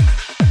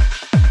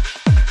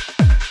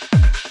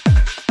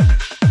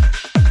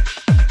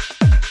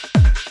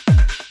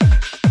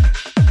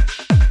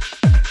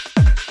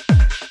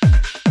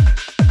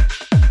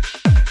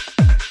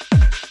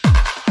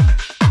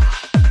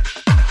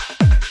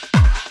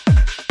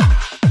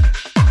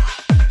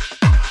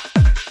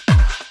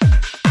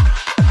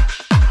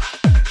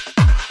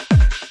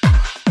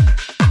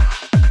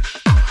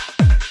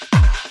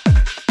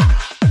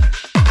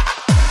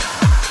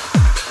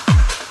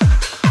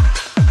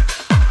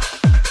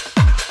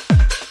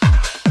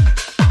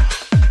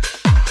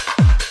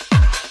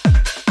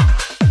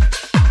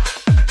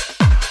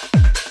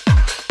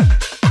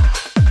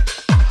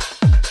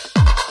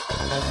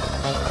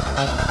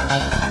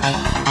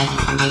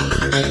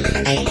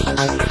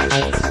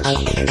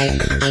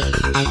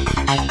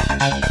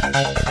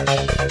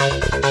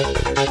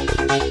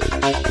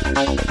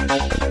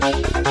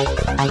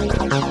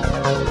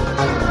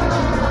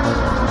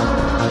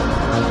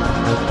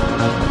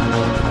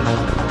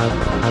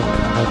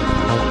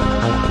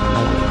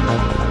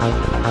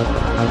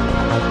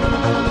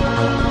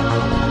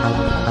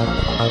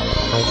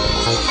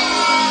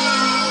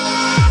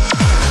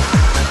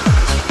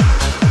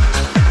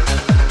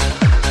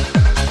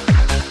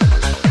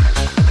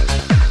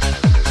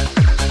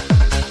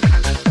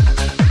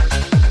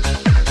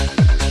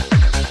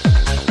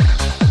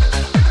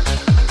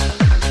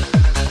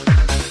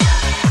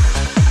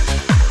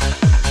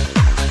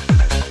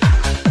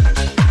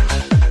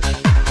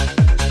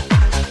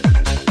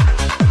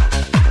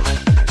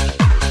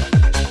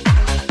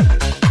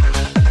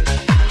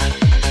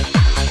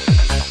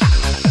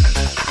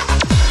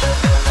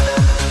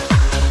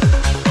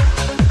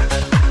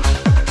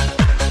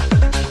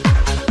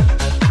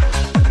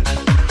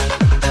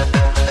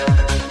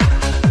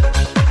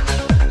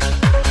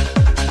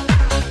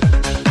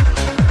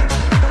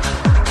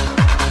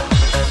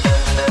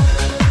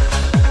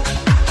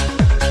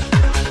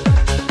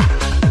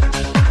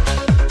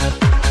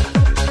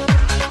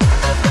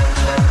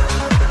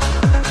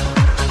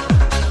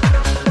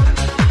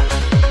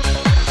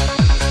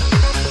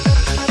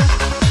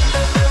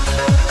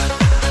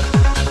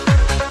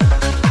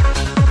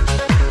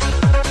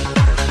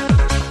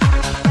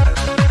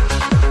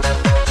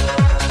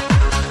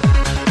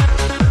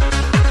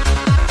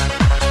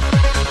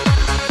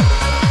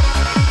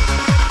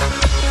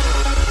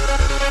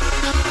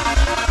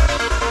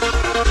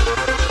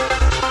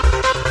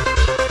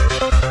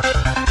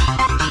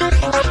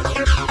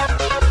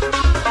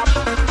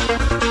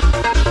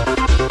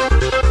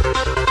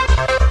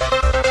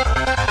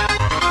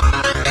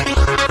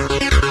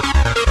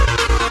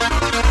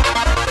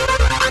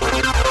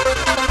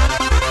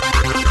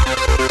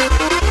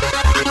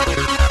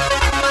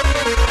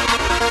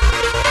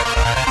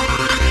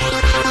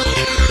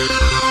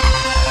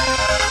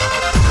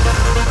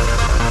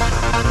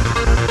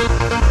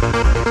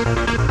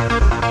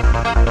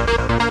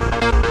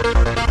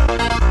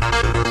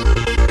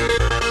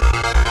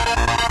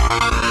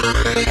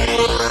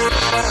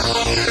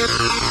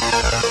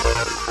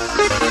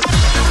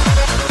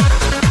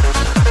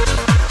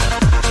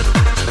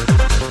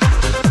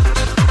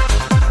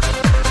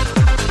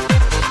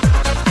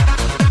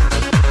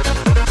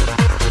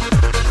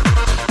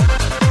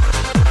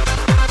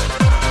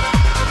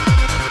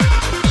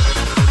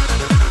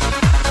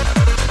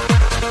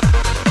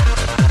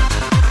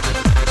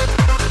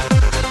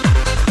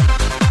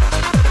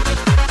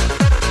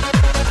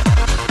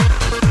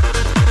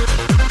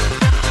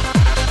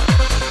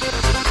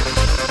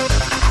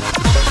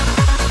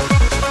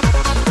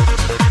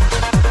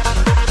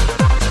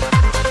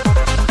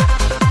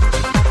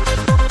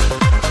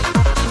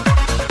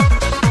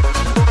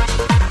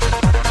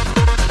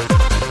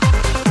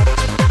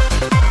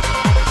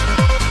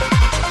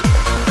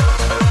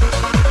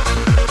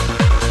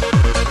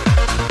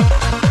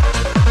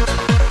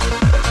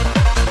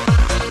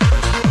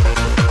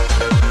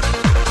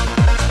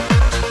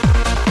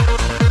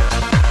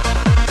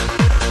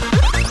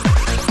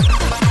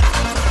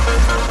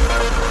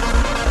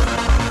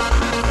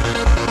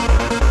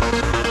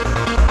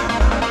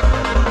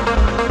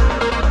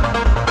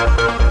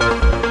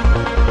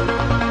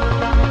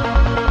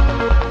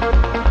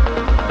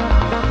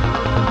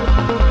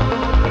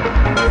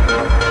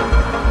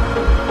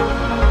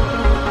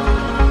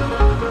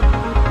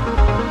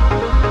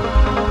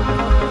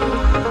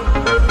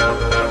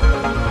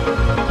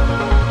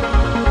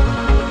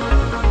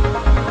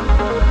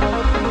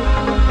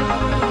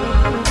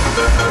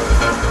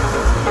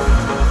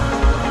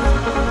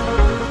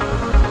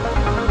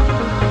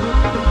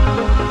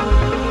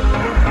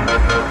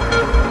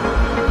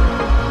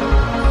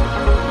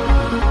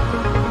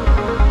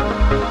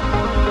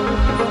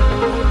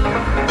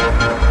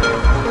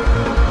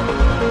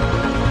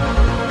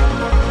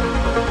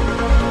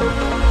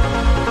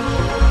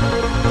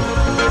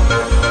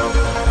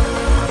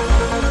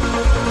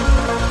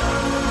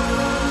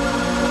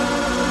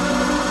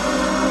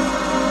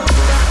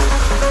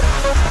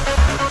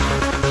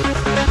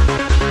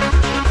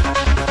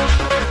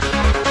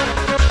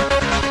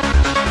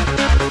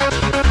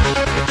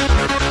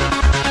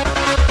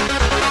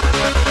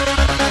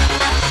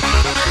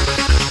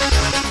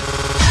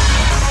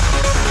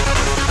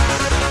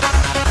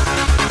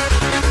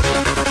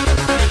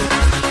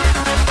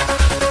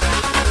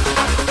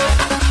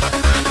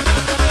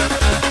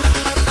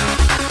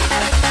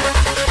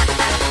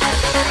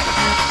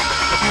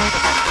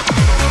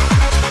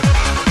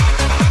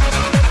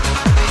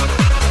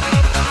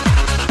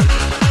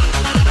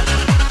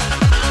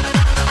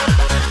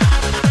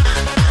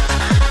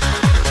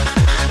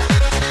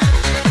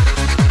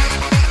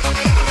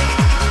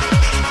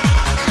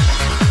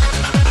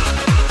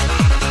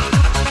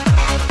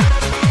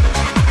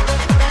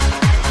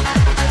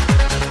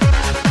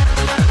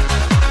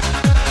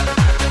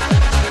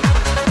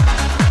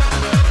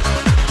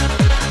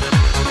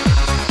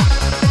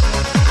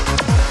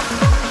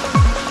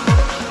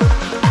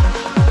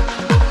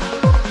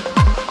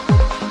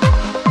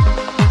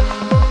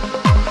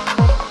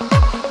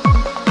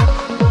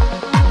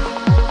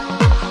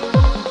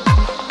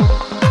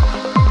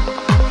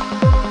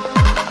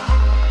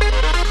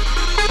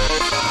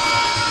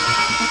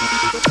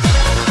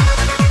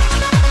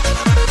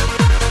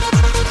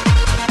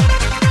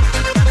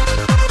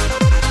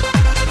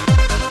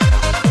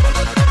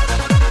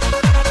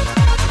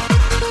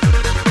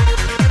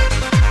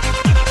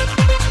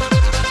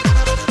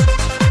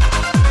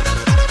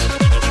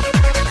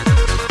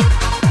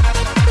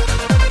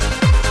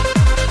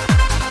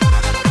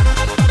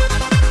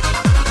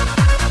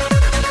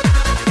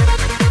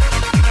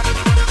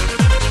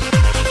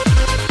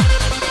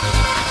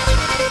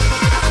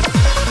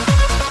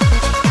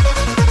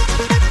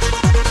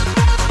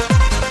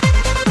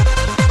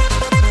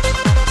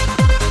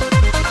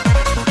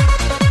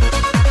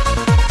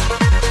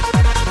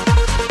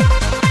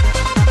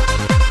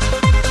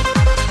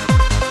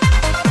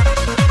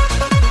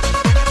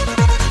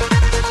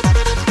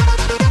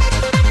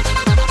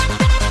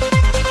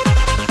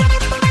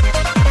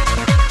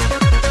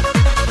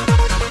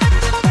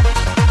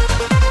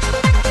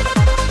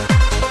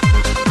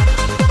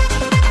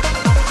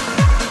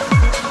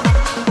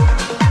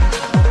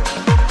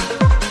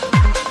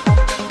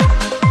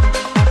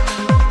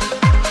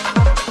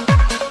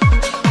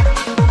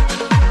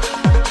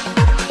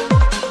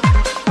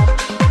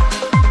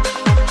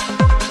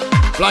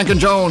 Duncan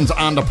Jones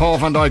and the Paul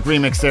van Dyk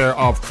remix there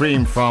of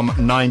Cream from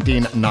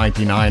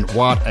 1999.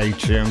 What a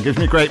tune. Gives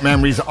me great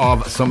memories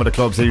of some of the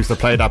clubs that used to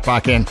play that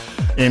back in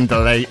the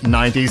late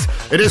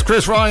 90s. It is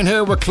Chris Ryan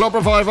here with Club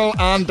Revival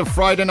and the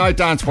Friday Night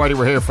Dance Party.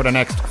 We're here for the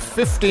next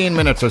 15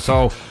 minutes or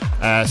so.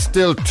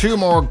 Still 2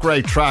 more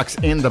great tracks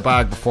in the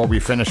bag before we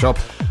finish up.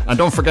 And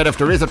don't forget, if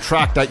there is a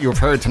track that you've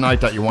heard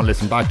tonight that you want to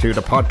listen back to,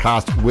 the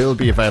podcast will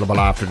be available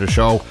after the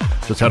show.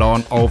 Just head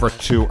on over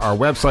to our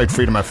website,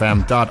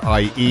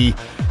 freedomfm.ie.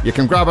 You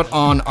can grab it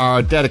on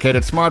our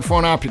dedicated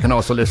smartphone app. You can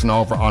also listen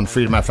over on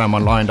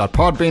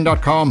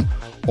freedomfmonline.podbean.com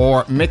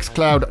or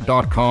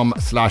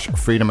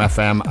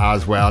mixcloud.com/freedomfm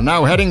as well.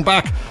 Now heading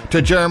back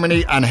to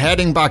Germany and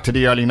heading back to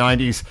the early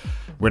 90s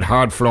with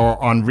Hard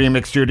Floor on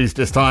remix duties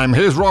this time.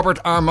 Here's Robert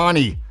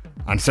Armani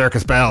and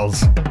Circus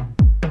Bells.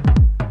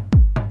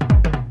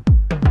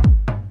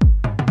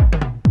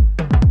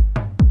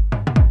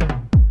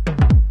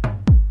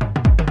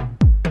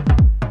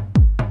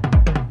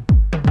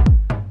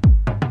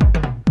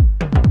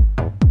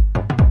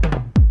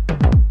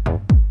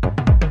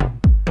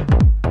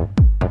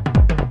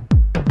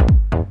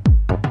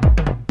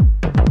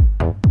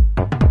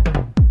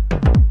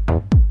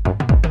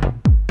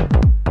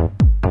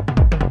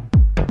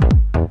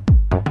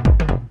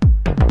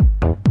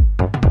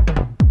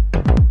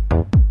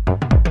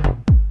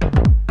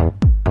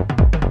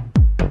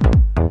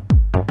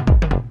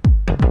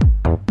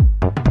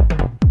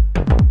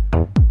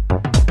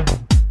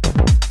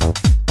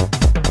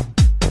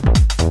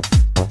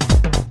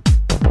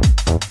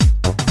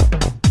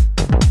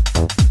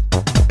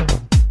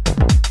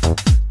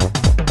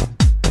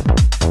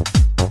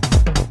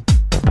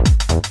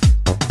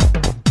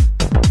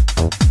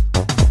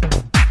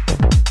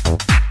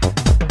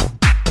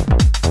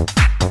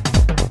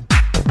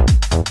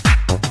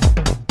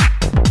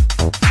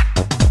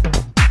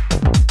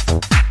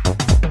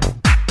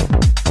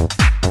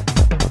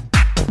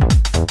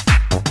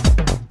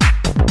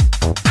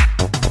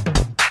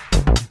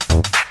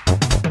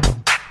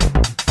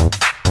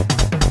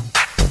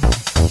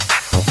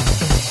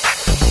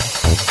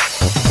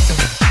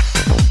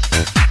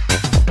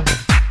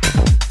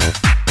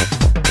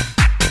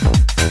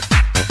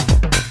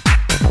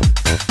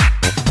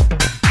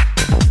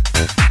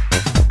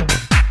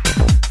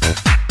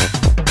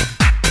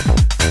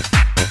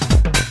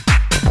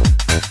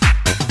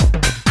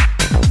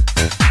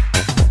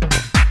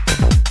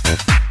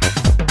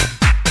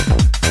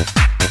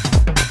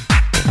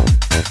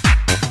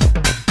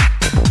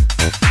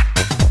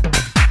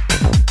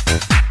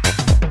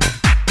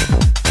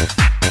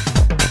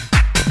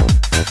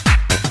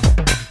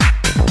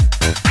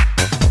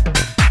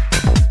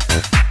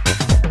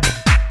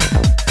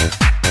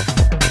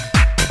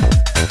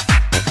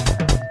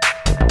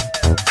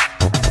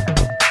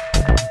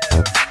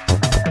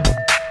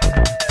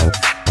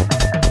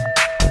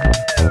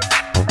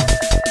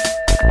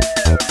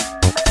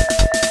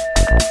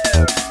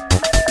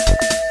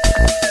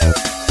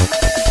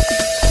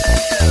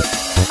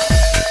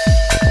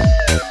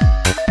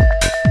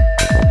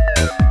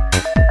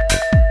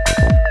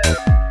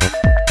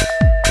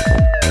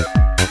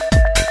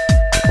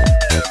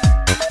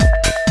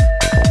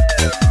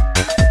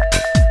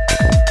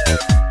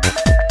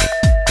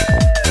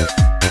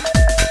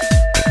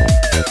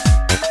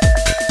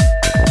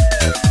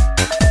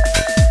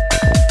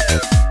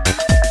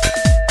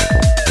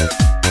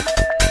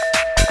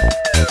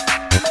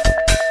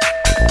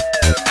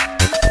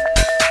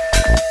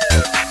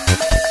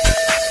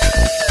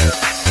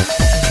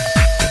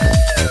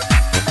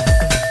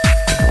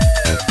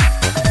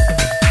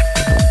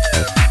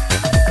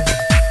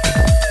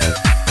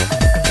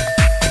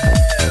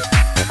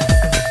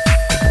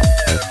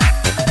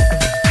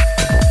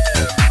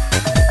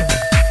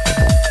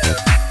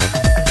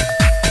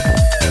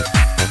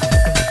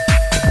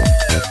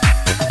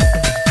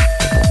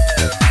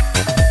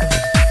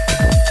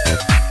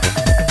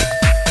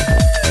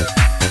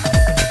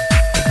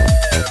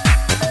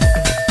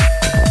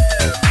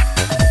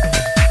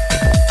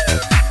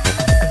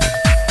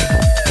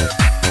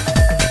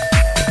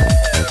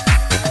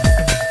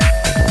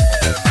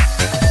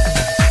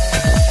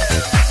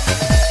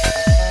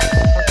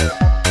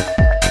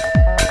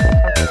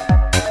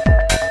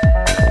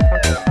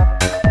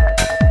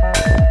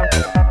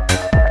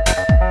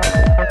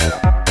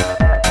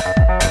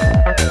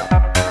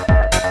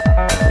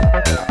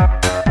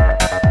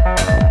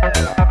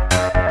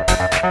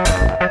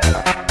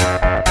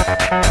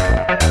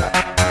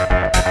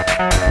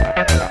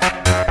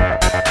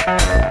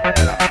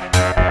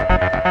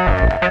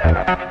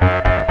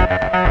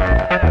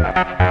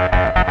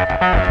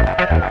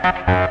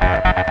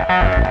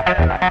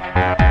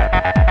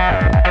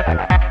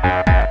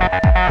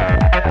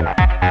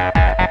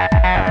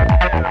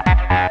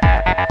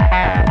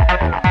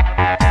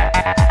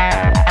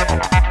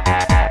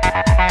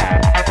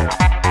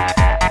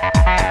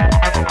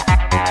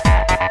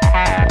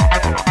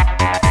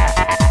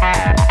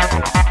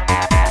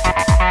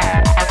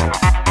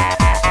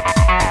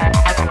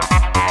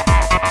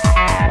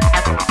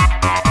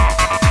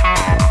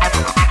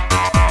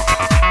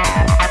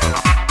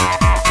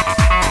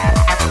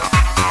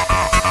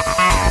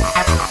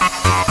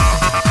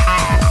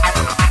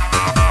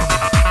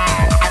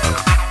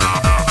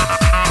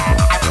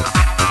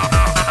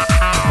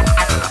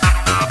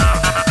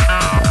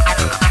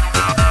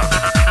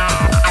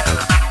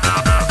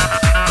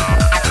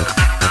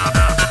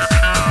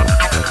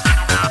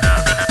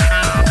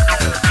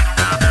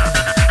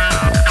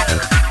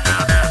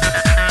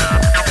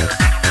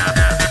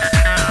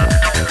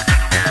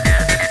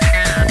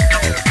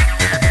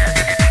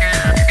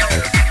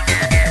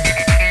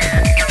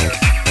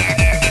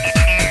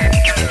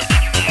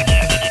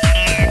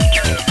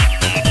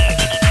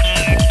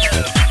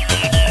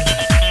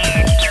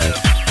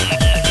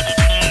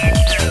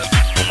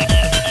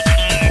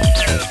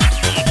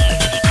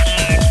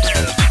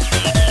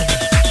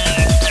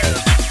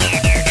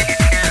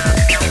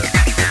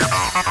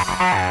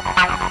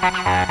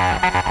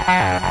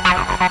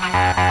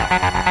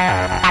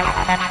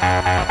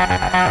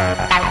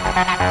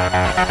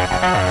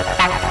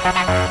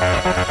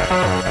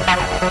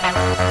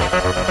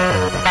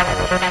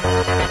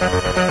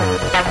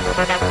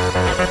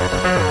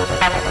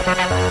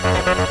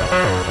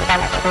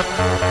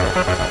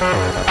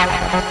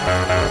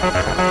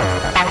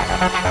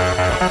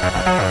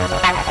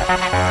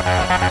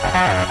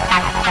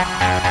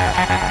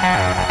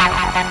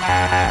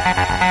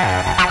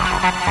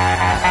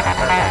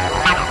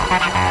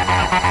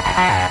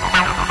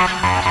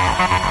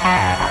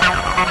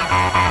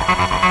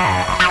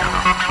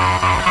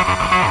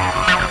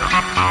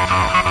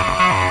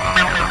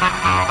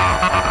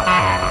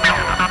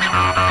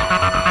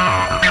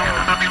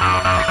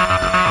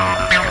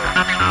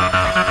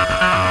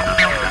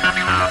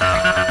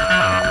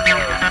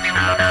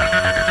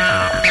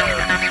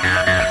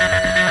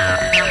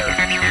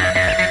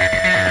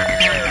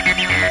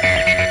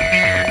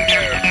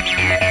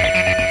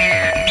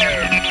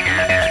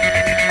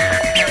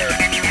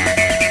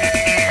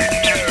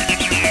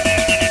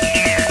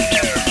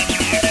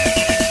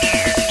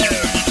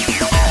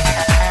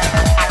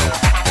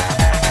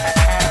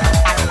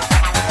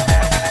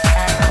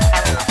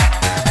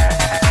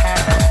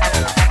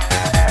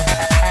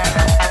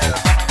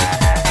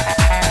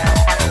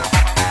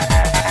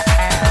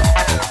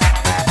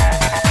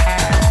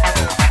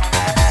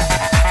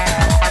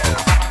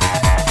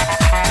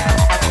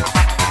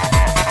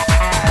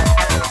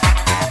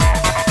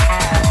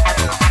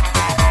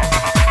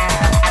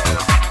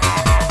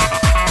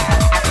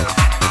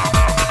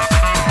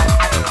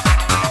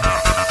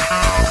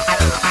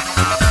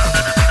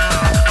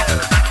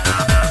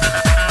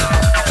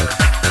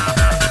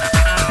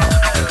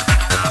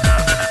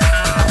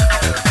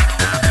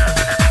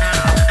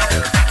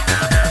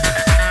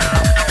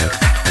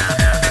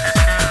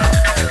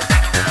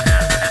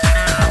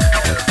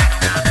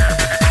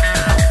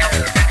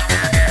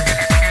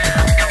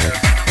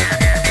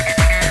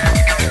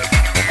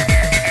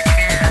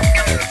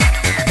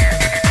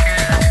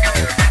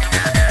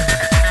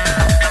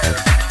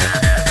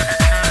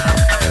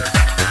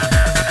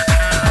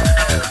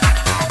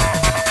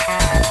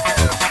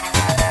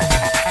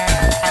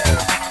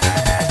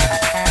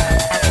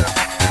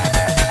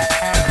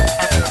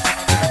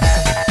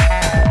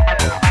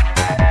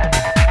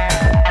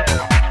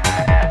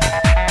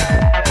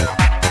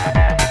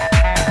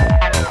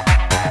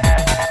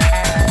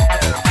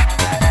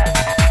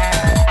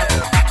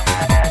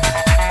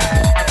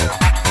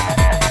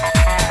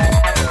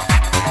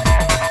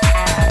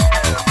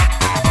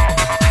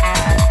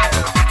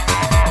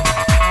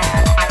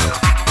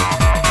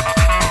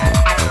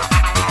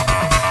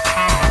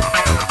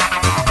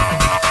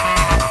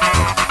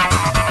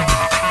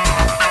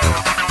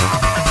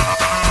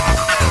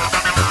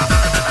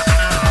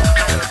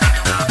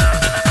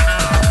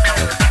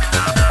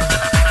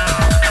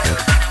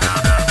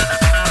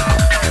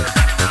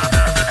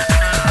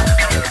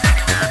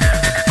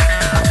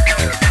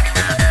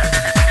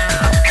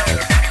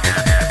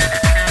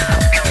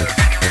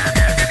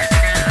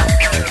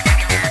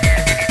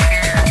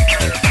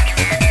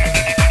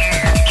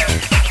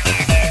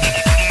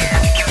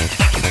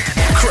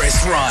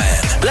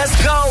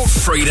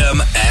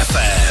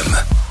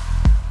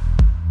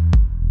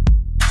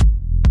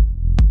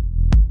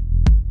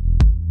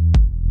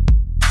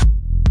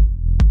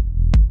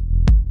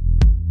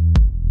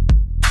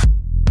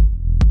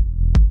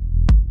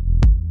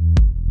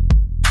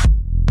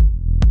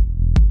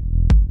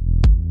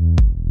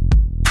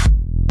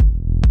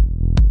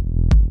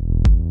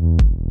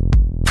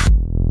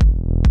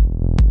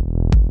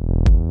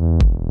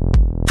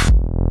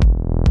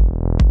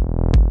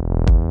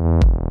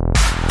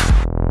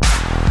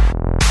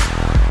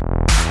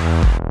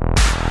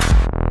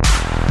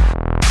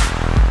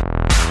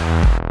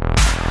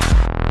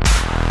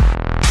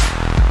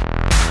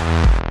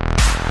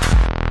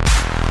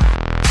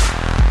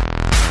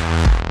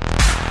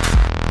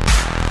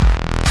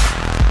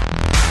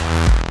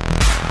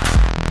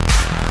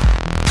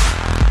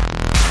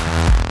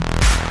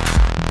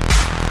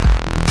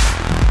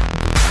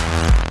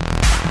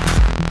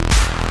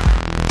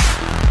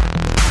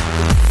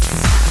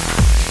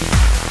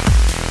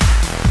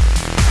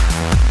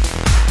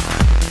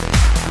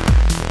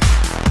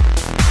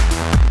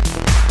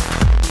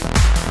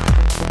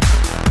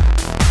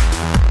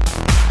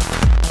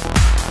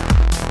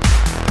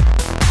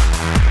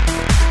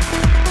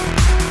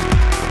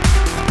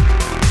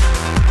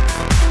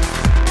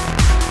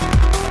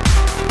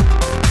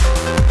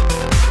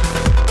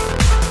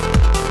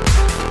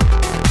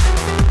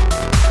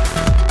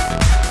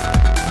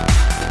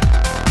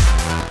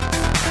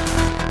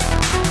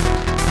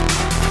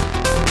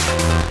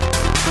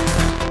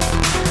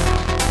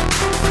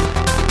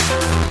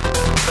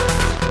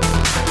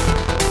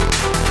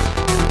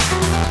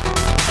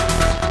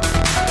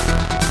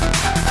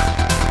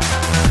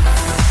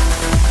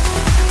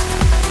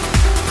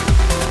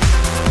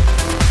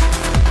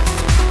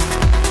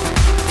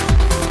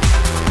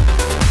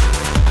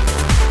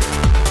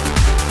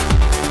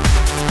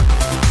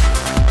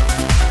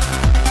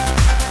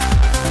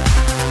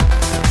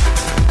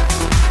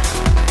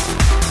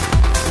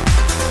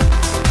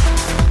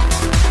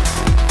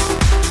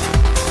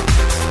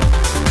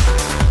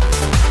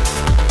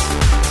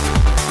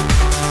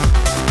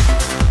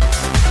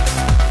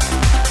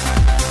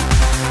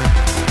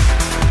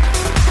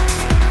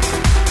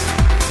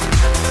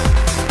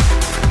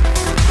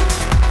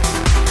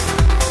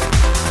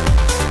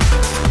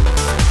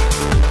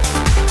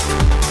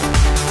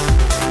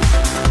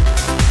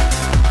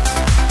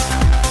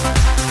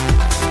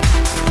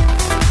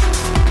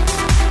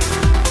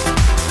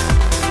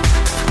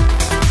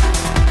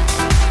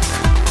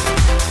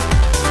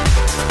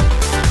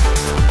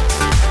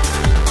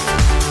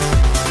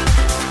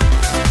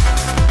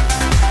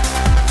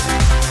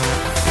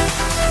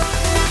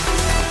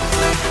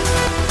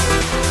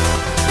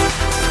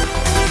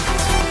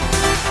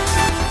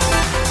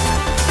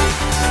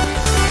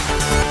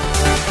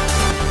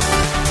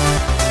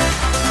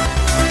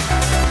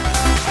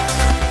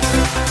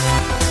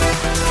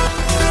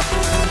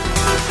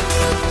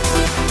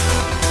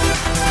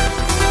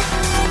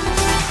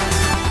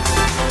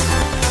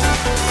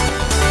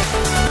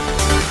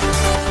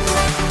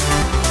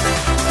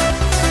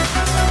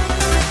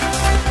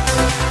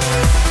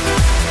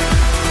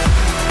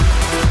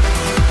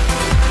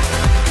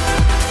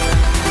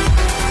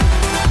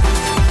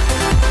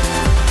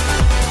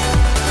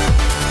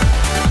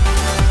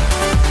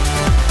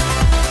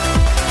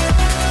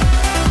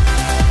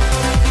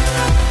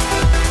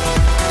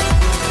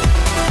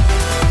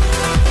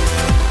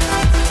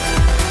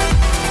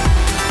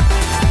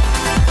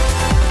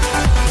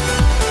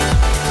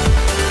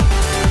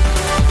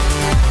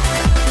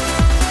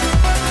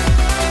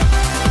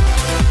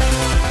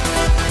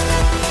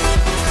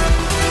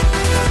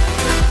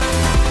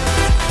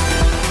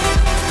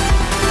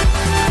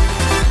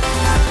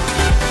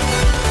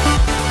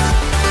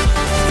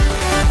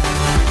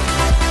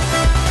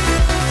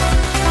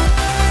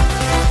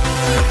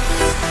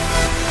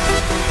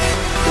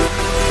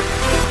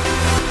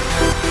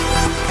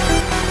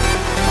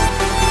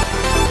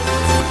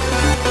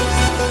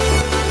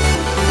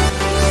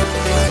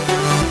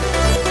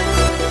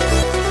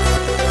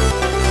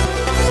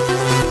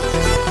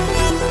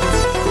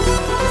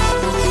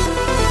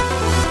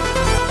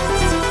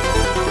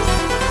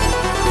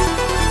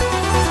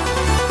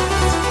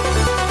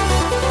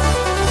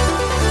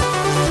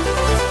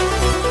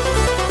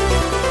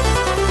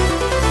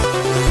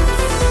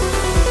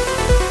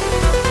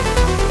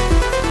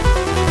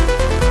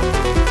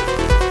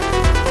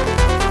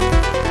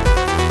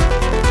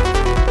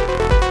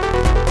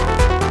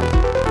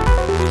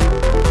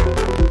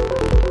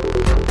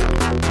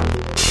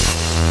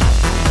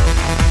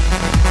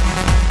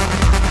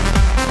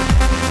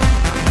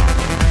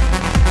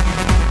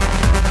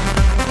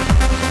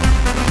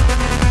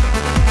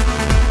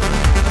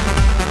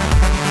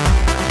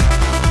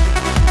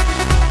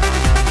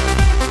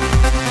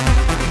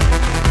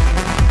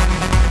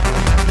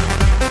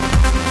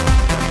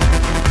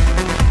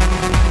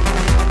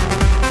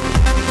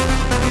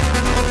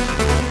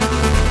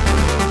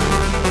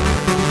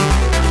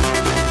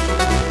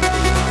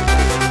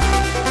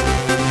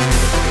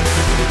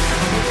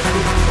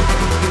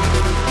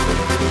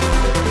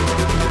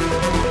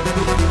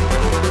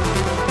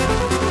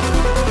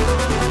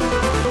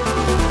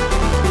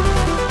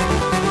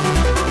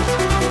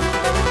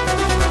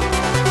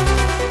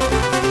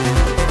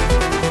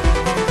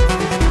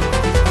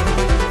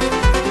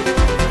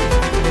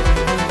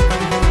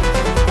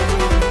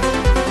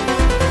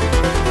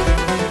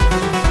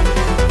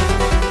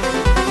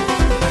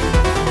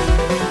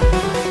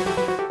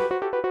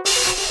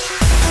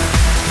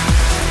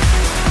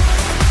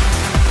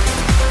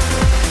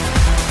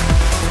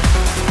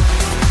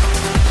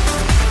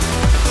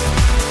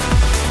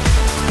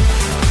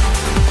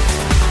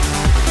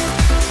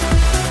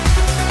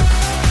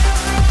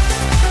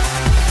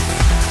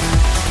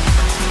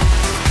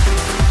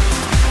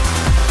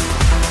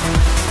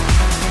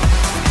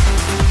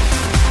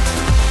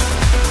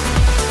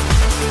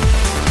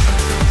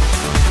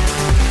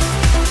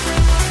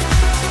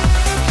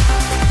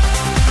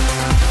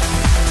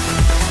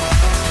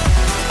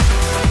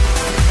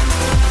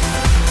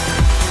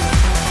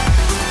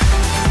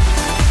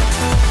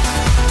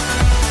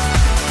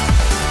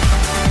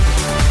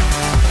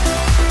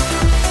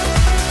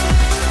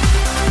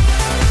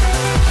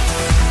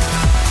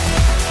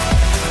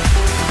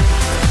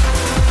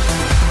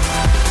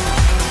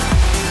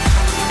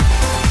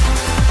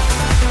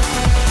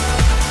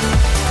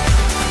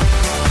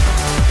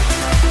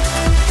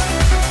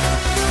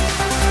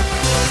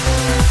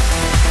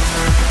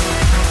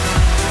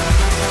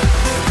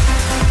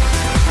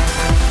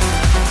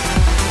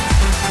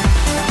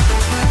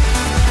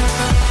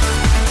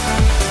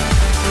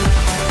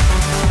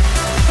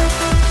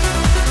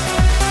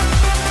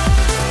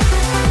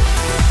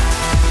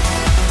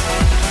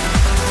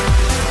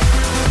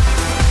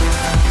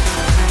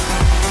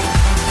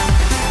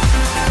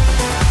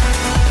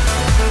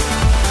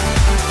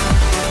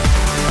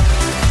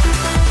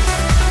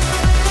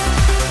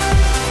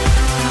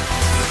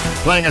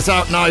 Playing us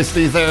out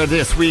nicely there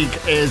this week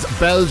is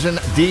Belgian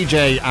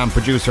DJ and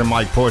producer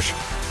Mike Push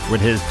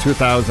with his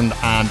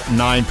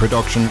 2009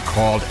 production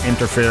called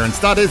Interference.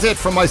 That is it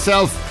from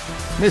myself.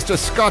 Mr.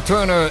 Scott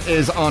Turner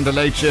is on the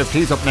late shift.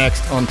 He's up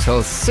next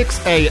until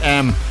 6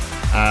 a.m.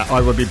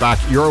 I will be back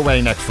your way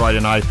next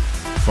Friday night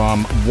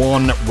from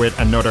 1 with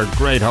another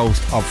great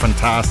host of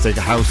fantastic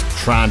house,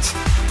 trance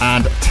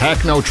and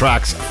techno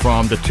tracks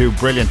from the two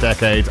brilliant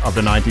decades of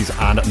the 90s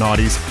and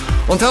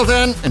 90s. Until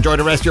then, enjoy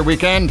the rest of your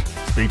weekend.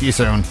 Speak to you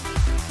soon.